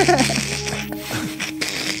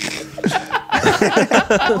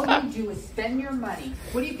All you do is spend your money.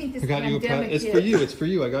 What do you think this I got you a pandemic present. It's is? for you. It's for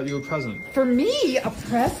you. I got you a present. For me? A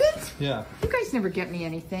present? Yeah. You guys never get me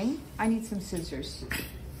anything. I need some scissors.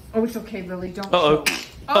 Oh, it's okay, Lily. Don't. Uh-oh. show.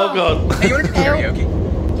 Oh god. Hey, you want to do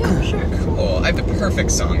karaoke? Yeah, sure. Cool. I have the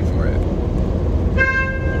perfect song for it.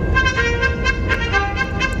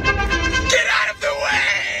 Get out of the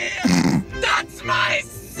way! That's my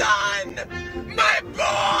son! My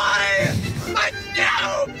boy!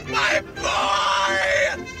 My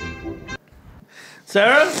boy!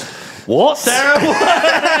 Sarah? What? Sarah?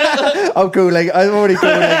 I'm calling. I'm already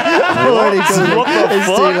calling. I'm already calling. What the It's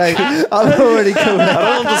fuck? too late. I'm already calling. I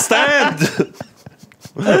don't understand.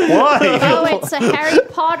 Why? Oh, it's a Harry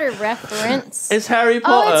Potter reference. It's Harry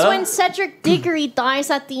Potter. Oh, it's when Cedric Diggory dies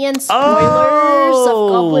at the end. Spoilers of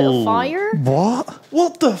Goblet of Fire. What?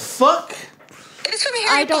 What the fuck? It's from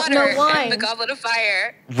Harry I don't Potter know why. and the Goblet of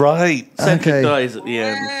Fire. Right. Cedric Okay. dies at the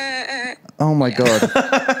end. Oh my god.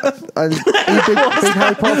 Are you a big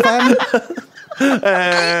Harry Potter fan?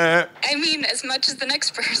 I mean, as much as the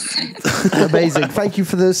next person. Amazing. Thank you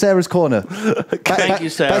for the Sarah's Corner. Thank you,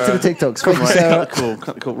 Sarah. Back to the TikToks. Thank you, Right, Sarah.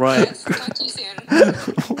 cut the call. Right. Talk to you soon.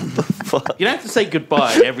 You don't have to say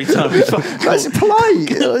goodbye every time we fucking call. That's polite.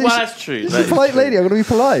 Well, that's true. She's That a is polite true. lady. I'm going to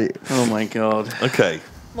be polite. Oh my god. Okay.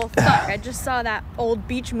 Well, fuck, I just saw that old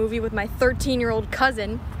beach movie with my 13-year-old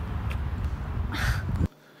cousin.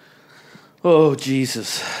 Oh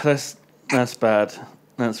Jesus. That's bad.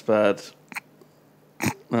 That's bad.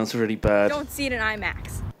 That's really bad. Don't see it in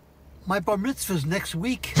IMAX. My bar mitzvah's next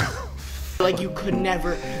week. Like you could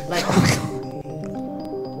never, like.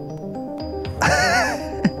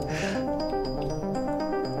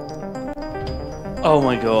 Oh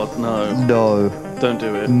my god, no. No. Don't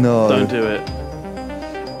do it. No. Don't do it.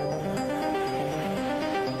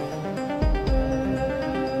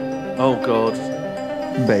 Oh god.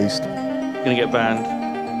 Based. Gonna get banned.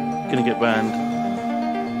 Gonna get banned.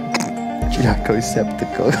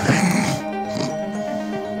 Jacocepticon.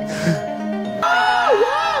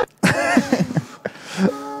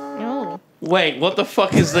 No. Wait, what the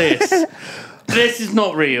fuck is this? This is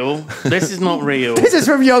not real. This is not real. This is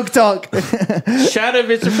from Yog Talk. Shadow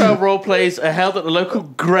Vitafel roleplays are held at the local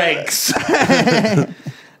Greg's.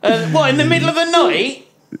 What, in the middle of the night?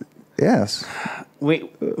 Yes. We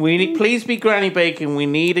need, please be Granny Bacon. We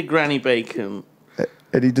need a Granny Bacon.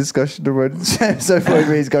 Any discussion around so far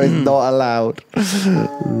he's going not allowed.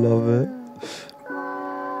 Love it.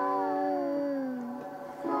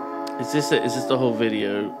 Is this the whole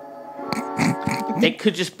video? It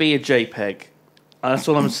could just be a JPEG. That's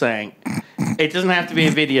all I'm saying. It doesn't have to be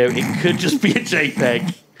a video. It could just be a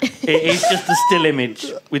JPEG. It is just a still image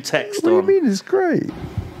with text on. What do you mean? It's great.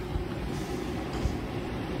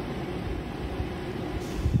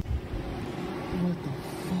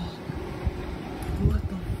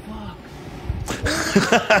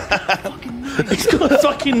 He's got a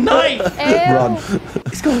fucking knife. Run.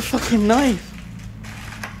 He's got a fucking knife.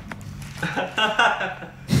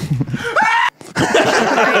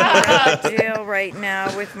 I'm in jail right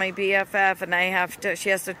now with my BFF, and she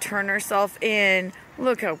has to turn herself in.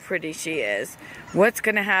 Look how pretty she is. What's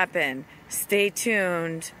gonna happen? Stay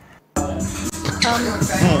tuned.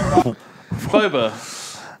 Boba,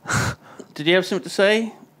 did you have something to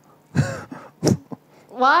say?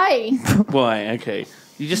 Why? Why? Okay.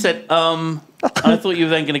 You just said, I thought you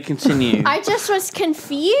were then going to continue. I just was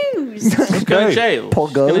confused. Just go to jail.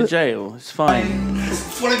 Just go to jail. It's fine.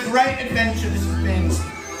 What a great adventure this has been.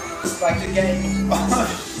 It's like to get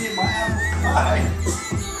oh shit, my apple pie.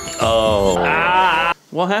 Oh.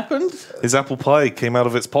 What happened? His apple pie came out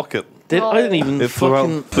of its pocket. I didn't even It flew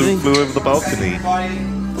over the balcony.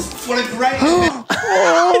 What a great adventure. I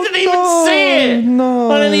didn't even see it.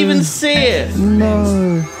 No. I didn't even see it.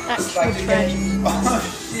 No. Actual treasure.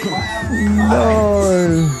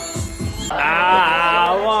 No. I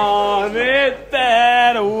want it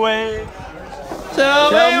that way.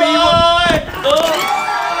 Tell me why.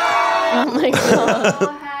 Oh my god.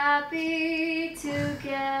 So happy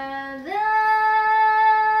together.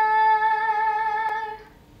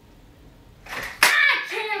 I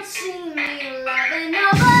can't see me loving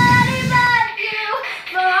nobody but you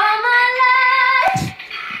for all my life.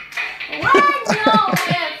 Why don't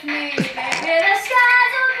with me, baby? The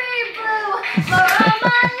skies will be blue for all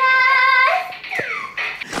my life.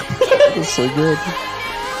 That's so good.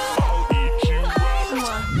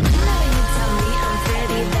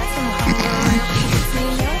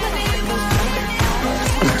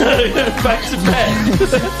 Back to bed.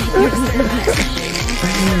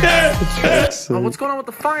 What's going on with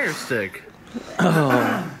the fire stick?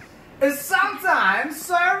 Sometimes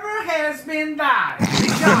server has been died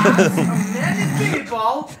because many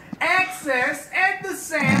people access at the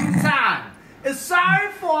same time.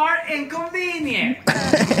 Sorry for inconvenience.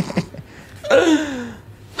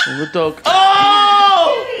 The dog.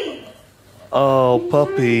 Oh! Oh,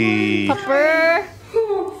 puppy. Pupper.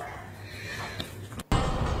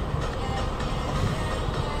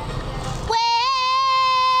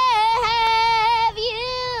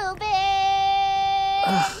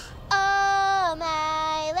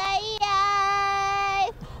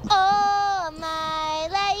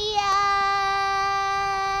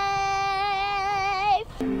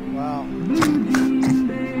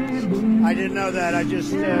 I didn't know that. I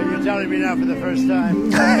just, you're telling me now for the first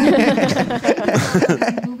time.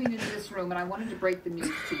 I'm moving into this room, and I wanted to break the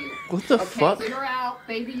news to you. What the fuck? So you're out,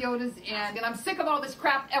 Baby Yoda's in, and I'm sick of all this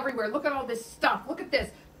crap everywhere. Look at all this stuff. Look at this.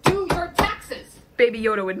 Do your taxes. Baby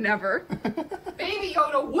Yoda would never. Baby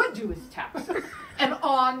Yoda would do his taxes. And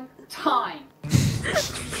on time.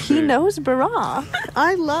 He knows Barack.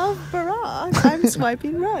 I love Barack. I'm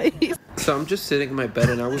swiping right. So I'm just sitting in my bed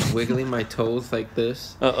and I was wiggling my toes like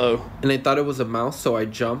this. Uh-oh. And I thought it was a mouse, so I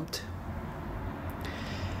jumped.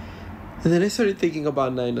 And then I started thinking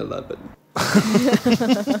about 9/11.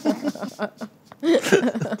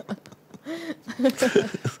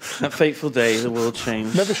 That fateful day, the world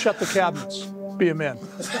changed. Never shut the cabinets. Be a man.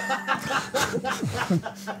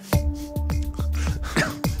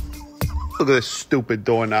 Look at this stupid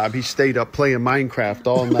doorknob. He stayed up playing Minecraft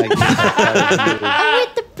all night. I'm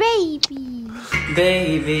with the baby.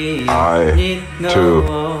 Baby, I, need too.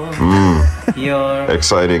 Your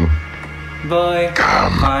Exciting. boy,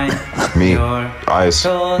 Come. Me. Eyes.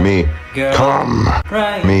 Me. girl. Come.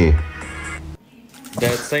 Right. Me.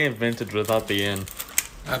 Dad, say invented without the N.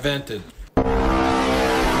 I vented.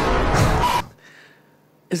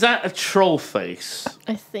 Is that a troll face?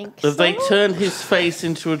 I think Have so. they turned his face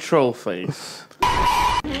into a troll face?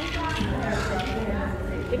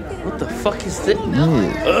 What the fuck is this? Was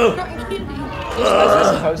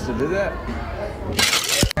I supposed to do that?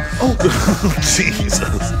 Oh, Jesus.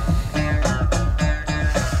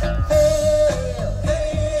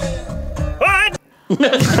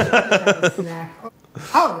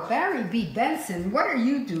 Oh, Barry B. Benson, what are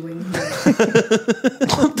you doing here?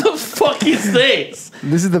 What the fuck is this?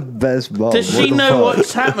 This is the best mom. Does she know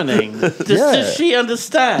what's happening? Does she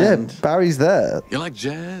understand? Yeah, Barry's there. You like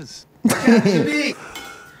jazz?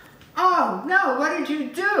 Oh, no, what did you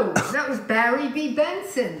do? That was Barry B.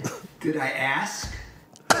 Benson. Did I ask?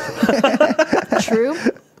 True.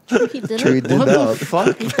 True, he didn't. True, he did What not. the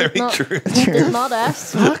fuck? Very true. He did not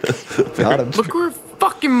ask. Got him. Look where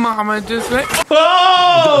fucking mama just went.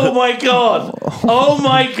 Oh my god! Oh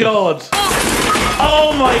my god!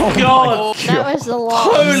 Oh my god! That was a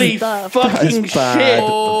lot Holy of stuff. fucking That's bad. shit!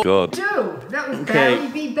 Oh God. Dude, that was Okay. Barry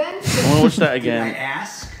B. I Benson. want to watch that Did I again.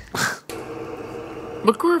 ask?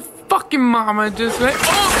 Look where fucking mama just went.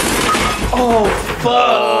 Oh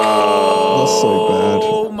fuck! That's so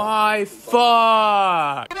Oh my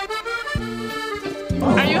fuck!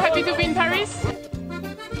 Are you happy to be in Paris?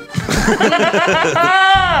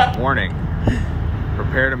 Warning.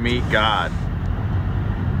 Prepare to meet God.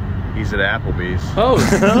 He's at Applebee's. Oh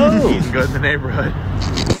no! Eating good in the neighborhood.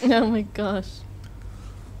 Oh my gosh.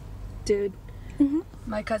 Dude,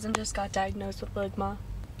 my cousin just got diagnosed with ligma.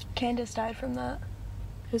 Candace died from that.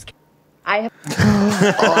 Who's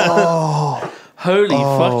Oh, Holy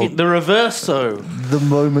fucking the reverso! the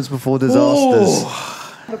moments before disasters.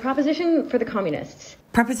 A proposition for the communists.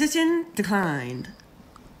 Proposition declined.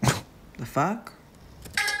 The fuck?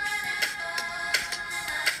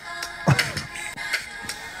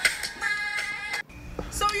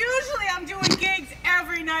 So usually I'm doing gigs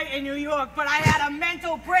every night in New York, but I had a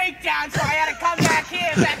mental breakdown, so I had to come back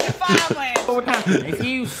here, back to farmland. What would happen if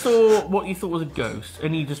you saw what you thought was a ghost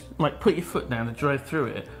and you just like put your foot down and drove through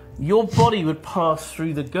it? Your body would pass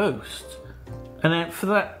through the ghost, and then for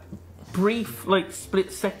that brief like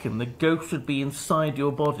split second, the ghost would be inside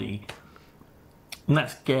your body, and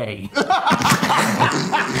that's gay.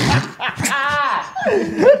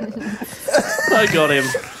 I got him.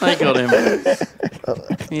 I got him.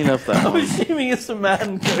 You love that. I'm assuming it's a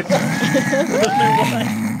man ghost. I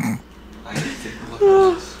don't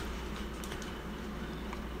know why.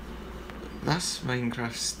 That's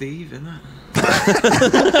Minecraft Steve, isn't it?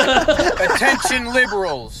 Attention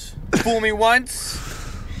liberals. Fool me once,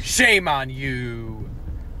 shame on you.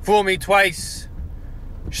 Fool me twice,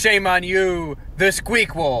 shame on you, the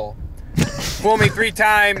squeak wall. Fool me 3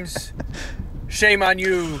 times, shame on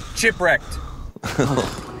you, chipwrecked.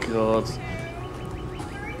 Oh, God.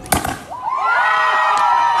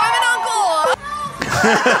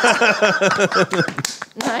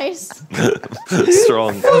 Nice.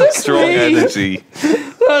 Strong energy.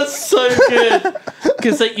 That's so good.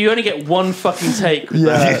 Because like, you only get one fucking take with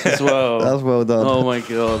that as well. That's well done. Oh my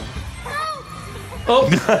god. Oh.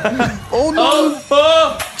 Oh no!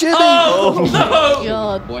 Oh, Jimmy! oh no!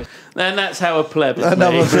 God. And that's how a pleb is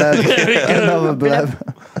Another made. bleb. There we go. Another bleb.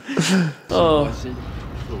 Oh.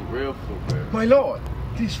 My lord,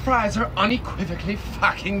 these fries are unequivocally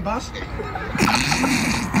fucking busted.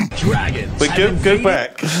 Dragons. But go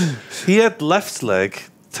back. He had left leg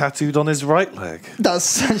tattooed on his right leg. That's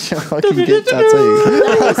such a fucking good tattoo.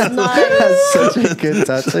 That is nice. That's such a good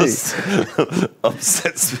tattoo. Just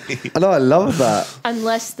upsets me. I know, I love that.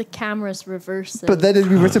 Unless the camera's reversed. But then it'd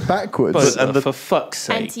be written backwards. But, and for fuck's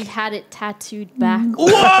sake. And he had it tattooed back.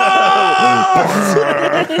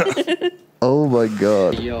 Oh my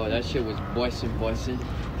god. Yo, that shit was boising.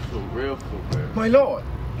 For real. My lord,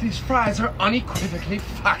 these fries are unequivocally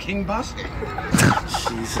fucking busted.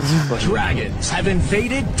 Jesus. Dragons have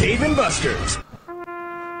invaded Dave & Buster's.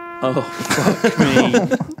 Oh, fuck me.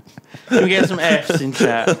 Can we get some F's in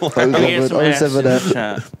chat? Can we get some F's in the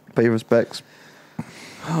chat? Pay respects.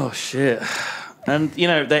 Oh, shit. And, you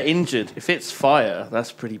know, they're injured. If it's fire,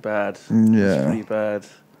 that's pretty bad. Yeah. That's pretty bad.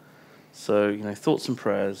 So, you know, thoughts and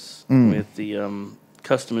prayers with the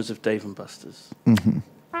customers of Dave & Buster's. Mm-hmm.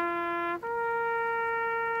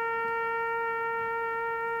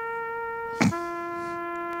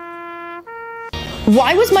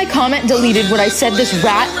 Why was my comment deleted when I said this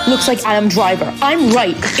rat looks like Adam Driver? I'm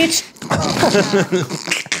right. It's...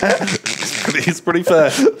 It's pretty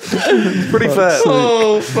fair. It's pretty fair.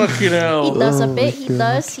 Oh, fucking hell. He does a bit. He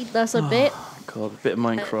does a bit. God, a bit of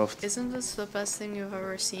Minecraft. Isn't this the best thing you've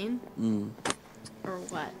ever seen? Or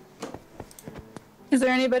what? Is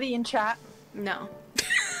there anybody in chat? No.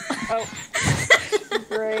 Oh.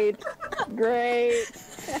 Great.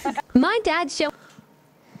 My dad showed.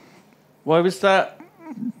 Why was that?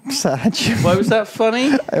 Sad. Why was that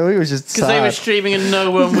funny? I think it was just sad. Because they were streaming and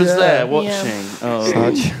no one was there watching. Yeah. Oh.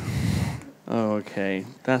 Sad. Oh, okay.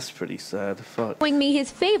 That's pretty sad. Fuck. Showing me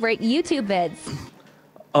his favorite YouTube vids.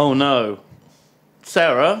 Oh no,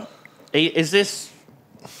 Sarah, is this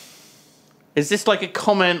Is this like a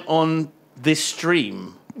comment on this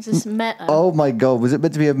stream? Is this meta? Oh my god, was it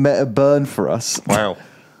meant to be a meta burn for us? Wow.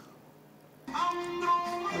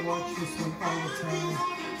 I watch this one all the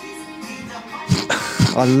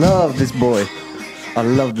time. I love this boy. I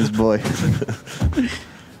love this boy.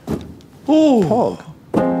 Ooh. Pog.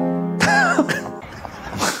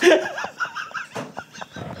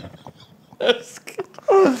 That's good.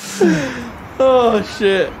 Oh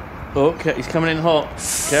shit. Okay, he's coming in hot.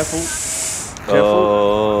 Careful. Careful.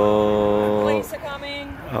 Oh. Police are coming.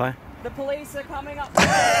 Hi. The police are coming up.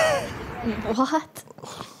 What?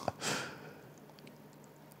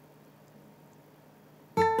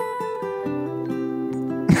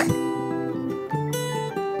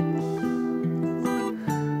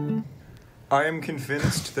 I am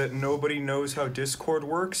convinced that nobody knows how Discord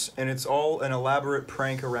works, and it's all an elaborate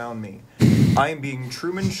prank around me. I am being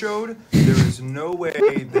Truman Showed. There is no way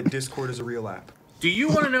that Discord is a real app. Do you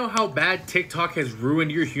want to know how bad TikTok has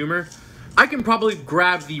ruined your humor? I can probably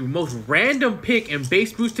grab the most random pic and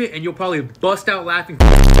bass boost it, and you'll probably bust out laughing.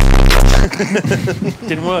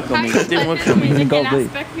 Didn't work on me. Didn't work on me.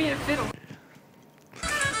 Expect me to fiddle.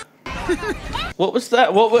 What was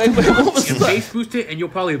that? What was that? Bass boost it, and you'll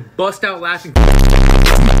probably bust out laughing.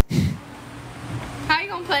 How you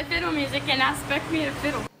gonna play fiddle music and expect me to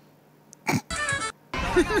fiddle?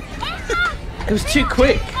 It was too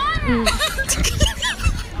quick.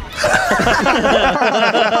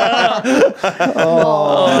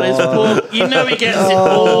 Oh, this poor. You know he gets it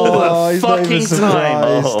all the fucking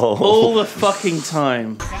time. All the fucking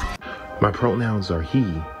time. My pronouns are he,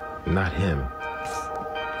 not him.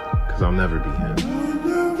 Because I'll never be him.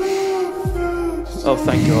 Oh,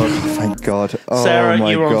 thank God. Thank God. Oh, Sarah,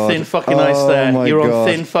 my you were on God. thin fucking ice there. my You were on God.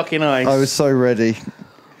 thin fucking ice. I was so ready.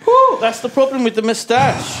 Whew, that's the problem with the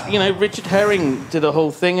moustache. You know, Richard Herring did a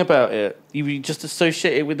whole thing about it. You just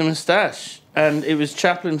associate it with the moustache. And it was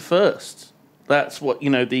Chaplin first. That's what, you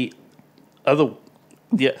know, the other...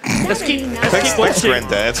 Yeah. Let's keep Thanks, watching.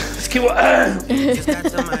 Granddad. Let's keep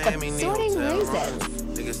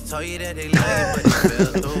Sorting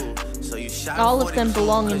roses. All of them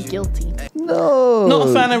belong in guilty. No. Not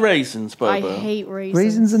a fan of raisins, Boba. I hate raisins.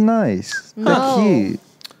 Raisins are nice. No. They're cute.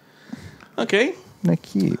 Okay. They're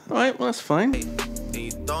cute. All right, well, that's fine.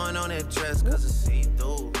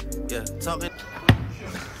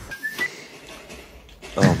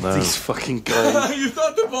 Oh no. These fucking guys. You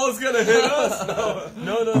thought the ball's gonna hit us?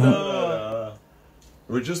 No.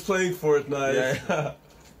 We're just playing Fortnite. Yeah.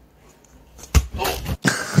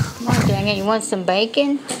 Come on, dang it. You want some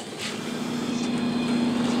bacon?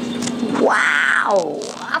 Wow.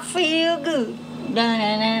 I feel good.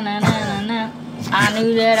 Da-na-na-na-na-na. I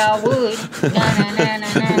knew that I would.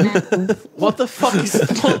 Da-na-na-na-na-na. What the fuck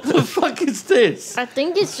is this? I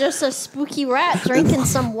think it's just a spooky rat drinking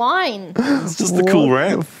some wine. It's just a cool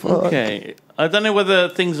rat. Okay. I don't know whether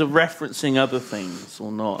things are referencing other things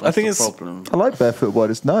or not. That's I think the it's problem. I like barefoot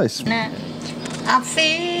wine. It's nice. I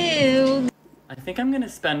feel. I think I'm gonna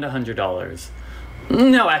spend $100.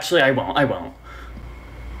 No, actually, I won't.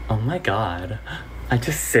 Oh my god. I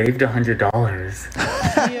just saved $100.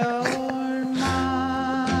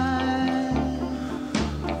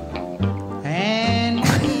 And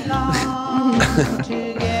we belong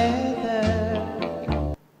together.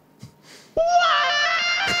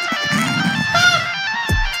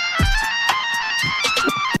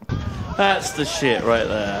 That's the shit right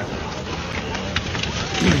there.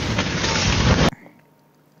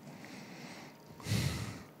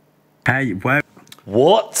 Hey, where?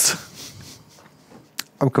 What?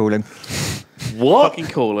 I'm calling. What? Fucking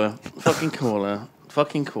caller. Fucking caller.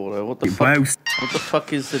 Fucking caller. What the fuck? What the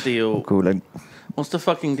fuck is the deal? I'm calling. What's the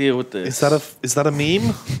fucking deal with this? Is that a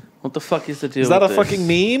meme? What the fuck is the deal? Is that with a this? fucking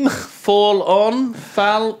meme? Fall on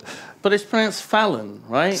but it's pronounced Fallon,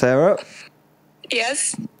 right? Sarah,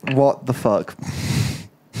 Yes. what the fuck?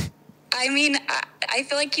 I mean, I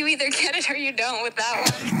feel like you either get it or you don't with that one.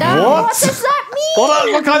 What does that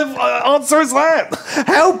mean? What kind of answer is that?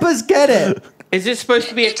 Help us get it. Is it supposed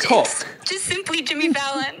to be a cock? Just simply Jimmy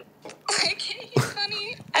Fallon. Like, he's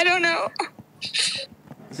funny. I don't know.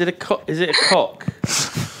 Is it a cock? Is it a cock?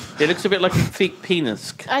 It looks a bit like a fake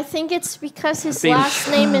penis. I think it's because his Being- last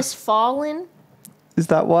name is Fallen. Is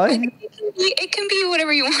that why? It can be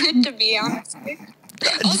whatever you want it to be, honestly.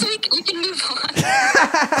 Also, we can move on.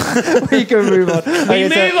 We can move on. We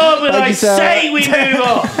move on when I say we move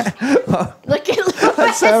on. Look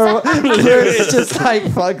at Sarah, it's just like,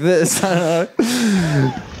 fuck this. I don't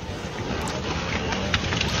know.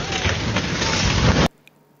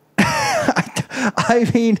 I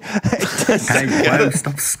mean, Hey, whoa,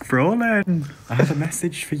 stop scrolling. I have a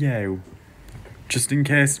message for you. just in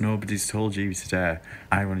case nobody's told you today,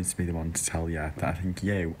 I wanted to be the one to tell you that I think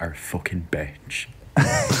you are a fucking bitch.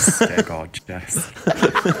 Stay gorgeous.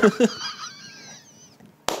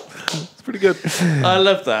 It's pretty good. I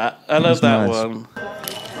love that. I love that nice. one.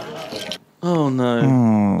 Oh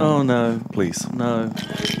no. Oh no. Please. No.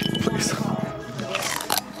 Please.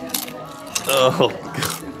 Oh,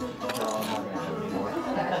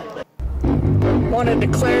 Wanted to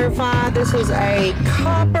clarify, this is a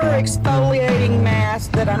copper exfoliating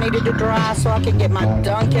mask that I needed to dry so I could get my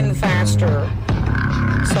Dunkin' faster.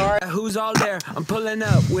 Sorry. Who's all there? I'm pulling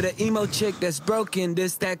up with an emo chick that's broken.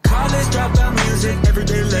 This that college dropout music. Every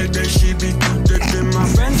day like that she be too thick. And my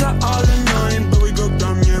friends are all annoying, but we go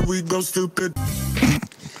dumb, yeah, we go stupid.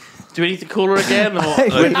 Do we need to call her again? Or?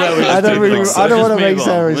 I don't want to make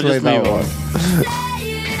Sarah explain that one.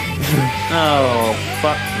 Oh,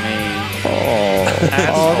 fuck me.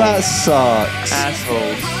 Oh, that sucks.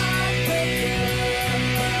 Assholes.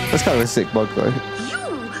 That's kind of a sick bug, though. You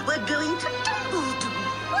were going to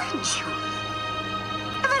Dumbledore, weren't you?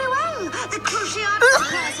 Very well. The Cruciate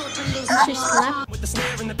Castle to listen. She slapped. With the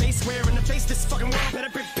snare and the bass, square in the face, this fucking world better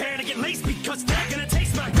prepare to get laced because they're gonna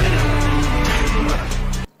taste my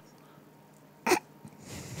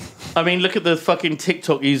I mean, look at the fucking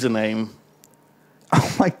TikTok username.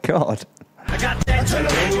 Oh my god. I got that.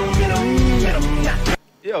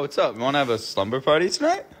 Yo, what's up? You want to have a slumber party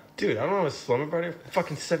tonight? Dude, I don't have a slumber party. I'm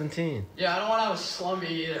fucking 17. Yeah, I don't want to have a slumber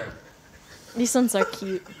either. These ones are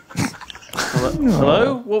cute.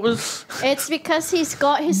 Hello? What was... It's because he's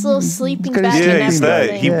got his little sleeping He's got bag his and yeah, he's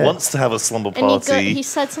everything. there. He wants to have a slumber And party. he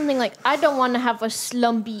said something like, I don't want to have a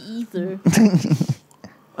slumpy either.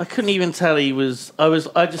 I couldn't even tell he was... I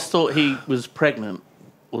just thought he was pregnant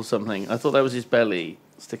or something. I thought that was his belly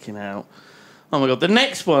sticking out. Oh my god, the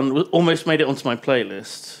next one almost made it onto my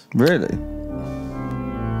playlist. Really?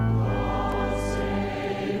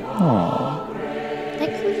 Oh.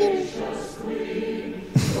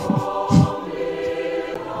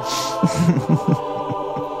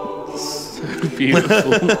 So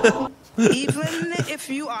beautiful. Even if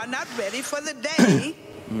you are not ready for the day,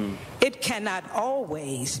 it cannot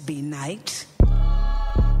always be night.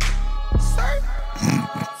 Sir,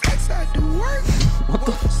 sex I do work. What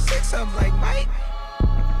the? 6 I'm like, Mike,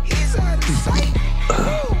 he's out of sight.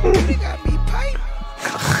 Oh, he got me pipe.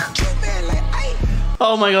 You man like, I.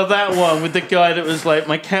 Oh my god, that one with the guy that was like,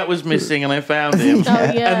 my cat was missing and I found him. Oh,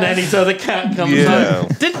 yeah. And then his other cat comes home.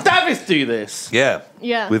 Did Davis do this? Yeah.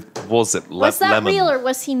 Yeah. With, was it Was that lemon? real or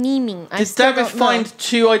was he memeing? I Did still Davis don't know. find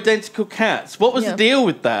 2 identical cats? What was Yeah. the deal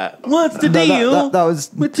with that? What's the No, deal that was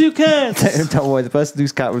with 2 cats? Don't worry, the person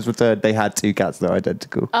whose cat was returned, they had 2 cats that are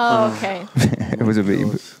identical. Oh, okay. It was a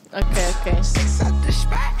meme. Okay.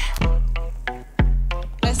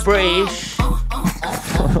 British.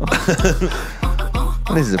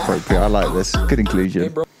 This is appropriate. I like this. Good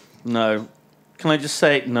inclusion. No. Can I just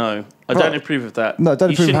say no? I don't approve of that. No, don't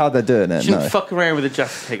You approve of shouldn't- how they're doing it. You shouldn't No. fuck around with a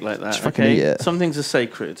Jaffa cake like that. Just fucking Okay? eat it. Some things are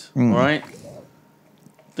sacred. Mm. All right.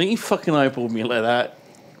 Don't you fucking eyeball me like that.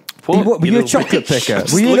 Were you a little chocolate bitch. picker?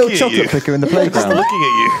 Just Were you a looking little at chocolate you. picker in the Just playground? looking at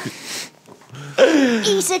you.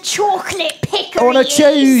 He's a chocolate picker. On a he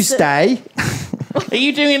is. Tuesday. Are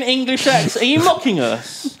you doing an English accent? Are you mocking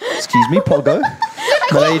us? Excuse me, Pogo.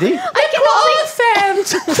 Milady. Look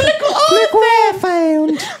what I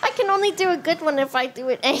found. I can only do a good one if I do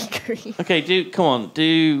it angry. Okay, come on,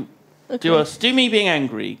 do me being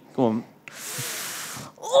angry. Go on.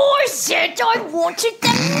 I said I wanted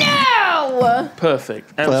them now.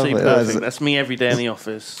 Perfect. Absolutely Perfect. perfect. That's me every day in the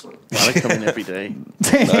office. Well, I come in every day,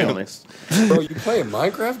 to be honest. Bro, you play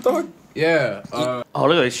Minecraft, dog? Yeah. Oh,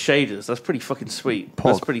 look at those shaders. That's pretty fucking sweet.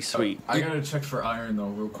 That's pretty sweet. I gotta check for iron though,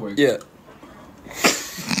 real quick. Yeah.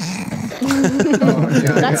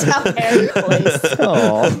 That's how Harry plays.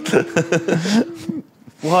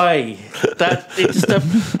 Why? It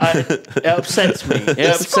upsets me. It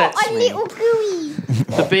upsets A me. little gooey.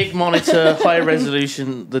 The big monitor, high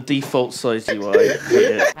resolution, the default size UI.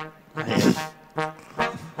 Yeah.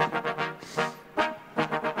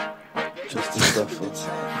 Just the stuff.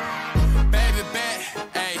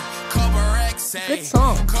 Good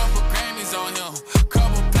song.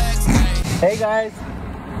 Hey guys,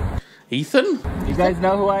 Ethan? you guys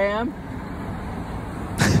know who I am?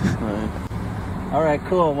 No. All right,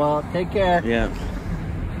 cool. Well, take care. Yeah.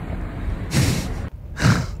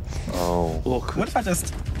 Oh. Awkward. What if I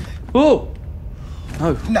just? Oh!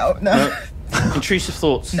 No. No. Intrusive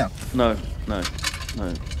thoughts. No. No. No.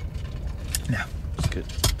 It's good.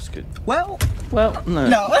 It's good. Well, no. no.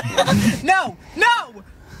 No.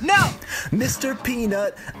 No! Mr.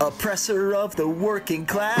 Peanut, oppressor of the working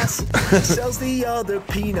class, sells the other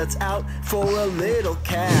peanuts out for a little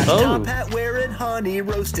cash. Top hat wearing, honey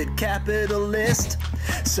roasted capitalist.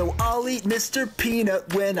 So I'll eat Mr.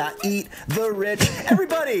 Peanut when I eat the rich.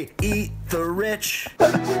 Everybody, eat the rich.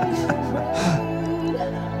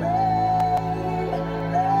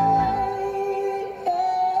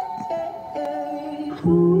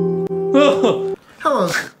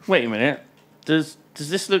 Wait a minute. Does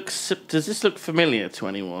this look familiar to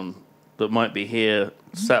anyone that might be here,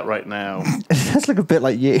 sat right now? It does look a bit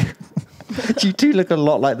like you. You do look a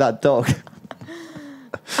lot like that dog.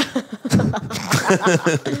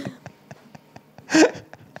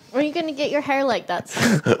 When are you gonna get your hair like that?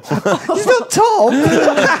 He's not Tom.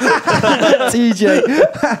 TJ.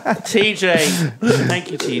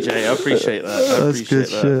 Thank you, TJ. I appreciate that. That's good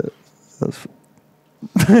shit.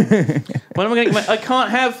 When am I going to I can't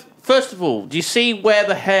have. First of all, do you see where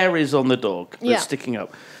the hair is on the dog that's Yeah. sticking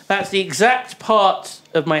up? That's the exact part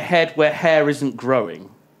of my head where hair isn't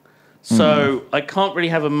growing. So I can't really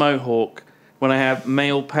have a mohawk when I have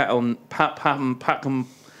male pattern Gognisk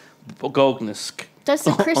Does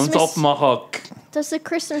the on Christmas top of my hog. Does the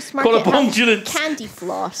Christmas market have Colobongulant. candy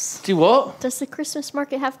floss? Do what? Does the Christmas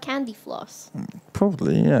market have candy floss?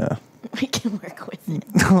 Probably, yeah. We can work with it.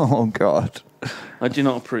 Oh, God. I do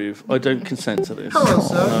not approve. I don't consent to this. Hello,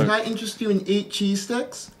 sir. No. Can I interest you in 8 cheese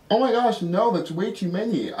sticks? Oh my gosh, no, that's way too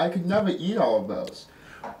many. I could never eat all of those.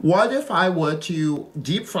 What if I were to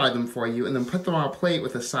deep fry them for you and then put them on a plate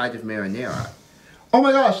with a side of marinara? Oh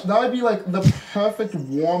my gosh, that would be like the perfect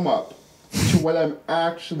warm-up to what I'm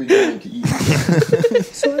actually going to eat.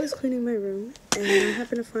 So I was cleaning my room, and I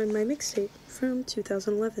happened to find my mixtape from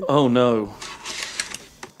 2011. Oh no.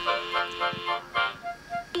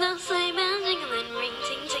 The sleigh bells jingling, ring,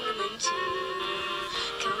 ting, tingling too.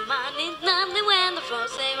 Come on, it's lovely when the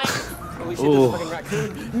folks say right. We should this fucking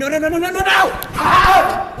raccoon. No, no, no, no, no, no, no!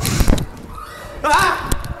 Ah! Ah!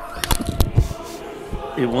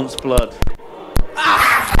 It wants blood.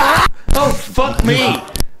 Oh, fuck me!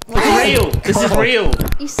 It's real! This is real!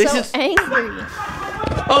 He's This so is... angry.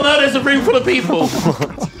 Oh no, there's a room full of people!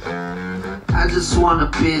 I just want a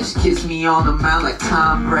bitch kiss me on the mouth like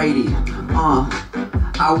Tom Brady.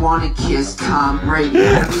 I wanna kiss Tom Brady.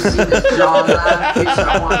 Have you seen his jawline? Bitch,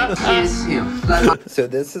 I wanna kiss him. So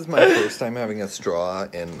this is my first time having a straw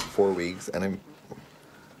in 4 weeks, and I'm...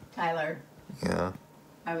 Tyler, Yeah.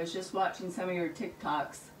 I was just watching some of your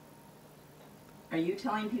TikToks. Are you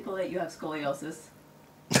telling people that you have scoliosis?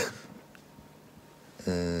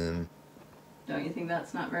 Don't you think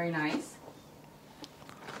that's not very nice?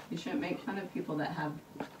 You shouldn't make fun of people that have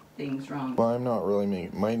things wrong. Well, I'm not really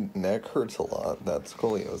making... My neck hurts a lot. That's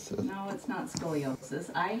scoliosis. No, it's not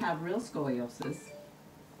scoliosis. I have real scoliosis.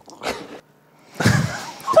 What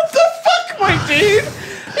the fuck, my dude?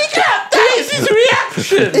 He can't. That is his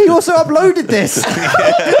reaction. He also uploaded this.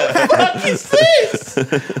 What the fuck is this?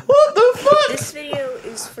 What the fuck? This video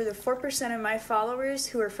is for the 4% of my followers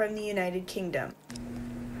who are from the United Kingdom.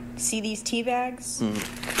 See these tea bags?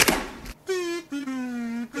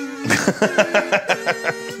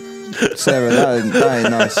 Sarah, that ain't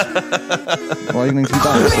nice. Why are you going to be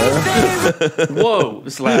done, Sarah? Whoa,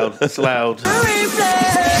 it's loud. It's loud.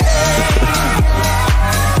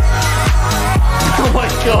 Oh my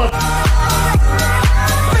god.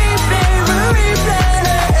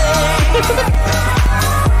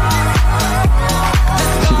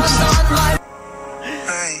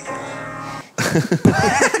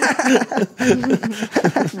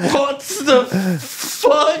 What the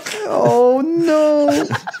fuck? Oh no!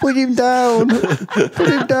 Put him down! Put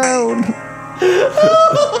him down!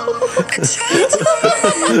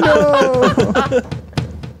 No!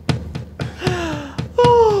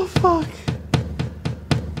 Oh fuck!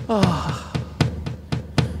 Oh.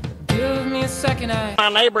 Give me a second, My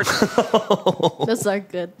neighbor Those are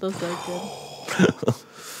good. Those are good.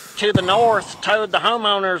 to the north told the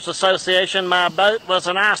homeowners association my boat was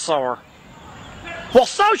an eyesore. Well,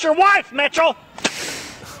 so's your wife, Mitchell.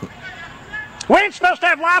 We ain't supposed to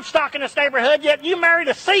have livestock in this neighborhood, yet you married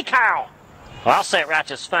a sea cow. Well, I'll say it right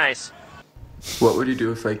to his face. What would you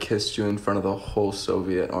do if I kissed you in front of the whole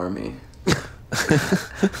Soviet army?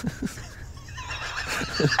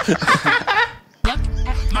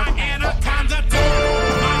 My anaconda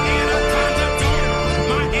door, my anaconda door,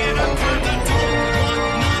 my anaconda door.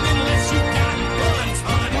 Want none unless you got buns,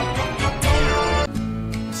 honey.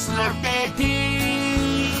 Slurp that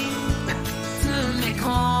pee to me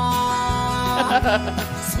corn.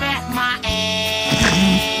 Smack my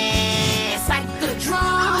ass like the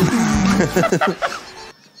drum.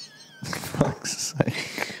 Fuck's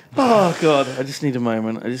sake. Oh Oh god, I just need a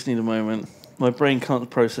moment. My brain can't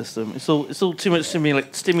process them. It's all too much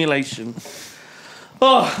stimulation.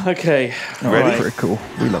 Oh, okay. Ready? Critical.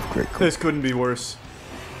 We love critical. This couldn't be worse.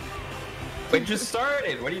 We just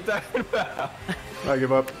started. What are you talking about? I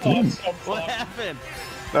give up. What happened?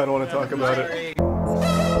 I don't want to talk about it.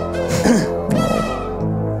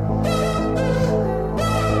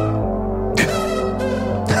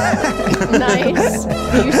 Nice.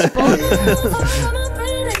 Useful.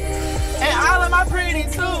 And all of my pretty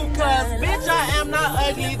too, cause bitch, I am not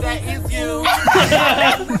ugly, that is you.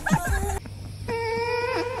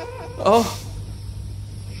 Oh.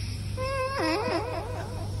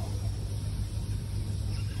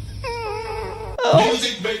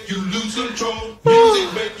 Music make you lose control.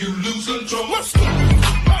 Music make you lose control.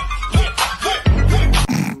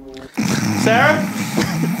 Sarah?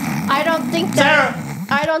 I don't think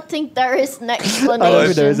there is an explanation. I don't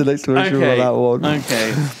think there is an explanation for that one.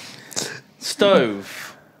 Okay.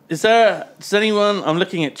 Stove. Does anyone, I'm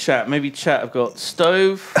looking at chat, maybe chat have got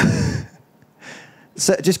stove.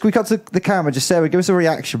 So just can we cut to the camera? Just Sarah, give us a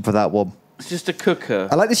reaction for that one. It's just a cooker.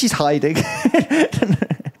 I like that she's hiding.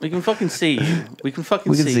 We can fucking see you. We can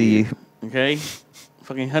see you. Okay?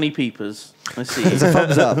 Fucking honey peepers. I see you. It's a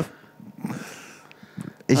thumbs up.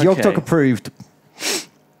 Is Yogtalk approved?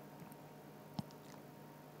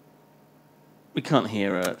 We can't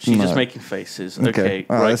hear her. She's just making faces. Okay,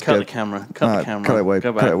 All right, cut good. the camera. Cut the camera. Cut it away.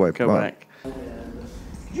 Go back. Cut it away. Go back.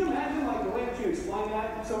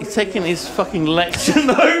 He's taking his fucking lecture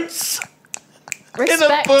notes in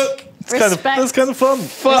a book. That's kind of fun.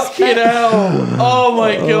 Fucking hell. Oh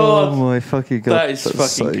my god. Oh my fucking god. That is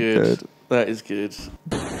That's fucking so good. That is good.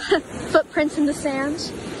 Footprints in the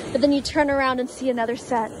sand, but then you turn around and see another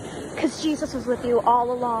set, because Jesus was with you all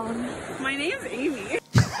along. My name's Amy.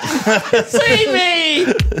 See me!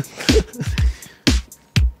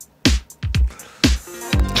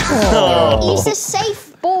 He's a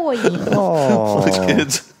safe boy. Oh,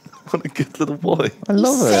 what a good little boy. I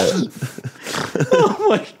love it. Oh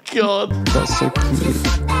my god. That's so cute.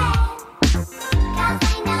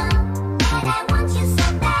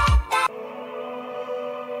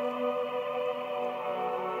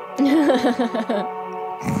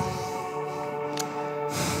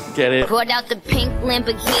 Get it? Put out the pink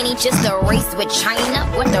Lamborghini, just a race with China.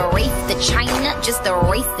 What the race to China? Just a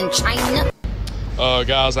race in China.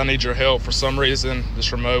 Guys, I need your help. For some reason,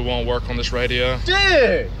 this remote won't work on this radio.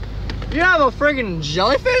 Dude! You have a friggin'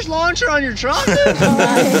 jellyfish launcher on your truck?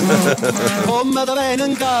 Oh my god.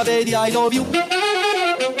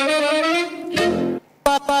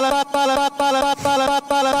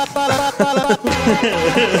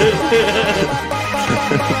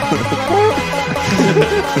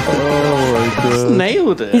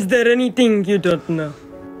 Nailed it. Is there anything you don't know?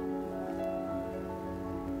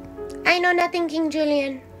 I know nothing, King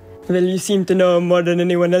Julian. Well, you seem to know more than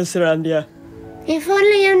anyone else around here. If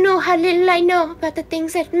only you knew how little I know about the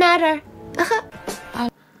things that matter.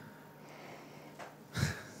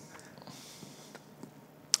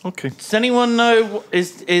 Okay. Does anyone know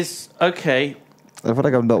is okay? I feel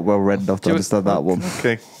like I'm not well read enough to understand that one.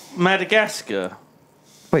 Okay. Madagascar.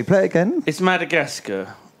 Wait, play it again. It's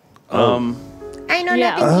Madagascar. I know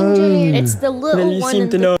nothing, King Julian. It's the little Well, you one seem in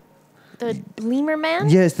to know. the lemur man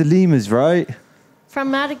Yeah, it's the lemurs, right? from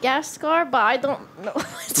Madagascar, but I don't know.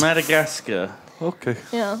 Madagascar. Okay.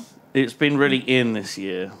 Yeah. It's been really in this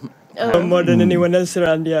year. More than anyone else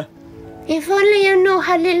around here. If only you knew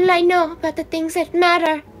how little I know about the things that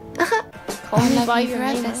matter. Call me by your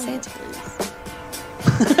name.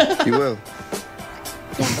 You will.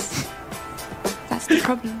 Yes. That's the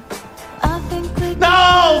problem.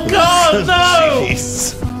 No! God, no!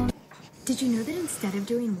 Jeez. Did you know that instead of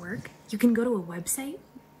doing work, you can go to a website?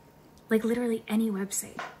 Like literally any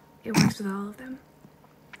website. It works with all of them.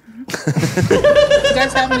 You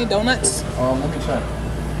guys have any donuts? Let me check.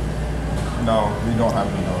 No, we don't have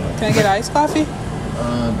any donuts. Can I get iced coffee?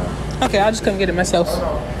 No. Okay, I'll just come get it myself.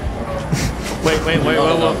 Wait,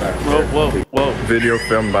 whoa. Video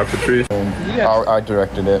filmed by Patrice. I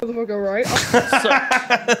directed it. Right?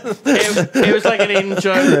 It was like an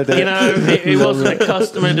in-joke, you know. It wasn't a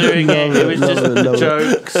customer doing it. It was just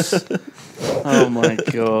jokes. Oh my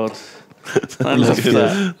god. I love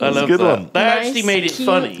that. I love that. They actually made it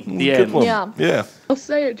funny. The end. Yeah. Yeah. I'll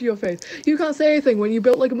say it to your face. You can't say anything when you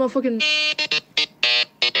built like a motherfucking...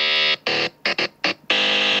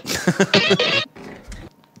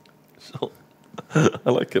 I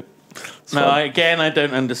like it. It's No, fun. I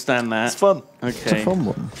don't understand that. It's fun. Okay. It's a fun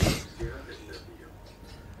one.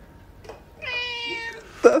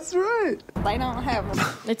 That's right. They don't have them.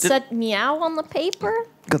 It said meow on the paper.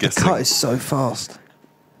 God, the cut is so fast.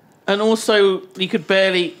 And also, you could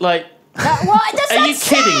barely, like... What does Are you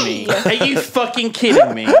kidding me? Are you fucking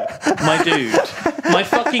kidding me? My dude. My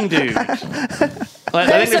fucking dude. Like,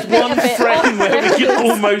 I think there's one frame where we can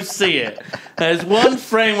almost see it. There's one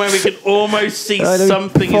frame where we can almost see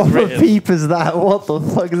something is written. Peep is that? What the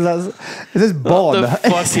fuck is that? Is this Bod? What the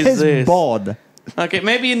fuck is this? Bod. Okay,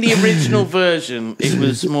 maybe in the original version it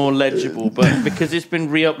was more legible, but because it's been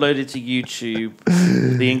re-uploaded to YouTube,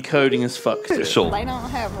 the encoding has fucked it. Sure. They don't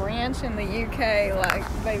have ranch in the UK. Like,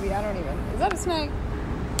 baby, I don't even. Is that a snake?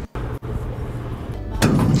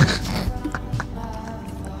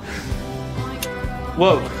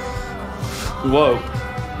 Whoa. Whoa.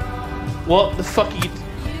 What the fuck are you...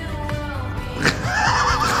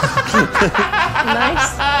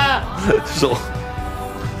 Nice. Sure.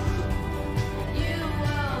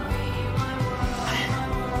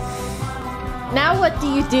 Now what do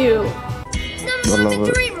you do?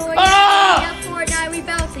 Ah! Fortnite, we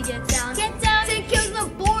about to get down. Get down. 10 kills on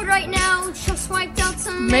the board right now. Just swiped out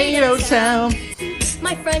some Mayo Town.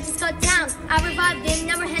 My friend just got down. I revived him.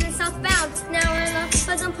 Now we're heading southbound. Now we're in a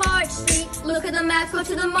Pleasant Park Street. Look at the map. Go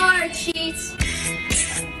to the mark sheets.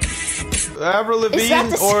 Avril Is that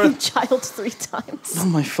Lavigne the or same child 3 times? Oh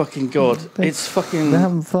my fucking god. It's fucking... They're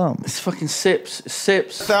having fun. It's fucking Sips. It's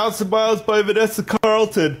Sips. 1,000 Miles by Vanessa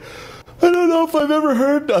Carlton. I don't know if I've ever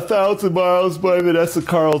heard 1,000 Miles by Vanessa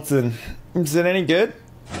Carlton. Is it any good?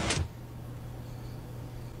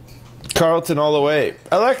 Carlton all the way.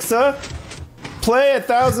 Alexa, play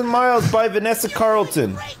 1,000 Miles by Vanessa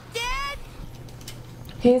Carlton.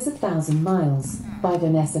 Here's 1,000 Miles by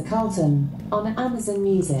Vanessa Carlton on Amazon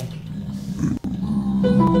Music.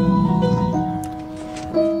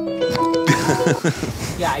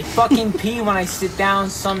 Yeah, I fucking pee when I sit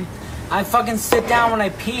down. I fucking sit down when I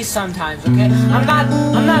pee sometimes. Okay, I'm not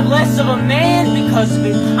less of a man because of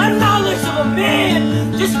it. I'm not less of a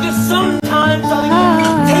man just because sometimes I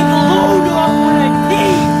take a load off when I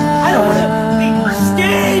pee. I don't want to be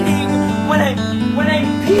standing when I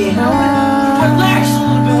pee. I want to relax a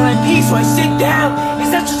little bit when I pee, so I sit down.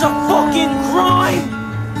 Is that just a fucking crime?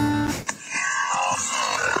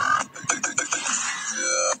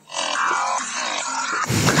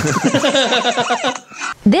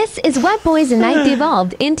 This is what Boys and Night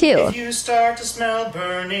devolved into. If you start to smell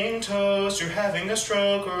burning toast, you're having a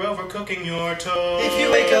stroke or overcooking your toast. If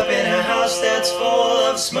you wake up in a house that's full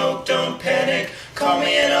of smoke, don't panic. Call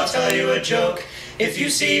me and I'll tell you a joke. If you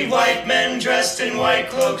see white men dressed in white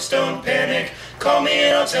cloaks, don't panic. Call me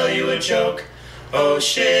and I'll tell you a joke. Oh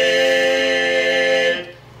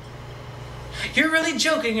shit. You're really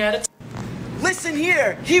joking at it. Listen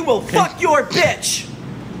here, he will fuck your bitch.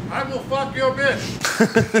 I will fuck your bitch.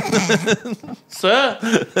 Sir?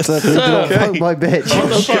 So do not fuck my bitch.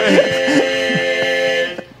 Oh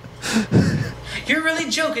shit. You're really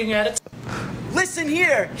joking at it. Listen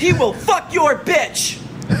here, he will fuck your bitch.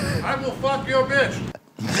 I will fuck your bitch.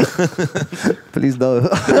 Please no.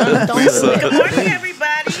 Good morning,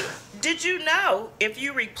 everybody. Did you know if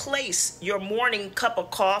you replace your morning cup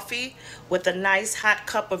of coffee with a nice hot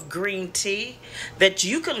cup of green tea, that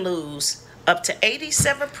you can lose up to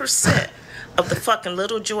 87% of the fucking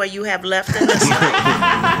little joy you have left in this life?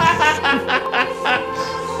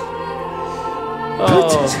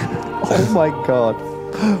 Oh my god.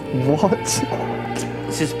 What?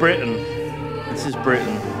 This is Britain. This is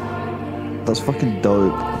Britain. That's fucking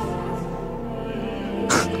dope.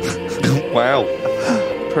 Wow.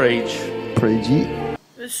 Preach. Preachy.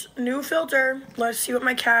 This new filter. Let's see what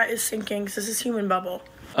my cat is thinking. Cause this is human bubble.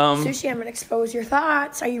 Sushi, I'm gonna expose your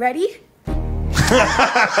thoughts. Are you ready?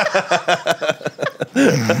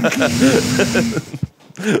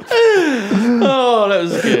 Oh, that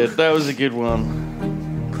was good. That was a good one.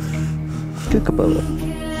 Kookaburra.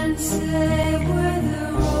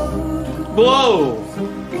 Whoa!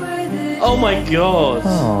 Oh my god.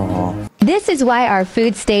 Oh. This is why our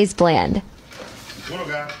food stays bland.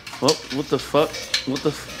 What the fuck? What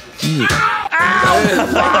the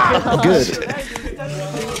Good.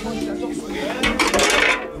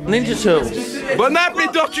 Ninja Turtles. Bon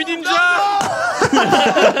appétit, Tortue Ninja!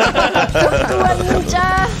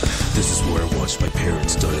 Ninja. This is where I watched my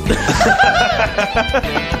parents die.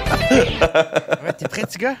 Ouais, t'es prêt,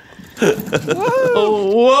 petit gars?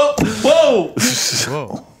 Oh, whoa! Whoa.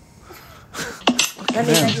 Let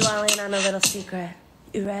me let you all in on a little secret.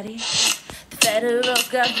 You ready? The federal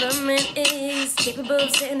government is capable of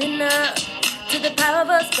standing up to the power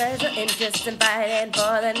of special interests and fighting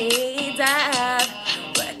for the needs of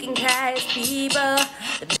working class people.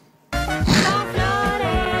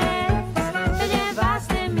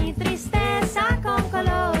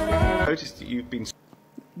 Noticed that you've been.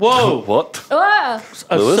 Whoa! What? Ah!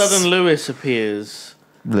 A Lewis? Southern Lewis appears.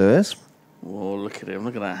 Lewis? Oh, look at him.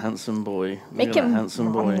 Look at that handsome boy. Make Look at him- that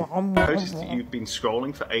handsome boy. Noticed that you've been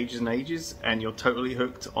scrolling for ages and ages, and you're totally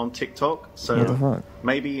hooked on TikTok. So What the fuck?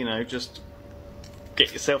 maybe just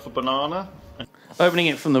get yourself a banana. Opening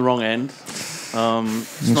it from the wrong end.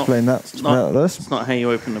 It's Explain that. It's not, Lewis. it's not how you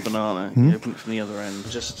open a banana. Hmm? You open it from the other end.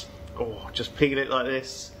 Just peel it like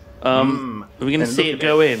this. Are we going to Then see look it at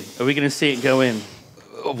go in? Are we going to see it go in?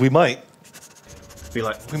 We might. Be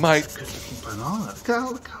like, we might. Good looking banana.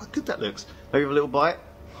 Look how good that looks. Maybe have a little bite.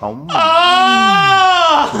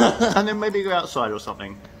 And then maybe go outside or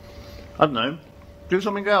something. I don't know. Do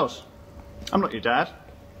something else. I'm not your dad.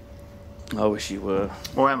 I wish you were.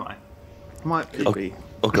 Or am I? Might be.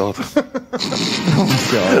 Oh God. Oh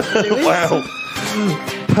God. Wow.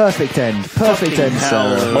 Perfect end. Perfect end,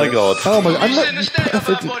 Sarah. My God. Oh my God. I'm not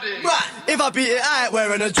perfect. If I beat it, I ain't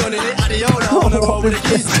wearing a Johnny. Adiona on the road with the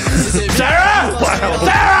keys. Sarah! Wow.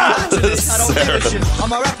 Sarah! I don't give a shit.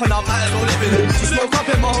 I'm a rapper now, I ain't no living it. She smoke up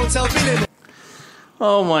in my hotel feeling it.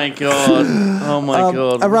 Oh my God. Oh my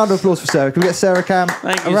God. A round of applause for Sarah. Can we get Sarah Cam?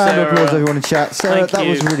 Thank A you, round Sarah. of applause, everyone in chat. Sarah, Thank that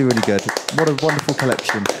was you. really, really good. What a wonderful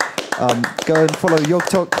collection. Go and follow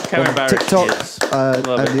Yogtalk How on embarrassed TikTok she is. and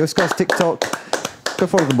Love the it. Yogscast TikTok. Go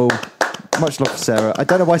follow them all. Much love for Sarah. I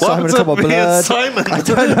don't know why Simon What's has come up on with me and blurred. Simon? I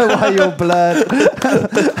don't know why you're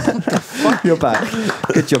blurred. You're back.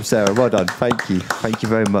 Good job, Sarah. Well done. Thank you. Thank you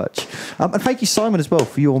very much. And thank you, Simon, as well,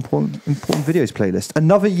 for your important videos playlist.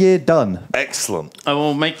 Another year done. Excellent. I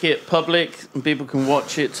will make it public and people can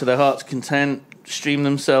watch it to their heart's content, stream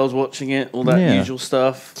themselves watching it, all that Yeah. usual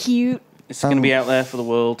stuff. Cute. It's going to be out there for the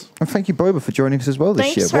world. And thank you, Boba, for joining us as well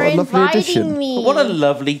this Thanks year. for What a lovely inviting addition. me. What a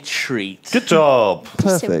lovely treat. Good job.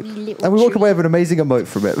 Perfect. Just a little And we walk treat. away with an amazing emote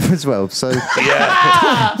from it as well. So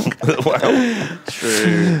Yeah. Wow.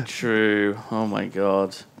 True. Oh my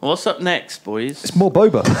God. What's up next, boys? it's more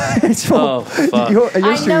Boba. It's more, Oh, fuck. You're I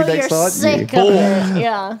know streaming you're next, aren't sick you? of it.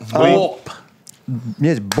 Yeah.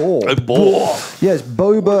 Yes, Bob. Bob. Yes,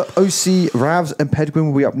 Boba, OC, Ravs, and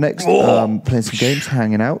Pedguin will be up next, playing some games,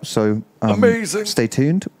 hanging out. So Amazing. Stay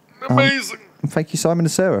tuned. Amazing. And thank you, Simon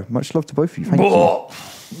and Sarah. Much love to both of you. Thank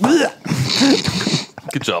you.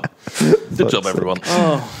 Good job. Good job, everyone.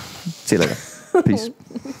 Oh. See you later. Peace.